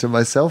talking to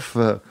myself.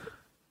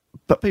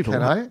 But people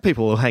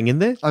will hang in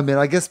there. I mean,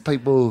 I guess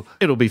people.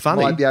 It'll be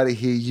funny. Might be able to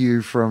hear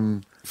you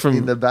from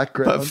in the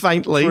background, but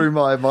faintly through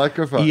my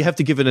microphone. You have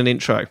to give it an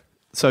intro.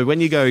 So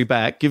when you go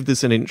back, give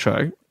this an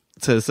intro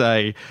to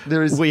say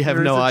we have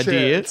no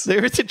idea. Chance.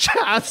 There is a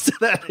chance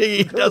that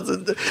he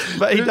doesn't,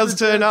 but he does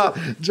turn up.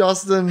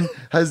 Justin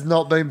has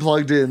not been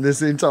plugged in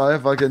this entire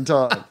fucking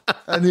time.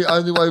 And the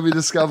only way we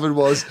discovered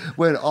was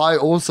when I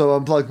also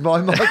unplugged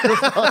my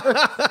microphone.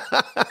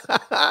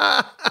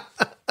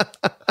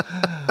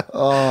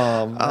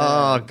 Oh, man.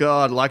 Oh, God.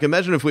 God, like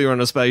imagine if we were on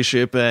a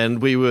spaceship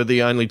and we were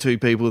the only two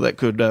people that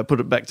could put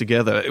it back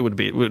together. It would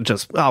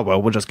just,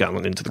 we're just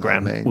going into the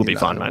ground. We'll be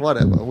fine, mate.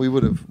 Whatever.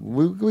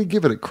 We'd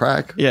give it a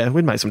crack. Yeah,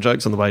 we'd make some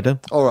jokes on the way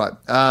down. All right.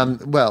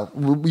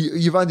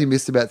 You've only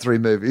missed about 3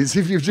 movies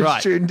if you've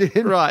just tuned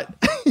in. Right.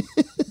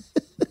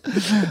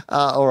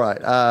 All right.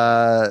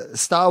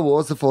 Star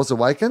Wars: The Force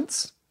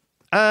Awakens.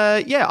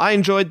 Yeah, I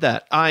enjoyed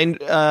that.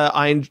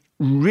 I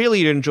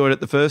really enjoyed it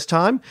the first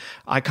time.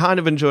 I kind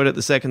of enjoyed it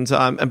the second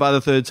time, and by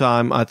the third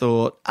time, I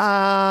thought,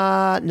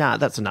 nah,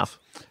 that's enough.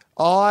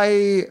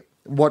 I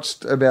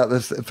watched about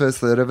the first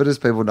third of it, as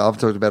people know. I've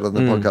talked about it on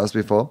the podcast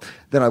before.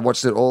 Then I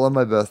watched it all on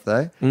my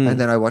birthday, and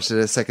then I watched it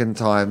a second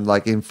time,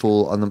 like in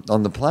full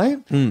on the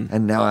plane.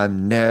 And now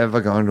I'm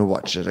never going to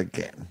watch it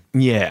again.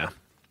 Yeah.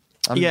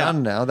 I'm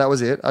done now. That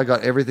was it. I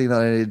got everything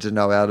that I needed to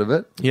know out of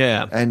it.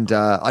 Yeah. And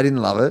I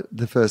didn't love it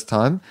the first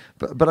time,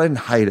 but I didn't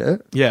hate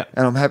it. Yeah.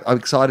 And I'm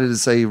excited to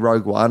see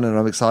Rogue One, and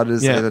I'm excited to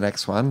see the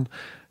next one.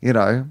 You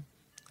know,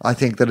 I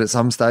think that at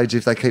some stage,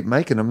 if they keep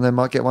making them, they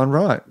might get one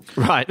right.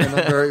 Right. And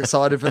I'm very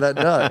excited for that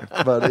day.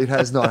 But it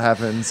has not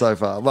happened so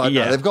far. Well,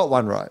 no, they've got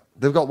one right.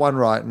 They've got one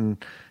right,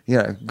 and,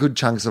 good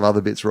chunks of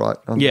other bits right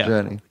on the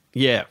journey.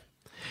 Yeah.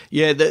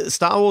 Yeah, the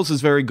Star Wars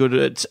is very good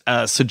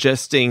at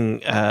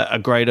suggesting a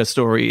greater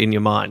story in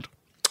your mind.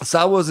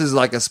 Star Wars is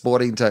like a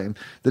sporting team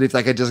that if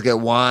they could just get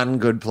one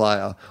good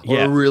player or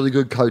a really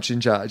good coach in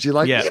charge, you're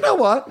like, you know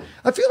what?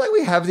 I feel like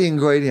we have the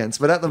ingredients,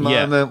 but at the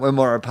moment we're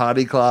more a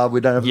party club.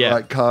 We don't have the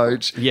right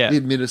coach. The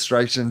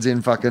administration's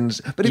in fucking...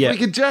 But if we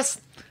could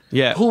just...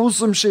 pull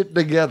some shit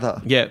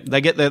together. Yeah, they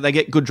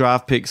get good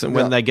draft picks, and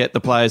when they get the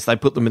players, they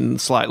put them in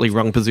slightly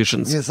wrong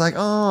positions. Yeah, it's like,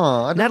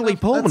 Natalie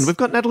Portman. We've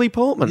got Natalie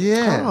Portman.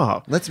 Yeah,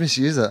 let's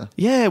misuse her.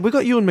 Yeah, we've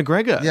got Ewan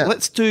McGregor. Yeah.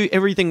 Let's do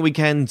everything we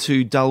can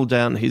to dull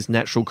down his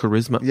natural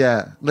charisma.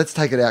 Yeah, let's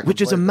take it out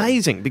Which is completely.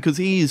 amazing, because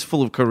he is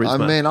full of charisma.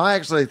 I mean, I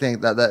actually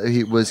think that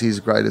he was his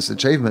greatest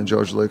achievement,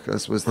 George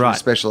Lucas, was through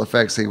special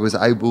effects. He was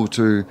able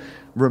to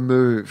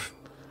remove...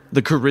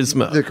 The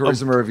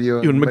charisma of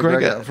Ewan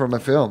McGregor from a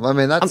film. I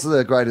mean, that's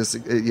the greatest,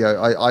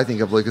 I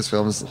think of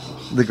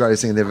Lucasfilms, the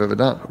greatest thing they've ever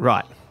done.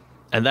 Right.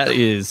 And that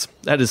is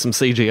some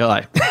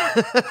CGI.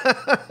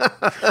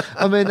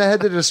 I mean, they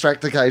had to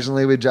distract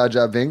occasionally with Jar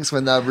Jar Binks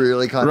when they're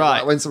really kind of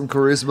like when some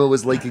charisma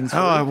was leaking through.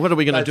 Oh, what are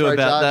we going to do about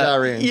Jar Jar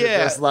that?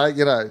 Just like,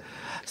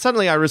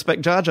 Suddenly I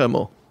respect Jar Jar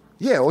more.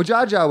 Yeah, well,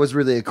 Jar Jar was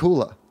really a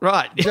cooler.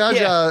 Right. Jar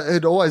Jar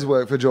had always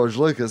worked for George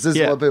Lucas. This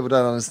is what people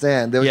don't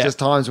understand. There was just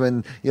times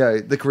when,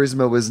 the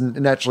charisma was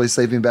naturally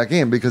seeping back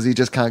in because he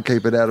just can't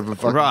keep it out of a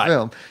fucking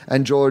film.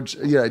 And George,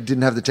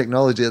 didn't have the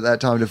technology at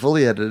that time to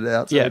fully edit it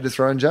out, so he had to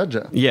throw in Jar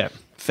Jar. Yeah,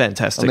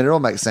 fantastic. I mean, it all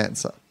makes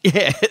sense. So.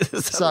 Yeah.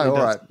 So,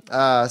 all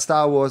right.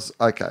 Star Wars,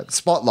 okay.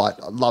 Spotlight,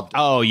 I loved it.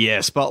 Oh, yeah,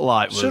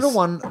 Spotlight was... Should have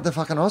won the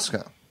fucking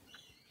Oscar.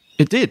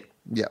 It did.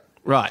 Yeah.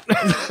 Right.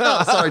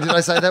 Oh, sorry, did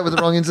I say that with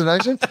the wrong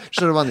intonation?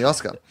 Should have won the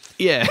Oscar.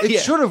 Yeah. It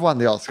should have won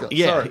the Oscar.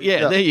 Yeah, sorry.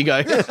 yeah, there you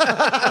go.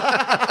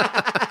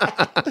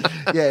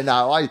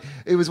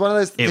 It was one of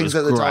those things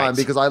at the time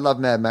because I love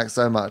Mad Max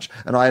so much,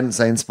 and I hadn't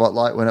seen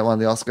Spotlight when it won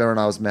the Oscar, and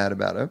I was mad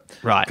about it.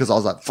 Right. Because I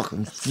was like,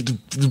 fucking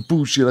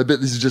bullshit. I bet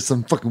this is just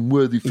some fucking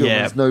worthy film.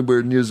 Yeah. It's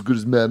nowhere near as good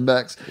as Mad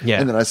Max. Yeah.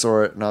 And then I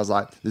saw it, and I was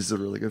like, this is a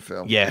really good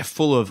film. Yeah,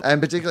 full of and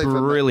particularly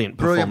brilliant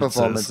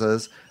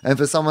performances. And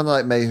for someone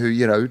like me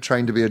who,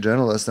 trained to be a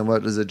journalist and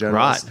worked as a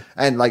journalist,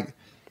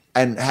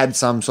 and had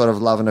some sort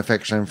of love and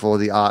affection for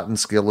the art and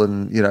skill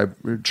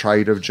and,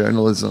 trade of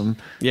journalism.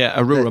 Yeah,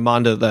 a real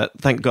reminder that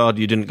thank God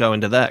you didn't go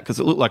into that because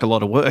it looked like a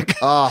lot of work.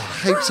 Oh,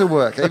 heaps of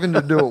work, even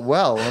to do it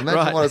well.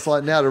 Imagine what it's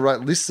like now to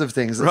write lists of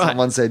things that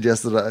someone said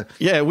yesterday.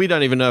 Yeah, we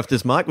don't even know if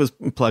this mic was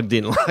plugged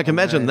in. Like,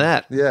 imagine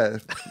that. Yeah.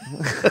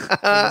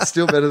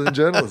 Still better than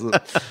journalism.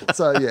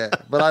 So, yeah,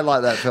 but I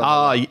like that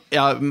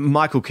film.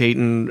 Michael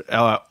Keaton...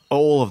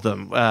 all of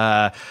them.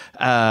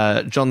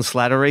 John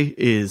Slattery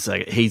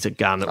he's a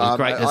gun. It was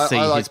great to see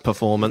his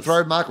performance.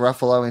 Throw Mark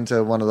Ruffalo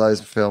into one of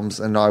those films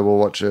and I will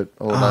watch it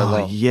all day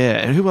long. Yeah.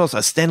 And who else?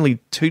 Stanley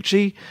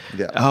Tucci.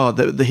 Yeah. Oh,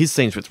 his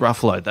scenes with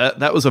Ruffalo.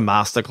 That was a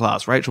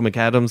masterclass. Rachel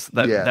McAdams.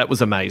 That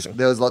was amazing.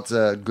 There was lots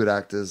of good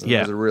actors. And It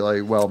was a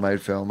really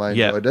well-made film. I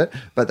enjoyed it.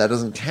 But that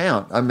doesn't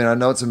count. I mean, I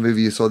know it's a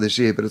movie you saw this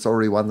year, but it's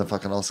already won the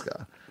fucking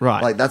Oscar.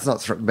 Right. Like, that's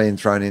not been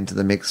thrown into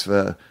the mix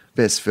for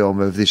best film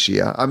of this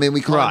year. I mean,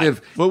 we kind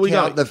of we're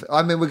going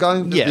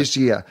for this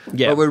year,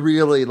 but we're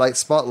really like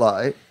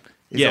Spotlight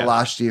is a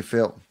last year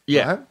film.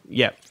 Yeah, right?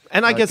 yeah,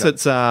 and I guess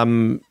it's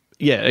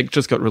it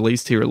just got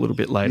released here a little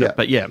bit later,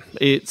 but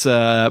it's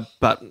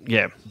Deadpool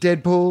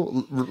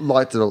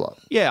liked it a lot.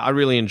 Yeah, I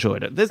really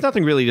enjoyed it. There's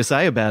nothing really to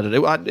say about it.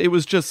 It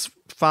was just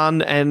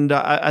fun, and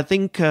I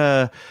think.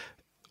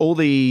 All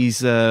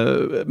these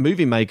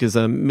movie makers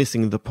are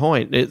missing the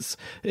point.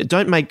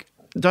 Don't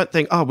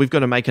think, we've got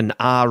to make an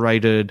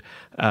R-rated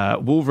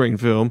Wolverine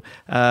film,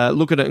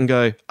 look at it and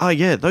go, oh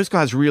yeah, those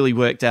guys really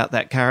worked out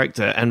that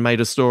character and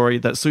made a story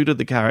that suited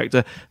the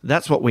character.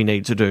 That's what we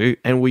need to do.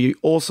 And we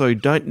also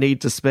don't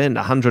need to spend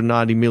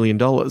 $190 million.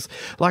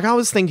 Like, I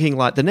was thinking,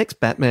 like, the next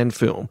Batman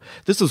film,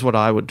 this is what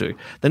I would do.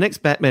 The next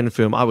Batman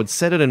film, I would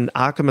set it in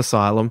Arkham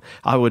Asylum.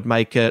 I would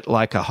make it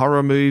like a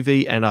horror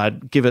movie, and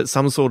I'd give it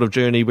some sort of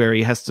journey where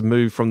he has to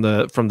move from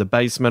the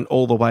basement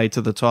all the way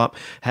to the top,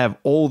 have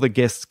all the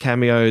guest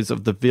cameos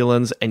of the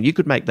villains, and you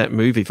could make that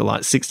movie for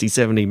like 60,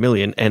 70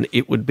 million, and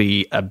it would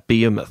be a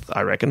behemoth,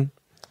 I reckon.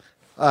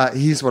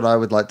 Here's what I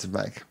would like to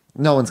make.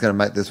 No one's going to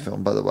make this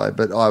film, by the way,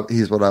 but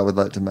here's what I would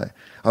like to make.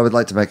 I would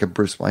like to make a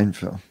Bruce Wayne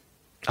film.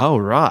 Oh,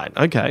 right.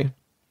 Okay.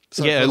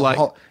 So yeah, like...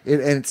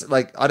 and it's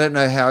like, I don't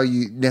know how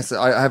you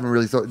necessarily... I haven't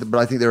really thought... But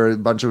I think there are a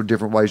bunch of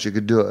different ways you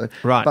could do it.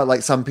 Right. But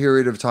like some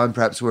period of time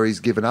perhaps where he's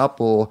given up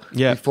or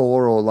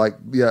before or like,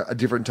 at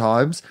different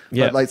times.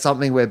 Yeah. But like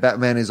something where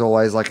Batman is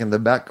always like in the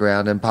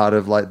background and part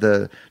of like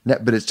the...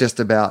 But it's just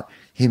about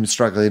him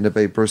struggling to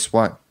be Bruce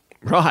Wayne.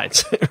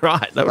 Right.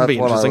 Right. That would be interesting.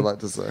 That's what I would like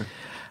to say.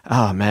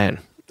 Oh, man.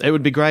 It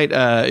would be great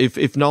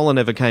if Nolan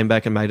ever came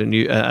back and made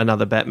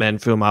another Batman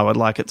film. I would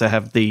like it to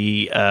have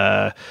the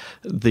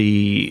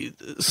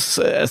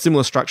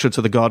similar structure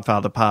to The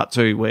Godfather Part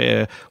 2,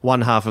 where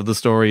one half of the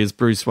story is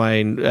Bruce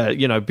Wayne,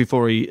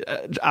 before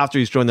after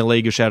he's joined the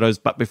League of Shadows,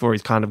 but before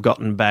he's kind of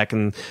gotten back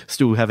and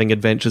still having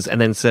adventures, and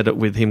then set it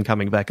with him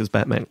coming back as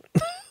Batman.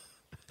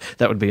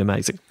 That would be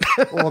amazing.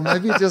 Or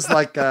maybe just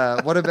like,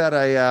 what about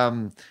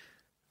a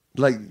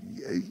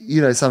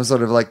some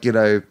sort of like,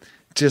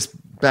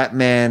 just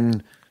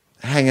Batman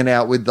hanging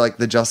out with like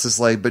the Justice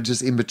League, but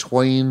just in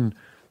between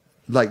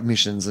like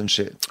missions and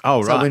shit.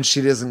 Oh, right. So when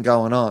shit isn't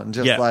going on,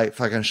 just like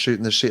fucking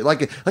shooting the shit,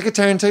 like a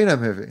Tarantino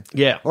movie,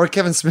 or a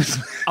Kevin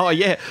Smith. Oh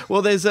yeah.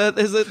 Well, there's a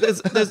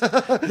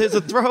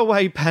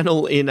throwaway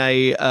panel in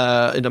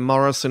a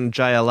Morrison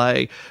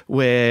JLA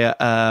where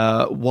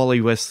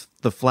Wally West,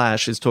 the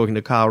Flash, is talking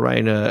to Kyle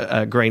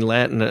Rayner, Green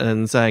Lantern,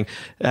 and saying,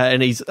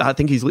 and I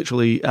think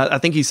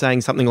he's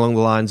saying something along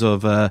the lines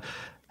of,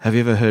 have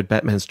you ever heard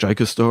Batman's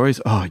Joker stories?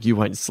 Oh, you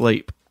won't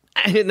sleep.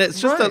 And it's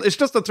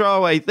just a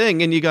throwaway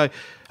thing, and you go,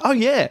 oh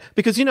yeah,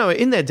 because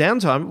in their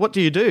downtime, what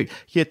do?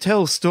 You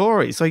tell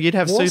stories. So you'd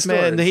have War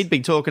Superman, stories. he'd be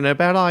talking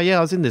about, oh yeah,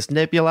 I was in this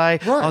nebulae,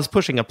 I was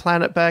pushing a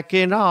planet back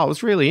in. Oh, it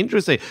was really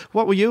interesting.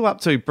 What were you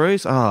up to,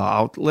 Bruce?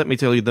 Oh, let me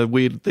tell you the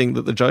weird thing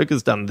that the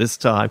Joker's done this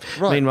time.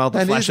 Right. Meanwhile,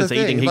 the Flash is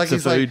eating heaps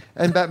of food.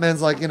 And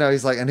Batman's like,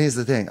 he's like, and here's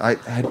the thing, I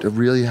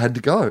really had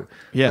to go.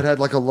 Yeah. I had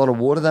like a lot of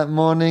water that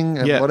morning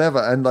and whatever,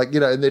 and like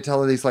and they're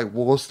telling these like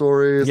war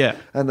stories,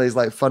 and these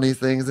like funny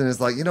things, and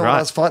it's like, I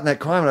was fighting that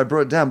crime and I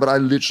brought it down, but I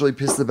literally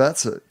pissed the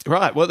batsuit.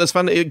 Right. Well, that's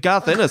funny.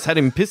 Garth Ennis had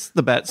him piss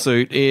the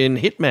batsuit in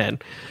Hitman.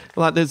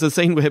 Like, there's a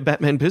scene where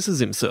Batman pisses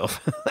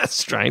himself. That's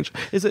strange.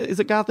 Is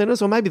it Garth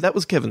Ennis, or maybe that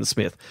was Kevin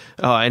Smith?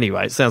 Oh,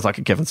 anyway, it sounds like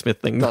a Kevin Smith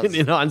thing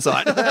in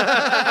hindsight.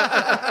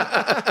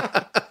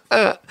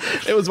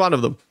 It was one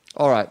of them.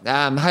 All right.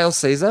 Hail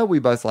Caesar. We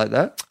both like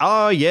that.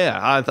 Oh, yeah.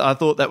 I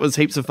thought that was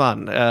heaps of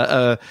fun.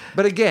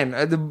 But again,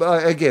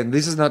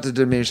 this is not to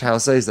diminish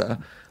Hail Caesar,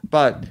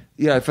 but,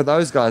 for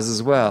those guys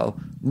as well,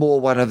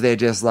 more one of their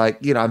just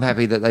like, I'm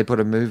happy that they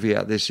put a movie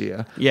out this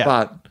year,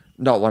 but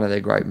not one of their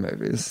great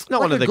movies.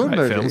 Not one of their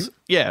great films.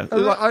 Yeah.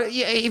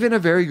 Even a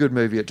very good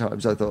movie at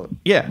times, I thought.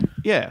 Yeah,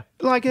 yeah.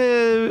 Like,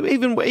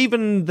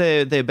 even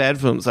their bad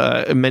films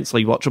are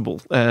immensely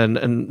watchable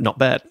and not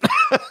bad.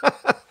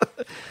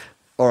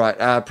 All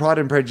right, Pride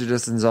and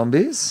Prejudice and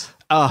Zombies.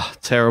 Oh,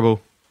 terrible.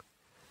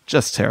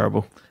 Just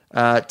terrible.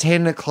 10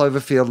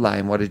 Cloverfield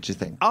Lane, what did you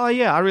think? Oh,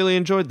 yeah, I really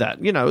enjoyed that.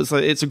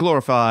 It's a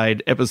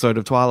glorified episode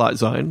of Twilight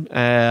Zone,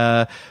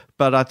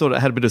 but I thought it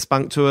had a bit of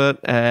spunk to it,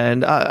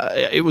 and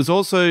it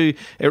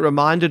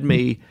reminded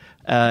me,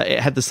 it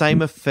had the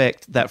same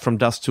effect that From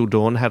Dusk Till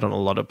Dawn had on a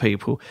lot of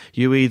people.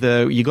 You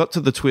got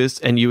to the twist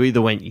and you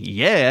either went,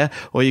 yeah,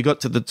 or you got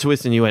to the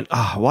twist and you went,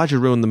 oh, why'd you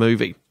ruin the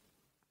movie?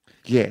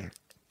 Yeah.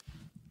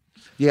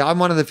 Yeah, I'm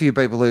one of the few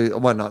people who,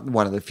 well, not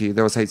one of the few.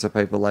 There was heaps of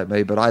people like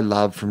me, but I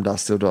love From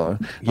Dusk Till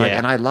Dawn.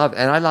 And I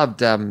loved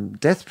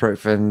Death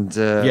Proof and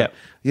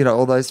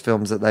all those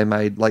films that they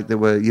made. Like there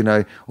were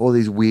all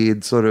these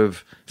weird sort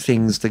of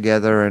things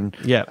together, and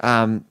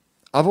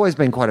I've always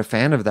been quite a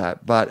fan of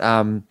that. But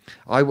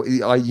I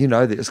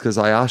this because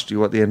I asked you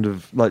what the end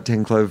of like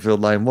 10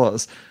 Cloverfield Lane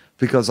was,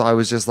 because I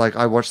was just like,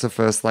 I watched the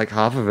first like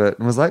half of it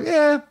and was like,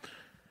 yeah,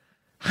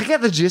 I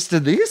get the gist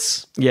of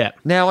this. Yeah.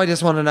 Now I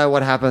just want to know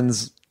what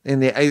happens.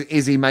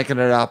 Is he making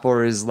it up,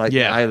 or is like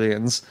the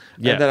aliens?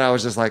 Yeah. And then I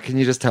was just like, can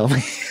you just tell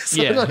me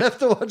so I don't have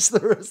to watch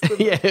the rest of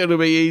it? Yeah, it'll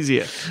be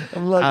easier.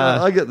 I'm like,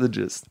 I get the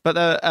gist.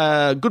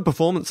 But good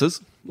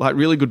performances, like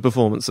really good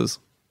performances.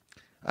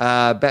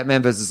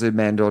 Batman versus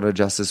Superman, Dawn of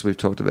Justice, we've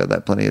talked about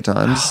that plenty of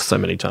times. So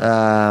many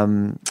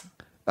times.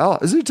 Oh,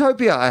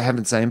 Zootopia I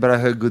haven't seen, but I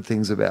heard good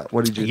things about.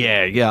 What did you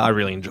think? Yeah, I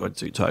really enjoyed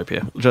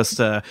Zootopia. Just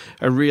a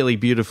really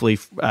beautifully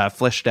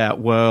fleshed out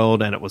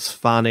world, and it was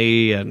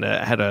funny and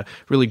had a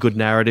really good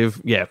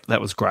narrative. Yeah,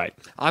 that was great.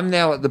 I'm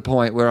now at the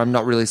point where I'm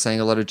not really seeing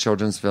a lot of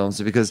children's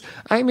films because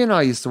Amy and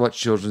I used to watch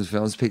children's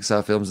films,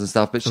 Pixar films and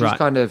stuff, but she's Right.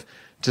 kind of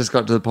just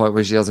got to the point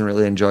where she doesn't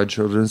really enjoy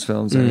children's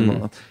films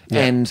anymore.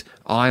 Yeah. And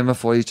I'm a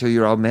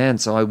 42-year-old man,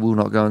 so I will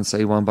not go and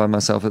see one by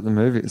myself at the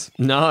movies.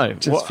 No.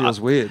 Just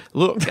feels weird.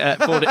 Look, at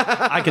 40,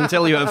 I can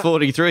tell you at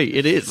 43,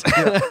 it is.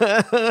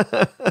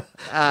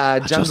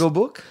 Jungle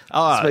Book,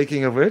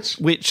 speaking of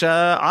which.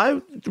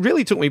 I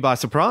really took me by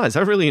surprise.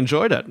 I really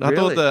enjoyed it.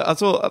 I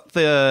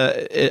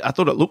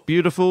thought it looked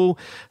beautiful.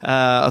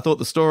 I thought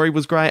the story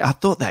was great. I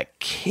thought that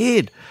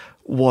kid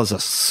was a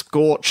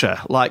scorcher.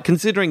 Like,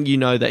 considering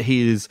that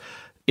he is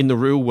in the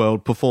real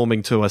world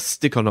performing to a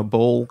stick on a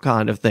ball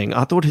kind of thing,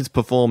 I thought his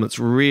performance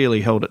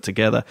really held it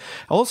together.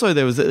 Also,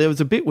 there was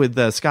a bit with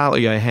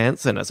Scarlett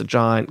Johansson as a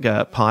giant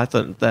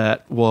python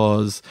that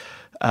was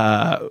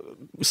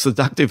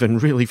seductive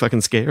and really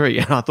fucking scary.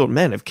 And I thought,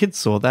 man, if kids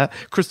saw that,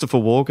 Christopher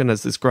Walken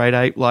as this great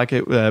ape, like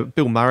it,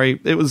 Bill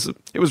Murray, it was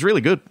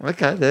really good.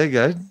 Okay, there you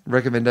go.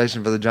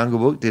 Recommendation for the Jungle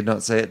Book. Did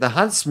not see it. The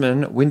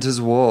Huntsman,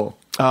 Winter's War.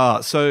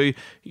 So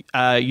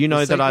you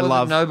know that I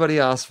love. Nobody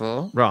asked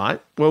for. Right.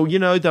 Well, you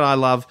know that I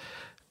love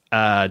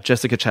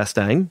Jessica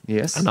Chastain.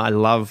 Yes. And I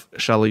love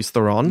Charlize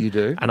Theron. You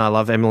do. And I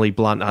love Emily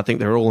Blunt. I think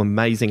they're all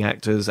amazing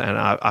actors, and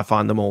I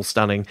find them all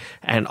stunning.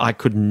 And I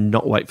could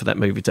not wait for that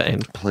movie to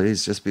end.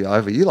 Please just be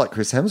over. You like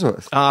Chris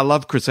Hemsworth. I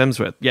love Chris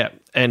Hemsworth. Yeah.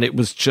 And it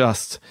was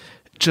just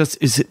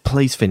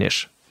please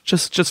finish.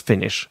 Just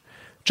finish.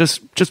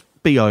 Just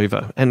be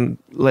over, and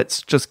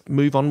let's just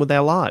move on with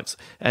our lives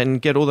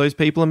and get all those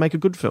people and make a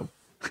good film.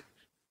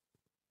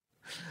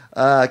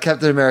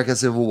 Captain America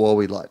Civil War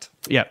we liked.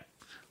 Yeah.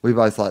 We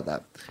both like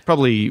that.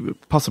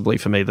 Possibly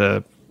for me,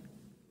 the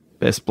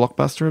best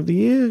blockbuster of the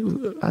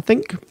year, I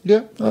think.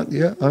 Yeah.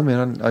 Yeah. I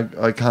mean,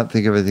 I can't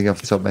think of anything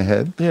off the top of my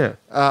head. Yeah.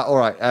 All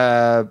right.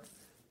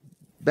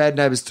 Bad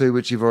Neighbors 2,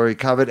 which you've already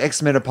covered.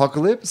 X-Men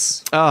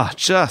Apocalypse.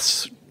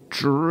 Just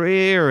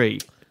dreary.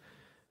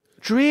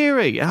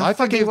 And I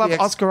fucking love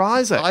Oscar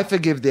Isaac. I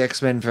forgive the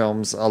X-Men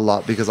films a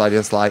lot because I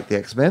just like the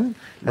X-Men.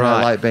 And I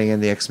Right. like being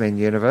in the X-Men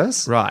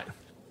universe. Right.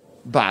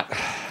 But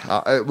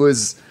it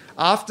was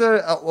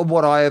after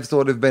what I have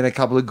thought have been a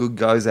couple of good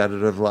goes at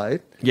it of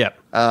late. Yep.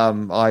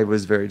 I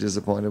was very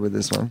disappointed with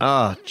this one.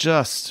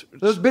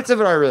 There's Bits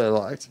of it I really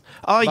liked.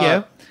 Oh,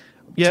 But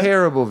yeah.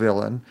 Terrible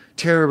villain,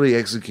 terribly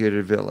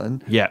executed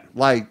villain. Yeah.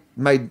 Like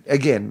made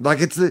again. Like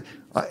it's the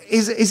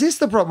is this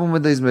the problem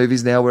with these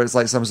movies now, where it's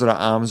like some sort of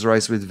arms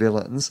race with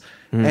villains,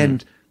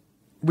 and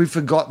we've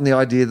forgotten the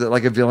idea that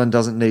like a villain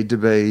doesn't need to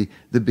be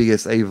the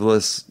biggest,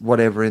 evilest,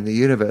 whatever in the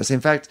universe. In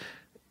fact,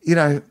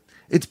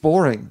 it's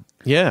boring.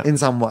 Yeah. In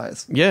some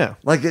ways. Yeah.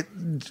 Like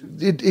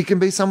it can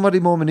be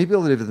somebody more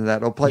manipulative than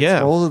that, or played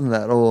smaller than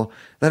that, or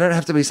they don't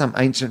have to be some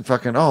ancient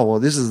fucking,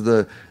 this is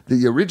the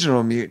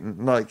original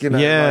mutant. Like,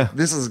 Yeah. like,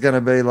 this is going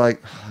to be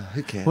like,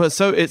 who cares?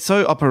 Well, it's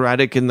so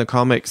operatic in the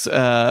comics,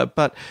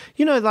 but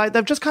like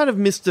they've just kind of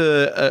missed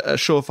a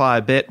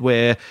surefire bet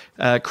where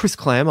Chris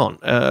Claremont,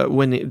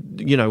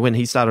 when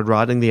he started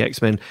writing the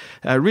X-Men,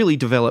 really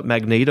developed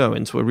Magneto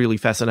into a really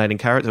fascinating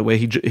character where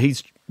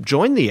he's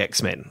joined the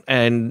X-Men,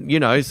 and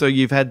so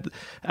you've had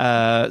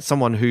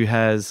someone who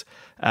has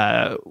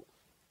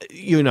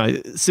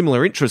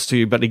similar interests to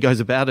you, but he goes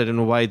about it in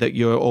a way that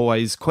you're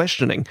always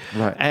questioning.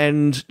 Right.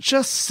 And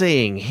just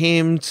seeing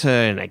him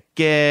turn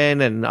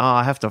again, and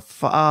I have to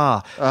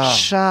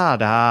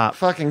shut up.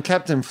 Fucking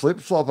Captain Flip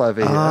Flop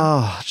over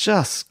here.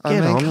 Just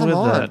get on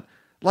with it.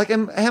 Like,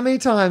 how many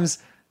times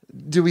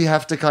do we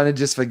have to kind of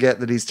just forget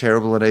that he's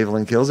terrible and evil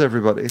and kills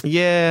everybody?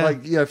 Yeah.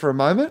 Like, for a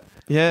moment?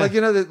 Yeah.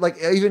 Like, like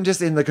even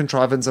just in the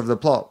contrivance of the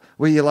plot,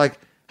 where you're like,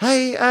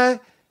 hey,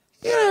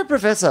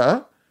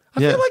 Professor, I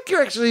feel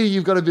like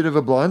you've got a bit of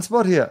a blind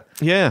spot here.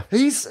 Yeah.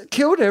 He's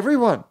killed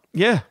everyone.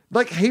 Yeah.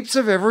 Like heaps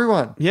of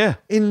everyone. Yeah.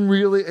 In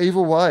really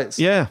evil ways.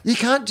 Yeah. You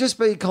can't just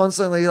be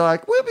constantly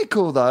like, we'll be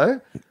cool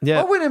though. Yeah.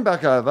 I'll win him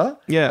back over.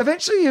 Yeah.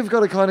 Eventually you've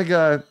got to kind of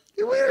go,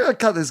 we're going to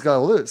cut this guy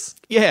loose.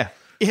 Yeah.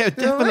 Yeah, You know what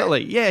I definitely.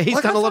 mean? Yeah, he's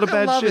Like, done a lot of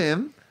fucking bad love shit.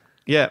 him,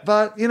 Yeah.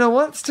 but you know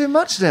what? It's too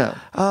much now.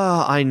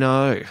 Oh, I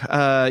know.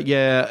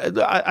 Yeah.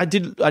 I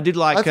did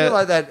like I feel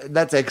like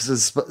that's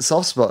X's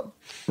soft spot.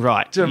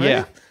 right. Do you know what I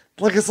mean?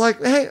 Like it's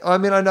like, hey, I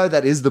mean, I know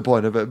that is the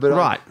point of it, but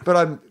Right.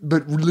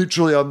 but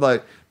literally, I'm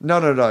like, no,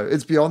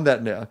 it's beyond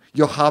that now.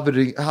 You're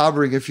harboring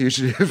a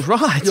fugitive,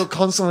 Right. You're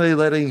constantly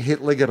letting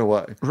Hitler get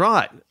away.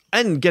 Right.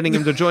 And getting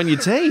him to join your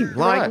team.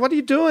 Like, Right. what are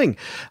you doing?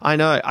 I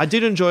know. I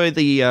did enjoy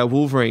the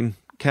Wolverine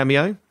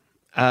cameo.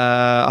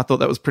 I thought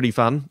that was pretty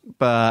fun,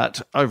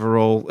 but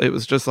overall, it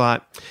was just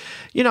like,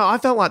 I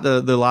felt like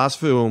the last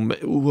film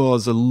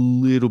was a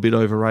little bit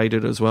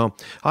overrated as well.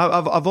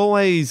 I've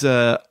always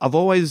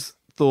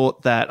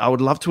thought that I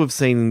would love to have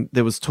seen.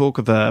 There was talk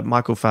of a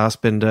Michael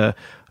Fassbender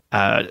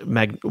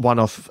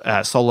one-off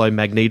solo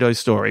Magneto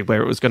story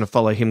where it was going to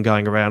follow him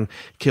going around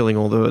killing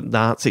all the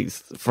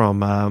Nazis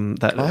from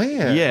that. Oh,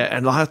 yeah. Yeah,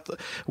 and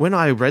when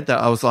I read that,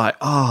 I was like,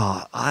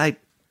 I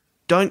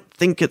don't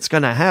think it's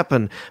going to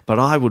happen, but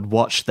I would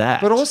watch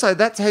that. But also,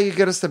 that's how you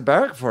get us to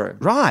barrack for him.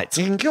 Right.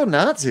 You can kill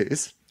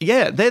Nazis.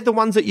 Yeah, they're the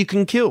ones that you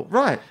can kill.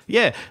 Right.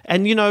 Yeah,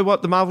 and you know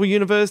what the Marvel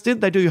Universe did?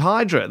 They do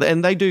Hydra,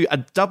 and they do a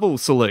double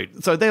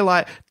salute. So they're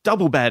like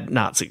double bad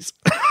Nazis.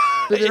 But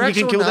they're and you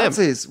actual can kill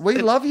Nazis. them. We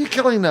love you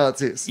killing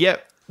Nazis.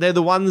 Yep, they're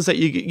the ones that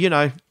you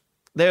know,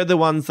 they're the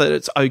ones that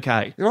it's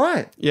okay.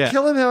 Right. Yeah.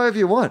 Kill them however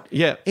you want.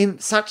 Yeah. In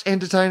such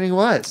entertaining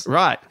ways.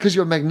 Right. Because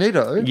you're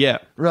Magneto. Yeah.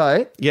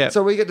 Right. Yeah.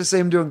 So we get to see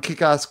him doing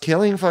kick-ass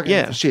killing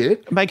fucking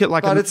shit. Make it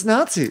like but it's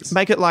Nazis.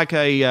 Make it like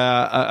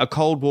a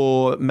Cold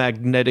War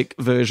magnetic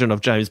version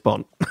of James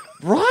Bond.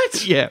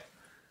 Right. Yeah.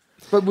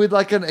 But with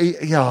like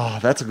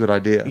that's a good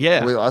idea.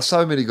 Yeah. We are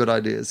so many good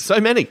ideas.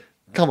 So many.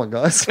 Come on,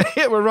 guys.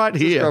 Yeah, we're right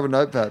Grab here. a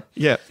notepad.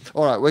 Yeah.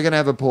 All right, we're going to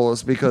have a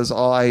pause because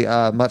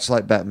I, much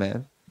like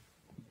Batman,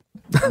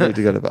 need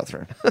to go to the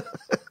bathroom.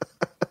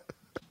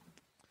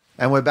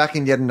 And we're back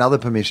in yet another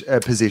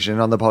position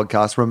on the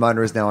podcast.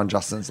 Ramona is now on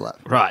Justin's lap.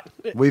 Right.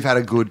 We've had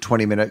a good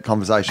 20-minute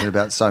conversation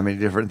about so many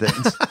different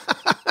things.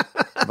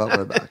 But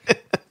we're back.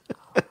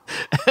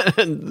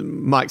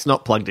 Mike's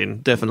not plugged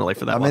in, definitely,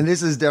 for that I one. mean,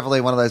 this is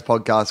definitely one of those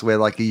podcasts where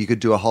like you could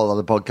do a whole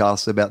other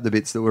podcast about the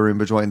bits that were in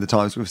between the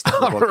times we've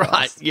started the podcast.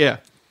 Right, yeah.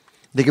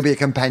 There could be a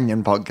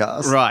companion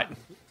podcast. Right.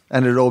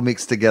 And it all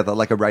mixed together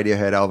like a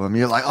Radiohead album.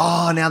 You're like,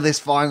 oh, now this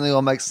finally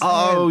all makes sense.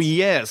 Oh,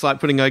 yeah. It's like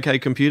putting OK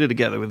Computer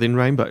together within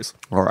Rainbows.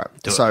 All right.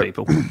 Do so, it,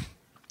 people.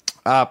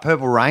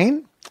 Purple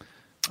Rain?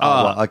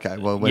 Okay.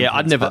 Well, Yeah,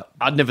 I'd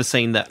never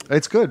seen that.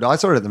 It's good. I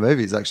saw it at the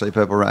movies, actually,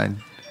 Purple Rain.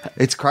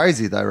 It's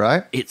crazy, though,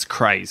 right? It's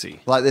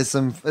crazy. Like, there's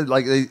some,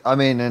 like, I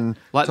mean, and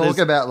Like talk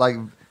about, like,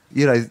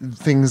 you know,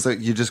 things that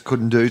you just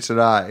couldn't do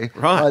today.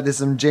 Right. Like, there's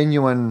some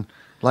genuine,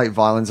 like,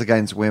 violence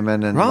against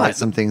women and, Right. like,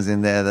 some things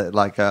in there that,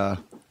 like,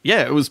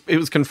 Yeah, it was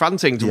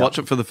confronting to Yeah. watch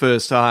it for the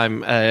first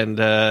time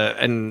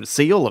and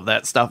see all of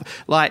that stuff.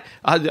 Like,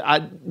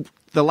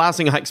 the last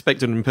thing I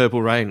expected in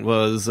Purple Rain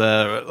was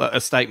a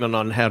statement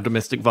on how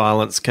domestic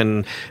violence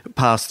can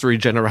pass through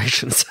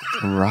generations.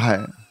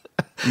 right.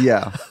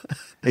 Yeah.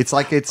 It's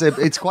like,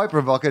 it's quite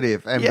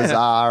provocative and Yeah.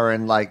 bizarre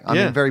and, like, I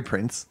Yeah. mean, very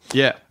Prince.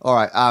 Yeah. All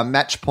right.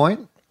 Match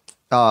Point.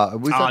 Oh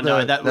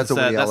no, that's a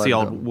Woody the Allen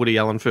old film. Woody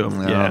Allen film.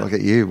 Oh, Yeah, look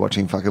at you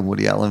watching fucking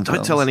Woody Allen films.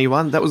 don't tell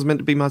anyone. That was meant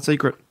to be my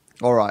secret.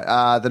 All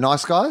right. The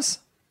Nice Guys.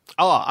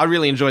 Oh, I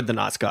really enjoyed The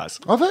Nice Guys.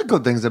 I've heard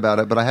good things about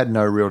it, but I had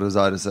no real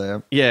desire to see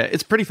it. Yeah,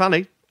 it's pretty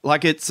funny.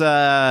 Like it's.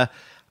 I'm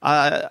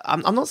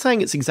not saying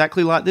it's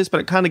exactly like this,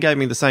 but it kind of gave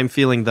me the same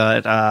feeling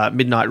that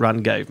Midnight Run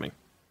gave me.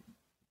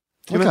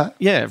 Do you Okay. remember?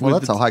 Yeah. Well,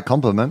 with that's a high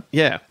compliment.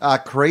 Yeah.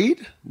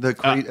 Creed,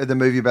 the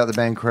movie about the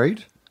band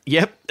Creed.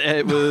 Yep.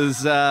 It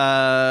was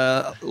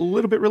a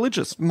little bit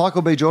religious.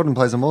 Michael B. Jordan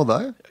plays them all,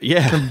 though.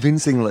 Yeah.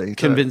 Convincingly.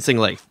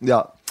 Convincingly.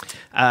 Yeah.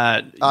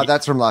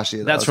 That's from last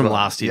year. That's as from well.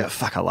 last year. Yeah.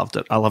 Fuck, I loved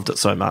it. I loved it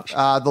so much.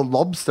 The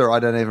Lobster, I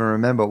don't even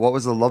remember. What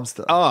was The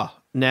Lobster? Oh,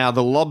 now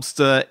The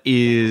Lobster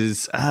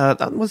is...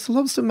 was The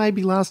Lobster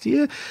maybe last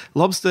year?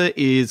 Lobster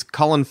is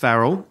Colin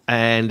Farrell,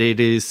 and it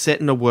is set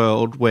in a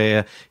world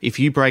where if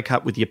you break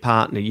up with your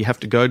partner, you have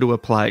to go to a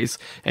place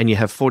and you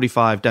have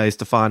 45 days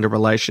to find a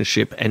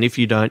relationship, and if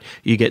you don't,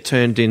 you get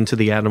turned into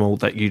the animal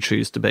that you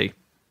choose to be.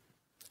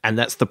 And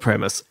that's the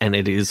premise, and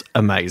it is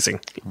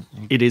amazing.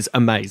 It is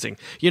amazing.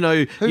 You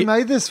know, Who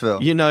made this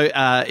film? You know,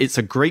 it's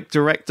a Greek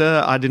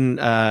director. I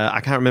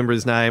can't remember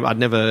his name. I'd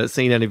never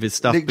seen any of his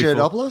stuff Nick before.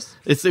 Giannopoulos?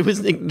 It was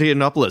Nick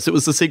Giannopoulos. It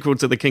was the sequel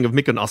to The King of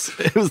Mykonos.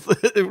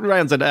 It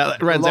rounds out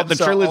the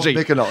Lobster trilogy.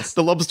 of Mykonos.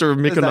 The Lobster of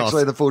It's Mykonos.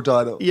 actually the full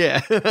title.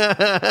 Yeah.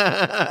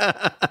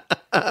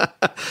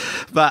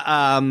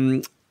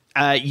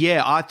 But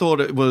yeah, I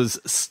thought it was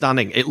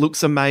stunning. It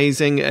looks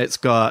amazing. It's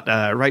got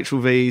Rachel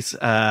Weisz,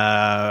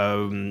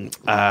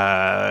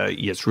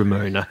 yes,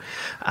 Ramona.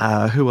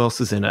 Who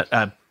else is in it?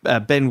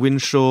 Ben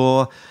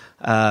Winshaw.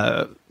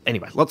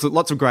 Anyway,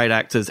 lots of great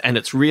actors, and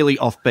it's really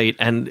offbeat.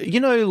 And you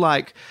know,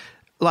 like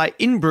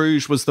In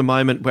Bruges was the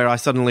moment where I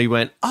suddenly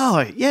went,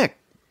 oh yeah.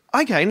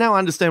 Okay, now I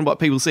understand what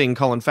people see in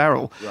Colin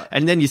Farrell. Right.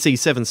 And then you see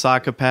Seven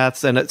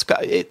Psychopaths, and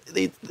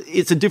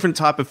it's a different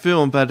type of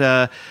film,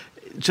 but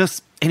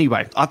just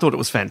anyway, I thought it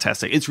was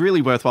fantastic. It's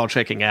really worthwhile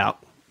checking out.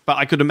 But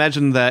I could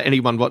imagine that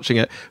anyone watching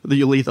it,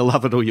 you'll either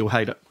love it or you'll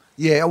hate it.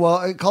 Yeah,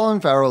 well, Colin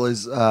Farrell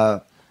is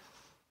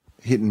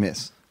hit and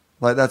miss.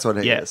 Like, that's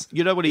what he is.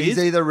 You know what he He's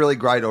is? either really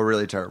great or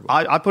really terrible.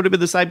 I put him in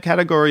the same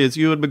category as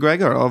Ewan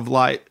McGregor of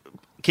like,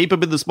 keep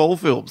him in the small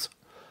films.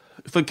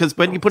 Because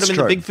when you put them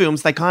in the big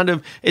films, they kind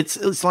of,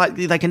 it's like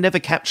they can never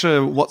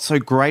capture what's so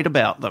great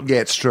about them.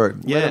 Yeah, it's true.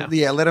 Yeah.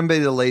 Let him be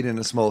the lead in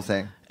a small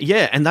thing.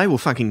 Yeah, and they will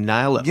fucking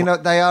nail it. You know,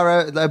 they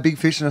are a big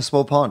fish in a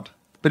small pond,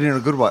 but in a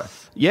good way.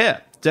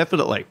 Yeah,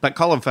 definitely. But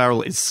Colin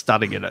Farrell is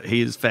stunning in it.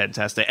 He is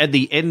fantastic. And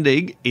the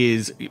ending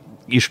is,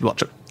 you should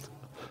watch it.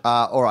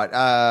 All right.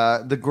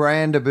 The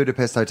Grand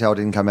Budapest Hotel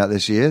didn't come out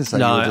this year, so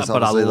No, you were just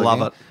but I obviously love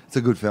looking. it. It's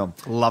a good film.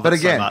 Love but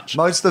it so again, much.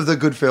 most of the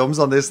good films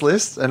on this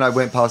list, and I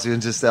went past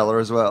Interstellar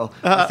as well,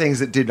 are things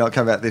that did not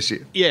come out this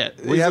year. Yeah,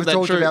 We isn't have that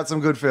talked true? about some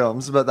good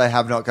films, but they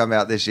have not come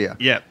out this year.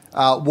 Yeah.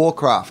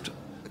 Warcraft,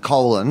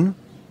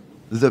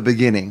 the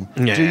beginning.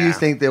 Yeah. Do you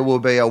think there will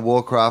be a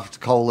Warcraft,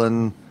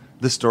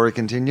 the story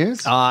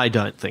continues? I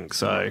don't think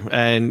so.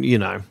 And,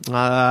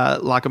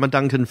 like I'm a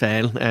Duncan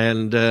fan,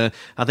 and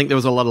I think there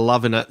was a lot of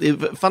love in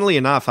it. Funnily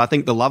enough, I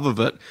think the love of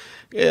it,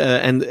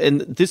 and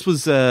this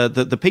was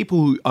the people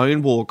who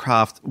own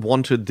Warcraft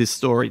wanted this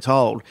story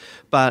told.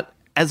 But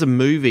as a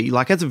movie,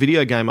 like as a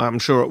video game, I'm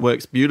sure it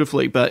works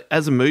beautifully. But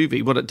as a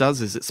movie, what it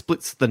does is it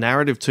splits the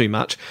narrative too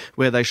much,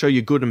 where they show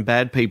you good and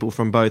bad people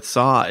from both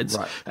sides.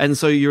 Right. And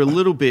so you're a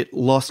little bit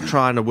lost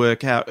trying to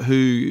work out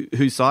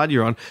whose side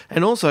you're on.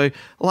 And also,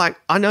 like,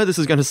 I know this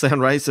is going to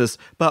sound racist,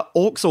 but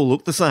orcs all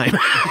look the same.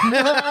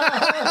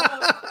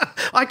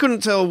 I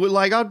couldn't tell,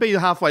 like, I'd be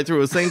halfway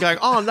through a scene going,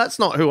 oh, that's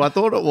not who I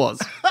thought it was.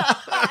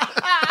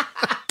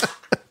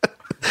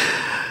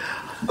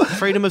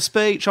 Freedom of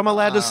speech. I'm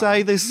allowed to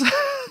say this.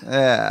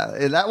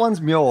 Yeah, that one's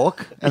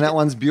Mjork, and that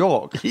one's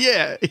Bjork.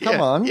 Yeah.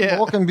 Come on, yeah.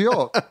 Mjork and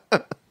Bjork.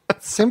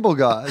 Simple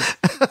guys.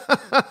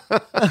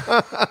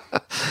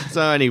 So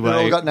They've anyway.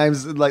 all got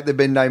names like they've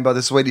been named by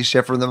the Swedish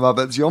chef from the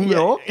Muppets. You're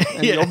Mjork,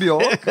 and Yeah. you're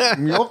Bjork,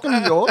 Mjork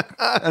and Bjork,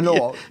 and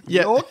Ork.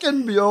 Yeah. Bjork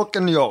and Bjork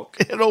and York.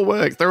 It all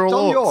works. They're all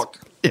Tom orcs. York.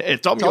 Yeah,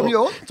 Tom Tom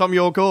York. York? Tom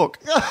York Orc.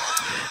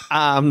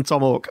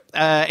 Tom Orc.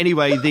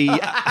 Anyway,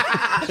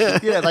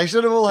 Yeah, they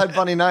should have all had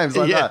funny names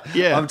like Yeah, that.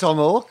 yeah. I'm Tom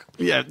Ork.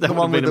 Yeah, that The would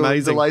one have with been the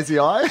amazing. lazy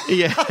eye.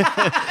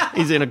 Yeah,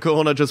 he's in a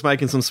corner just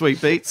making some sweet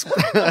beats.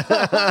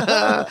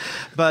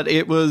 But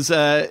it was,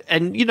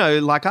 and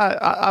like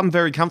I'm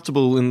very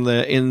comfortable in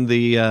the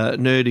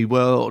nerdy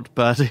world.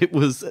 But it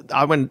was,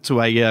 I went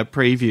to a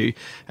preview,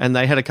 and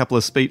they had a couple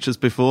of speeches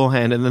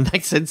beforehand, and then they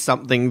said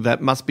something that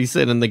must be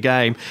said in the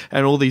game,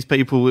 and all these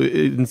people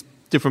in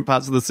different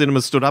parts of the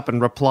cinema stood up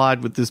and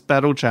replied with this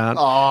battle chant,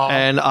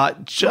 and it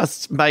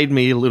just made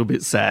me a little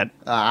bit sad.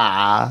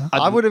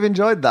 I would have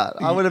enjoyed that.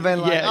 I would have been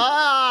like,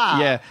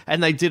 Yeah,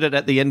 and they did it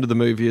at the end of the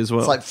movie as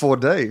well. It's like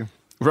 4D.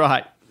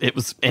 Right. It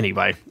was,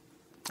 anyway.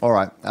 All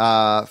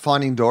right.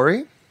 Finding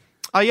Dory.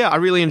 Oh, yeah, I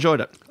really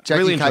enjoyed it. Jackie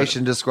really enjoyed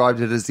Cation described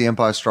it as the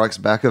Empire Strikes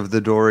Back of the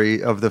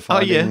Dory, of the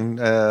Finding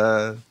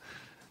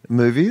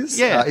movies.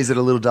 Yeah. Is it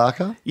a little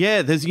darker?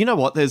 Yeah, there's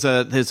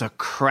a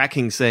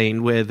cracking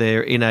scene where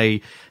they're in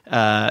an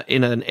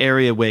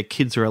area where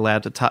kids are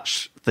allowed to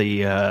touch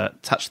the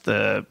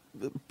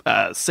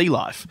sea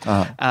life,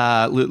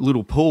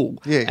 little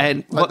pool. Yeah.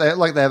 And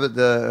like they have at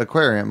the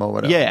aquarium or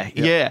whatever.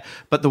 Yeah.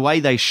 But the way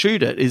they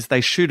shoot it is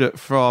they shoot it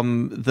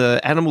from the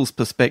animal's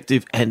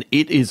perspective, and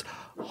it is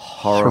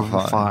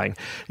horrifying.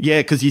 Yeah,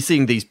 because you're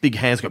seeing these big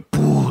hands go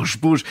boosh,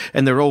 boosh,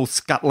 and they're all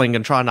scuttling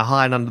and trying to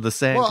hide under the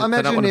sand. Well, 'cause they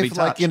don't imagine want to be if,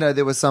 like, touched.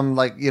 there was some,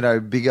 like,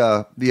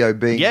 bigger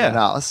being than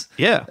us.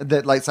 Yeah.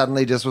 That, like,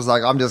 suddenly just was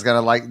like, I'm just going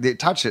to, like,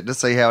 touch it to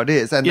see how it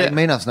is. And Yeah. they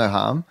mean us no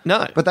harm.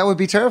 No. But that would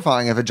be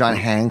terrifying if a giant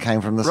hand came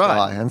from the Right.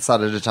 sky and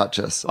started to touch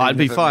us. I'd even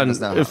be if it fine. meant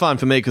us no harm. Fine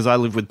for me because I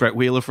lived with Brett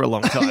Wheeler for a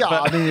long time. Yeah,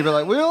 but- I mean, you'd be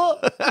like, Wheeler?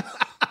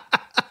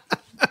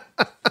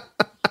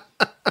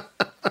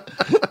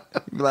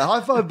 You'd be like,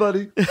 high five,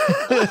 buddy.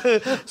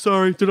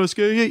 Sorry, did I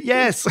scare you?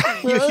 Yes,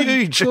 you're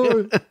huge.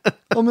 Sorry.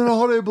 I'm in a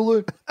hot air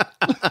balloon.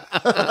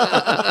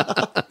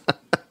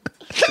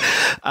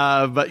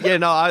 But yeah,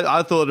 no,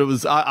 I thought it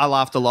was. I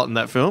laughed a lot in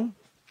that film.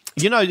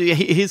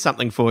 Here's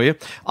something for you.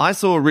 I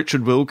saw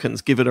Richard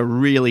Wilkins give it a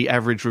really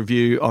average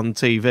review on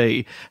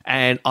TV,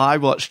 and I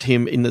watched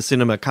him in the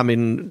cinema come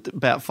in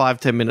about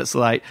 5-10 minutes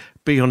late,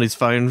 be on his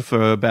phone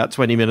for about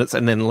 20 minutes,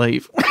 and then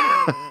leave.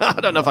 I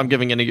don't know if I'm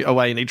giving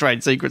away any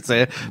trade secrets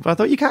there, but I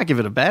thought you can't give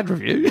it a bad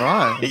review.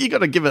 Right. You got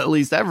to give it at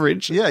least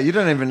average. Yeah, you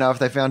don't even know if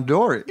they found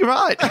Dory. You're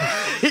right.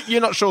 You're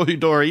not sure who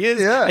Dory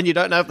is, Yeah. and you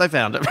don't know if they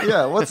found it.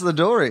 Yeah, what's the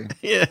Dory?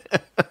 Yeah.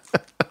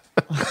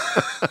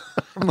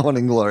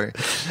 Morning Glory.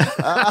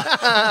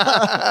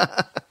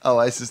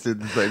 Oasis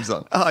did the theme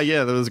song. Oh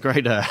yeah, there was a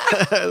great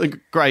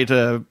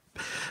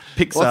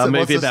Pixar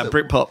movie about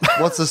Britpop.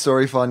 What's the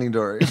story, Finding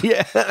Dory?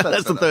 Yeah,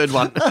 that's the third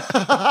one.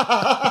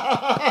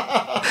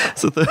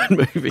 It's the third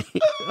movie.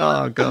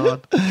 Oh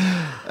god.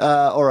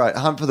 All right,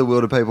 Hunt for the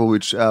Wilder People,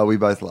 which we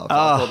both love.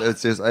 I thought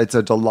it's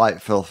a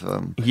delightful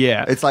film.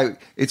 Yeah. It's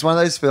one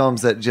of those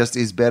films that just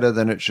is better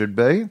than it should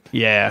be.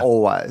 Yeah.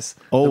 Always.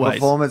 The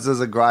performances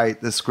are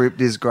great. The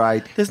script is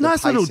great. There's the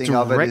nice little pacing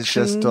of it is just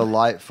direction.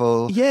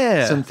 delightful.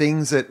 Yeah. Some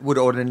things that would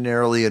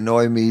ordinarily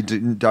annoy me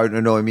don't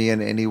annoy me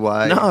in any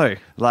way. No.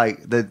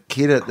 Like the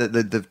kid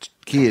the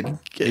kid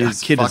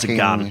is kid is a fucking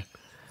gun.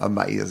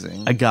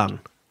 amazing. A gun.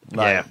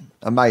 Like,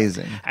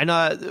 amazing. And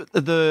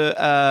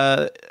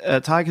the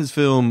Tiger's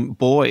film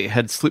Boy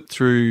had slipped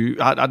through.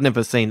 I'd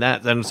never seen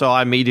that, and so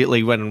I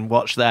immediately went and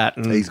watched that.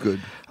 And He's good.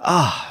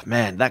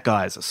 man, that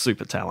guy is a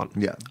super talent.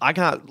 Yeah. I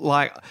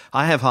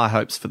have high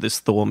hopes for this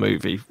Thor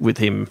movie with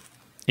him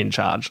in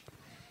charge.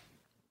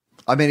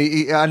 I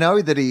mean, I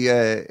know that he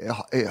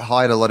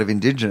hired a lot of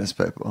Indigenous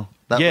people.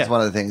 That Yeah. was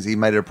one of the things. He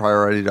made it a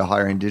priority to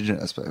hire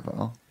Indigenous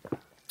people.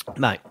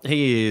 Mate,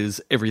 he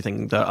is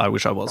everything that I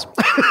wish I was,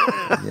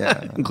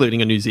 Yeah.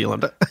 including a New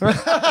Zealander.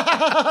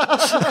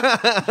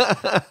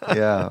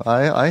 Yeah,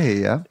 I hear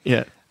you.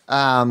 Yeah.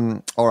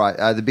 All right,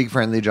 the Big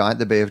Friendly Giant,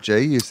 the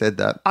BFG, you said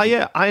that. Oh,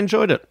 yeah, I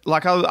enjoyed it.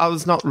 Like, I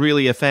was not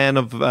really a fan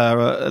of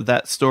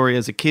that story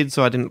as a kid,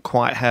 so I didn't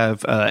quite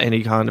have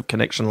any kind of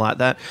connection like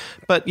that.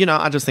 But,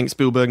 I just think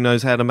Spielberg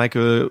knows how to make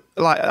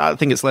I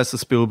think it's less of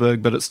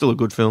Spielberg, but it's still a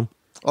good film.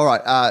 All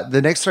right,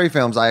 the next three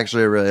films I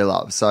actually really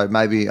love, so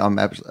maybe I'm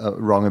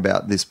wrong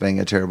about this being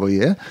a terrible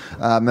year.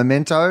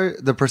 Memento,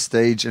 The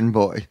Prestige, and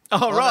Boy.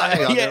 Oh, right.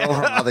 hang on, Yeah. they're all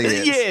from other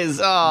years. Yes.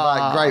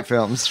 Like, great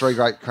films, three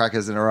great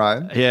crackers in a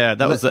row. Yeah,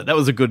 that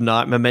was a good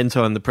night.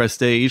 Memento and The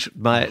Prestige.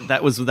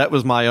 That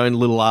was my own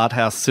little art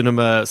house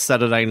cinema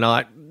Saturday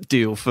night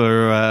deal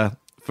for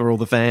all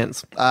the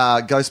fans.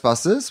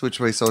 Ghostbusters, which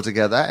we saw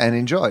together and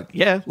enjoyed.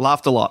 Yeah,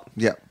 laughed a lot.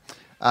 Yeah.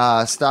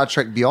 Star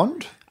Trek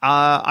Beyond.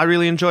 I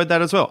really enjoyed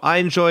that as well. I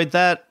enjoyed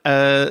that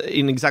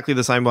in exactly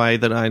the same way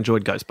that I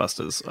enjoyed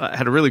Ghostbusters. I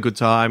had a really good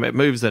time. It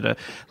moves at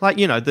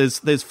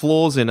there's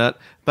flaws in it,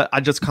 but I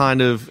just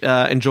kind of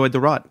enjoyed the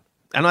ride.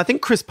 And I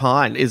think Chris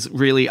Pine is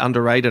really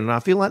underrated. And I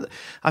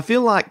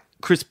feel like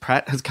Chris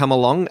Pratt has come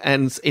along,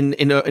 and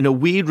in a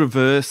weird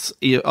reverse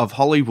of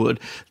Hollywood,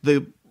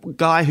 the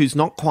guy who's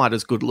not quite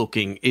as good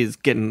looking is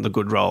getting the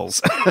good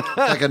roles.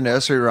 Like a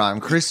nursery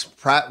rhyme. Chris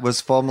Pratt was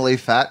formerly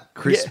fat.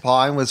 Chris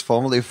Pine was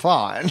formerly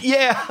fine.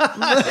 Yeah,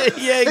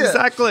 yeah,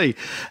 exactly.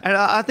 And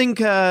I think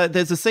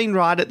there's a scene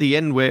right at the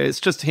end where it's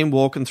just him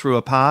walking through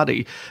a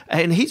party,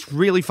 and he's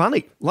really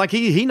funny. Like,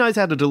 he knows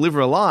how to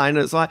deliver a line.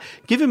 It's like,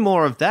 give him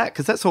more of that,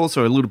 because that's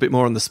also a little bit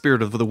more in the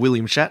spirit of the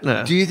William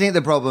Shatner. Do you think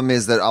the problem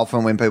is that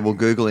often when people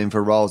Google him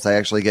for roles, they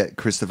actually get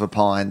Christopher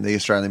Pine, the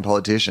Australian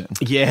politician?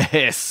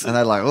 Yes. And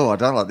they're like, oh, I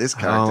don't like this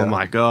character. Oh,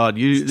 my God.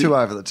 It's too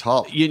over the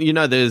top.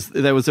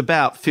 There was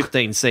about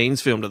 15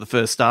 scenes filmed of the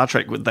first Star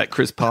Trek with that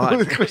Chris Pine.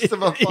 With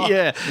Christopher Pine.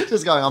 Yeah.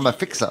 Just going, I'm a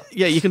fixer.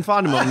 Yeah, you can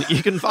find him on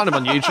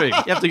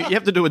YouTube. You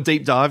have to do a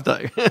deep dive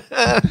though.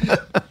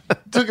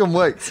 Took him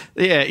weeks.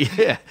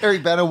 Yeah.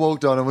 Eric Banner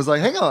walked on and was like,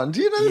 hang on,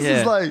 do you know this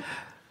is like...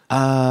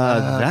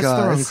 That's the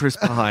guys. wrong Chris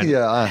Pine.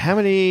 Yeah. How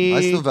many...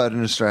 I still vote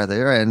in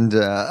Australia and...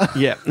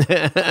 Yeah.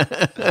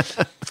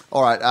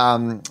 All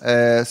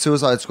right,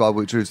 Suicide Squad,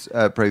 which was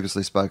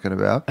previously spoken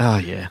about, Oh,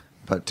 yeah.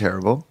 but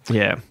terrible.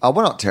 Yeah. Oh,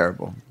 well, not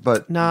terrible,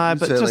 but No,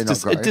 but certainly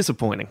just not great.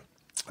 disappointing.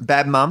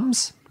 Bad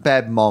Moms?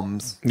 Bad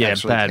Moms. Yeah,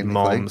 actually, Bad technically.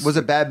 Moms. Was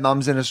it Bad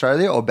Mums in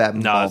Australia or Bad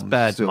Moms? No, it's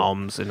Bad still?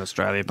 Moms in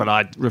Australia, but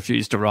I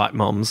refuse to write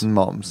Moms.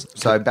 Moms.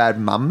 So Bad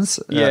Mums?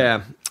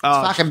 Yeah. It's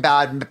fucking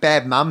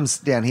bad mums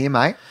down here,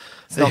 mate.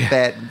 It's not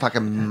bad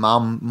fucking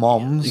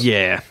moms.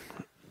 Yeah.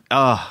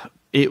 Oh,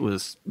 it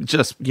was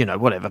just,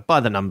 whatever,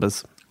 by the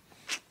numbers.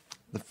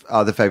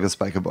 The Fabulous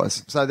Baker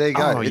Boys. So there you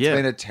go. Oh, It's yeah.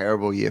 been a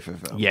terrible year for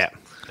films. Yeah.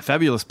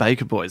 Fabulous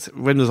Baker Boys.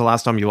 When was the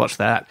last time you watched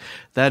that?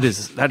 That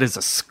is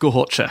a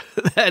scorcher.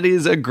 That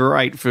is a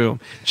great film.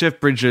 Jeff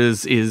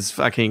Bridges is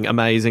fucking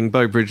amazing.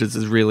 Beau Bridges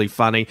is really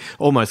funny,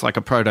 almost like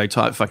a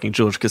prototype fucking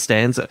George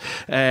Costanza.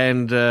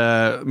 And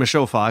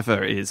Michelle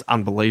Pfeiffer is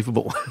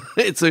unbelievable.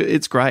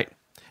 It's great.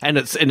 And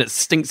it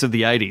stinks of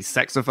the 80s.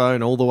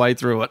 Saxophone all the way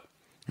through it.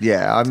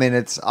 Yeah, I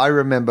mean, I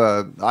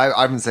remember,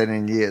 I haven't seen it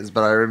in years,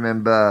 but I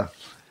remember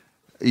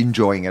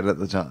enjoying it at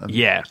the time.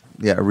 Yeah.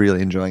 Yeah,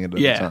 really enjoying it at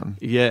the time.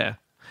 Yeah.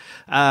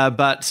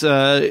 But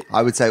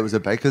I would say it was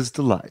a baker's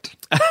delight.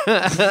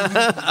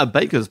 a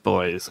baker's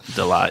boy's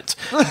delight.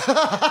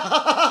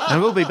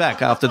 And we'll be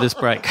back after this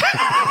break.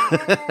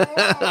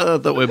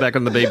 That we're back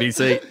on the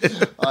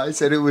BBC. I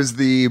said it was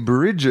the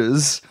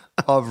Bridges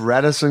of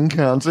Radisson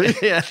County.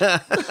 Yeah.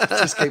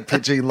 Just keep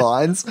pitching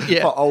lines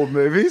for old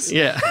movies.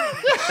 Yeah.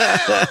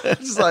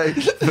 Just like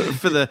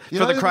for the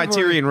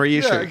Criterion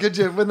reissue. Yeah, could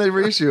you, when they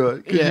reissue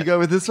it, could you go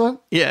with this one?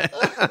 Yeah.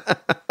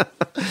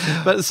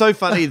 But it's so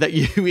funny that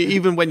you,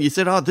 even when you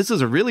said, oh, this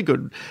is a really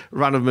good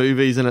run of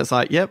movies, and it's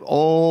like, yep,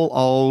 all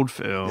old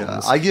films. Yeah,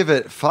 I give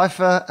it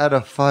Pfeiffer out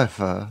of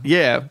Pfeiffer.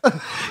 Yeah. A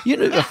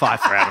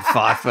Pfeiffer out of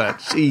Pfeiffer.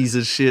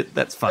 Jesus shit,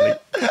 that's funny.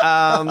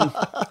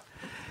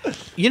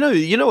 You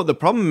know what the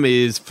problem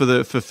is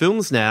for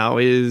films now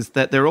is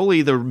that they're all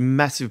either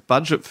massive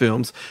budget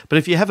films, but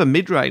if you have a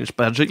mid-range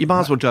budget, you might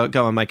as well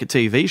go and make a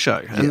TV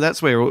show, and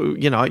that's where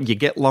you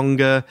get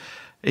longer.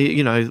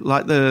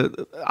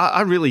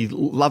 I really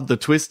loved the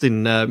twist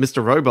in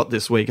Mr. Robot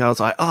this week. I was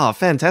like, oh,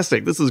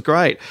 fantastic, this is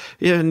great.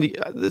 Yeah,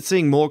 and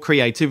seeing more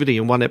creativity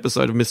in one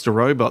episode of Mr.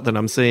 Robot than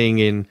I'm seeing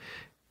in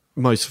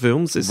most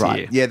films this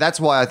year. Yeah, that's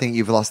why I think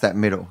you've lost that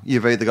middle.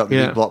 You've either got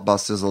the big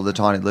blockbusters or the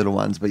tiny little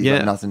ones, but you've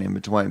got nothing in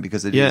between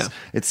because it's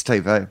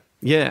TV.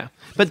 Yeah.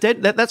 But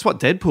that's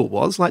what Deadpool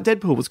was. Like,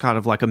 Deadpool was kind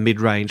of like a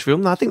mid-range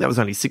film. I think that was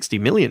only 60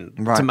 million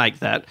to make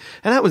that.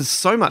 And that was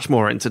so much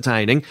more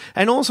entertaining.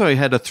 And also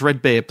had a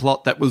threadbare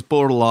plot that was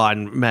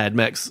borderline Mad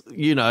Max,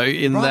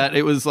 that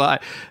it was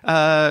like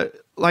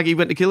he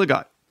went to kill a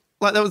guy.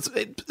 Like that was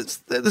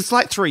it's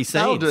like 3 scenes.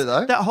 That'll do,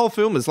 though. That whole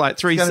film is like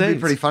 3 It's going scenes. to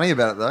be pretty funny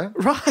about it, though.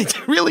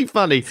 Right, really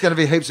funny. It's going to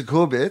be heaps of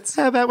cool bits.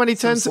 How about when he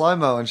Some turns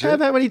slow-mo and shit. How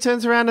about when he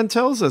turns around and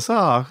tells us,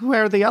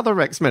 where are the other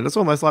X-Men? It's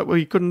almost like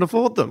we couldn't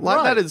afford them. Like,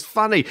 Right. that is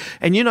funny.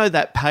 And you know,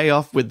 that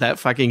payoff with that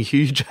fucking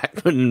Hugh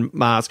Jackman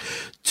mask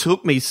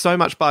took me so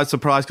much by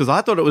surprise because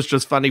I thought it was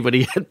just funny when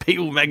he had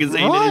People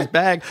magazine in his Right.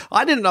 bag.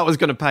 I didn't know it was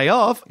going to pay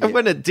off. And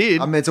when it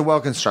did, I mean, it's a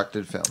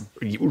well-constructed film.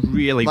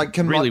 really, Like,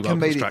 really well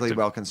comedically constructed.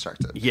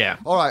 well-constructed. Yeah.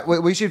 All right,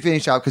 we should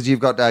finish up because you've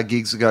got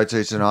gigs to go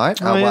to tonight.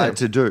 Yeah.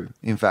 To do,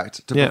 in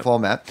fact, to Yeah.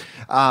 perform at.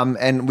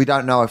 And we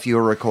don't know if you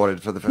were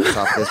recorded for the first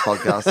half of this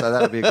podcast, so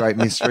that'll be a great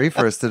mystery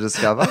for us to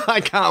discover.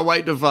 I can't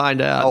wait to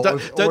find out. Oh,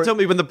 Don't tell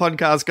me when the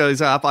podcast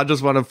goes up. I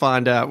just want to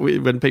find out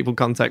when people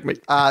contact me.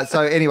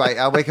 So anyway,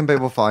 where can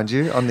people find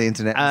you on the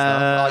internet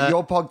and stuff?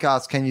 Your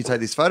podcast, Can You Take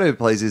This Photo,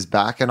 Please, is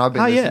back, and I've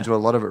been listening to a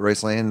lot of it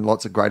recently and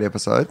lots of great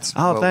episodes.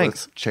 Oh, Well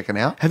thanks. worth checking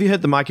out. Have you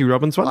heard the Mikey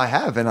Robbins one? I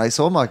have, and I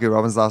saw Mikey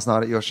Robbins last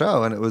night at your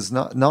show, and it was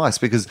nice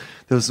because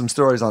there was some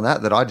stories on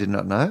that I did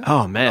not know.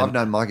 Oh, man. I've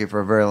known Mikey for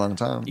a very long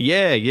time.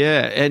 Yeah,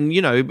 and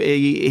you know,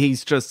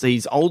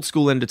 he's old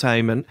school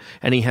entertainment,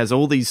 and he has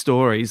all these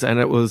stories, and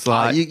it was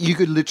like You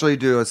could literally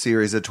do a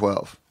series of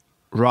 12,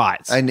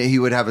 right, and he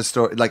would have a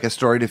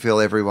story to fill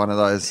every one of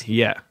those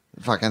yeah.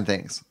 fucking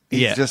things. He's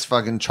Yeah. just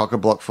fucking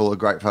chock-a-block full of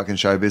great fucking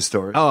showbiz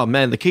stories. Oh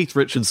man, the Keith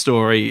Richards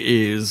story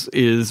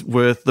is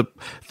worth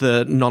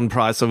the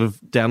non-price of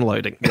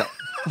downloading. Yeah.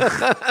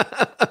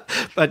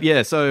 But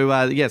so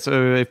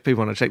if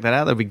people want to check that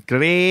out, that'd be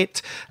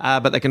great.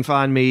 But they can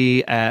find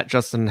me at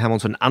Justin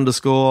Hamilton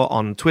 _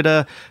 on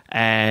Twitter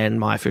and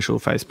my official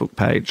Facebook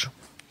page.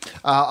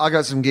 I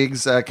got some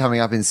gigs coming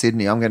up in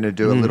Sydney. I'm going to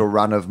do a little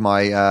run of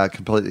my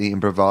completely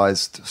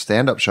improvised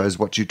stand-up shows,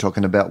 What You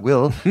Talking About,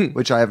 Will,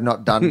 which I have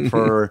not done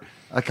for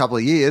a couple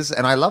of years,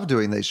 and I love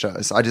doing these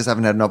shows. I just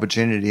haven't had an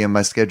opportunity in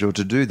my schedule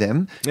to do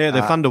them. Yeah,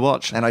 they're fun to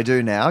watch. And I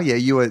do now. Yeah,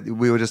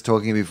 we were just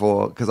talking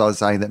before because I was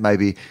saying that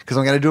maybe because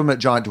I'm going to do them at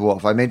Giant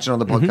Dwarf. I mentioned on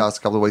the podcast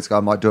a couple of weeks ago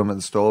I might do them at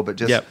the store, but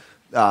just Yep.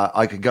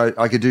 I could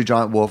do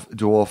Giant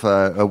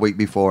Dwarf a week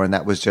before, and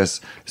that was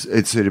just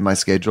it suited my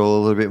schedule a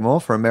little bit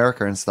more for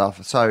America and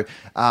stuff. So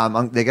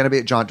they're going to be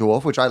at Giant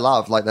Dwarf, which I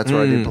love. Like that's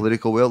where I did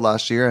Political Will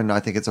last year, and I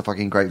think it's a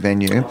fucking great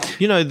venue.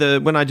 You know,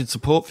 when I did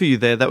support for you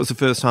there, that was the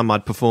first time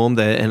I'd performed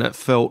there, and it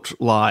felt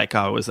like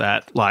I was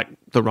at like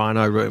the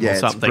Rhino Room or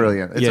something. It's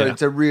brilliant.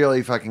 It's a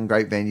really fucking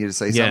great venue to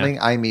see something.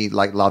 Amy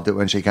loved it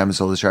when she came and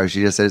saw the show.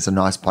 She just said it's a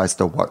nice place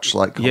to watch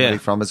comedy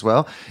from as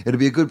well. It'd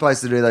be a good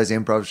place to do those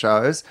improv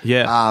shows.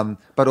 Yeah.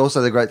 But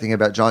also the great thing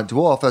about Giant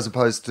Dwarf as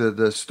opposed to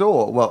the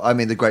store, well, I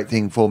mean, the great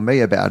thing for me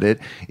about it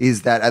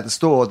is that at the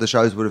store, the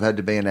shows would have had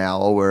to be an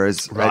hour,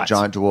 whereas at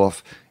Giant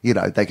Dwarf,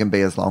 they can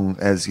be as long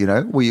as,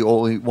 we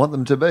all want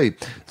them to be.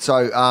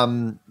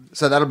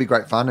 So that'll be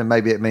great fun, and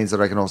maybe it means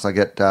that I can also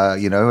get,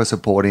 a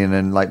support in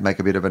and make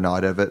a bit of a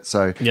night of it.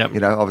 So,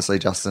 obviously,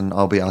 Justin,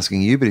 I'll be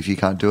asking you, but if you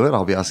can't do it,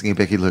 I'll be asking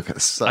Becky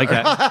Lucas. So.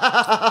 Okay.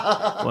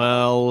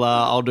 Well,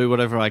 I'll do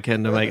whatever I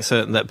can to make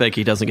certain that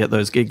Becky doesn't get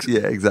those gigs.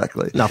 Yeah,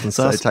 exactly. Nothing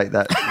sus. So take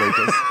that,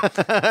 Lucas.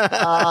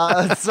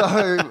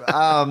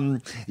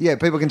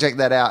 People can check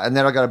that out. And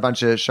then I got a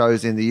bunch of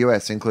shows in the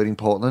US, including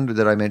Portland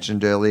that I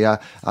mentioned earlier.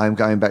 I'm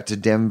going back to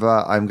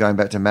Denver. I'm going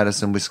back to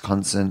Madison,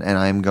 Wisconsin, and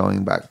I'm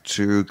going back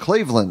to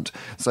Cleveland.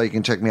 So you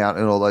can check me out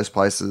in all those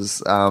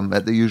places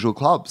at the usual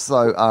clubs.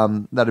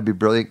 So that'd be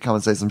brilliant. Come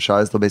and see some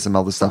shows. There'll be some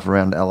other stuff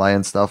around LA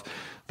and stuff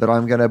that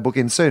I'm going to book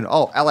in soon.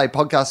 Oh, LA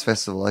Podcast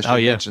Festival. I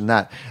should mention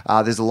that.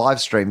 There's a live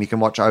stream. You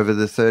can watch over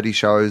the 30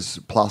 shows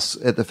plus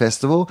at the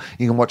festival.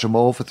 You can watch them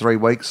all for 3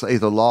 weeks,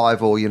 either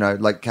live or,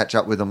 catch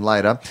up with them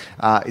later.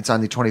 It's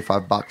only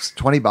 $25,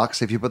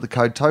 $20 if you put the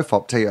code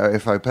TOFOP,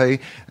 TOFOP,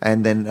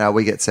 and then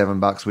we get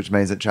 $7, which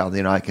means that Charlie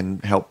and I can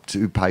help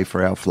to pay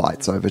for our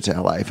flights over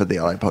to LA for the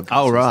LA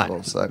Podcast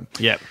Festival. So,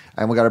 yep.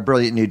 And we've got a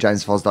brilliant new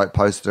James Fosdyke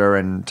poster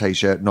and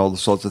T-shirt and all the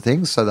sorts of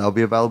things, so they'll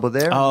be available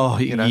there. Oh,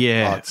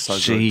 yeah. It's so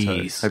Jeez.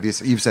 good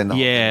too. You've seen the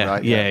whole thing,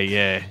 right?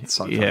 Yeah. It's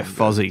so yeah,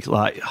 fucking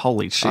Fozzie,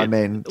 holy shit. I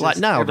mean,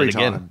 nailed every it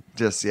again. time.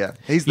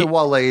 He's the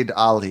Waleed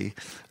Ali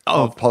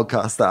of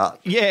podcast art.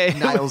 Yeah.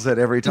 Nails it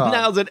every time.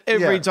 Nails it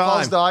every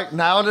time. Fosdyke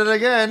nailed it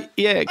again.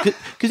 Yeah,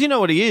 because you know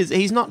what he is?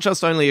 He's not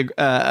just only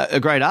a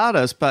great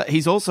artist, but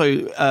he's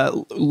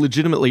also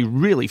legitimately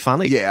really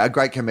funny. Yeah, a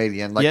great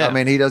comedian. I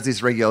mean, he does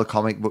this regular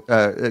comic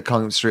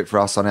comic strip for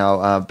us on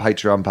our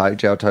Patreon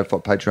page, our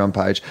TOFOP Patreon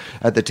page.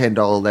 At the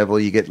 $10 level,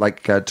 you get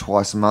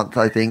twice a month,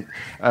 I think,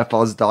 a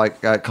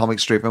Fosdyke comic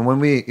strip. And when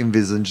we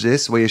envisaged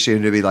this, we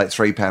assumed it'd be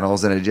 3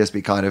 panels and it'd just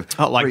be kind of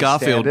like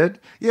Garfield. Standard.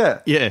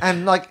 Yeah. Yeah.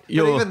 And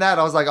even that,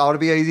 I was like, it'll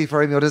be easy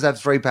for him. He'll just have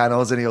 3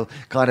 panels and he'll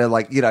kind of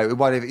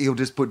he'll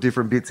just put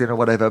different bits in or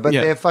whatever. But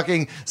they're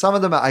fucking, some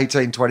of them are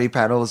 18, 20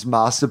 panels,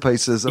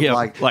 masterpieces of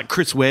like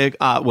Chris Ware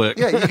artwork.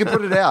 Yeah, you can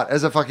put it out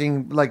as a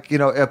fucking,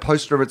 a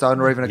poster of its own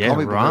or even a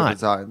comic book of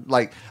its own.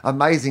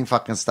 Amazing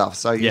fucking stuff.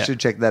 So you should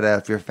check that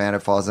out if you're a fan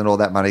of Foz, and all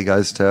that money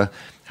goes to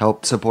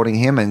help supporting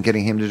him and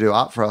getting him to do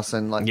art for us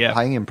and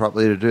paying him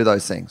properly to do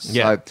those things.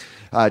 Yeah.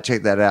 So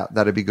check that out.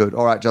 That'd be good.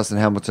 All right, Justin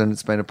Hamilton,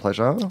 it's been a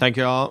pleasure. Thank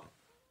you all.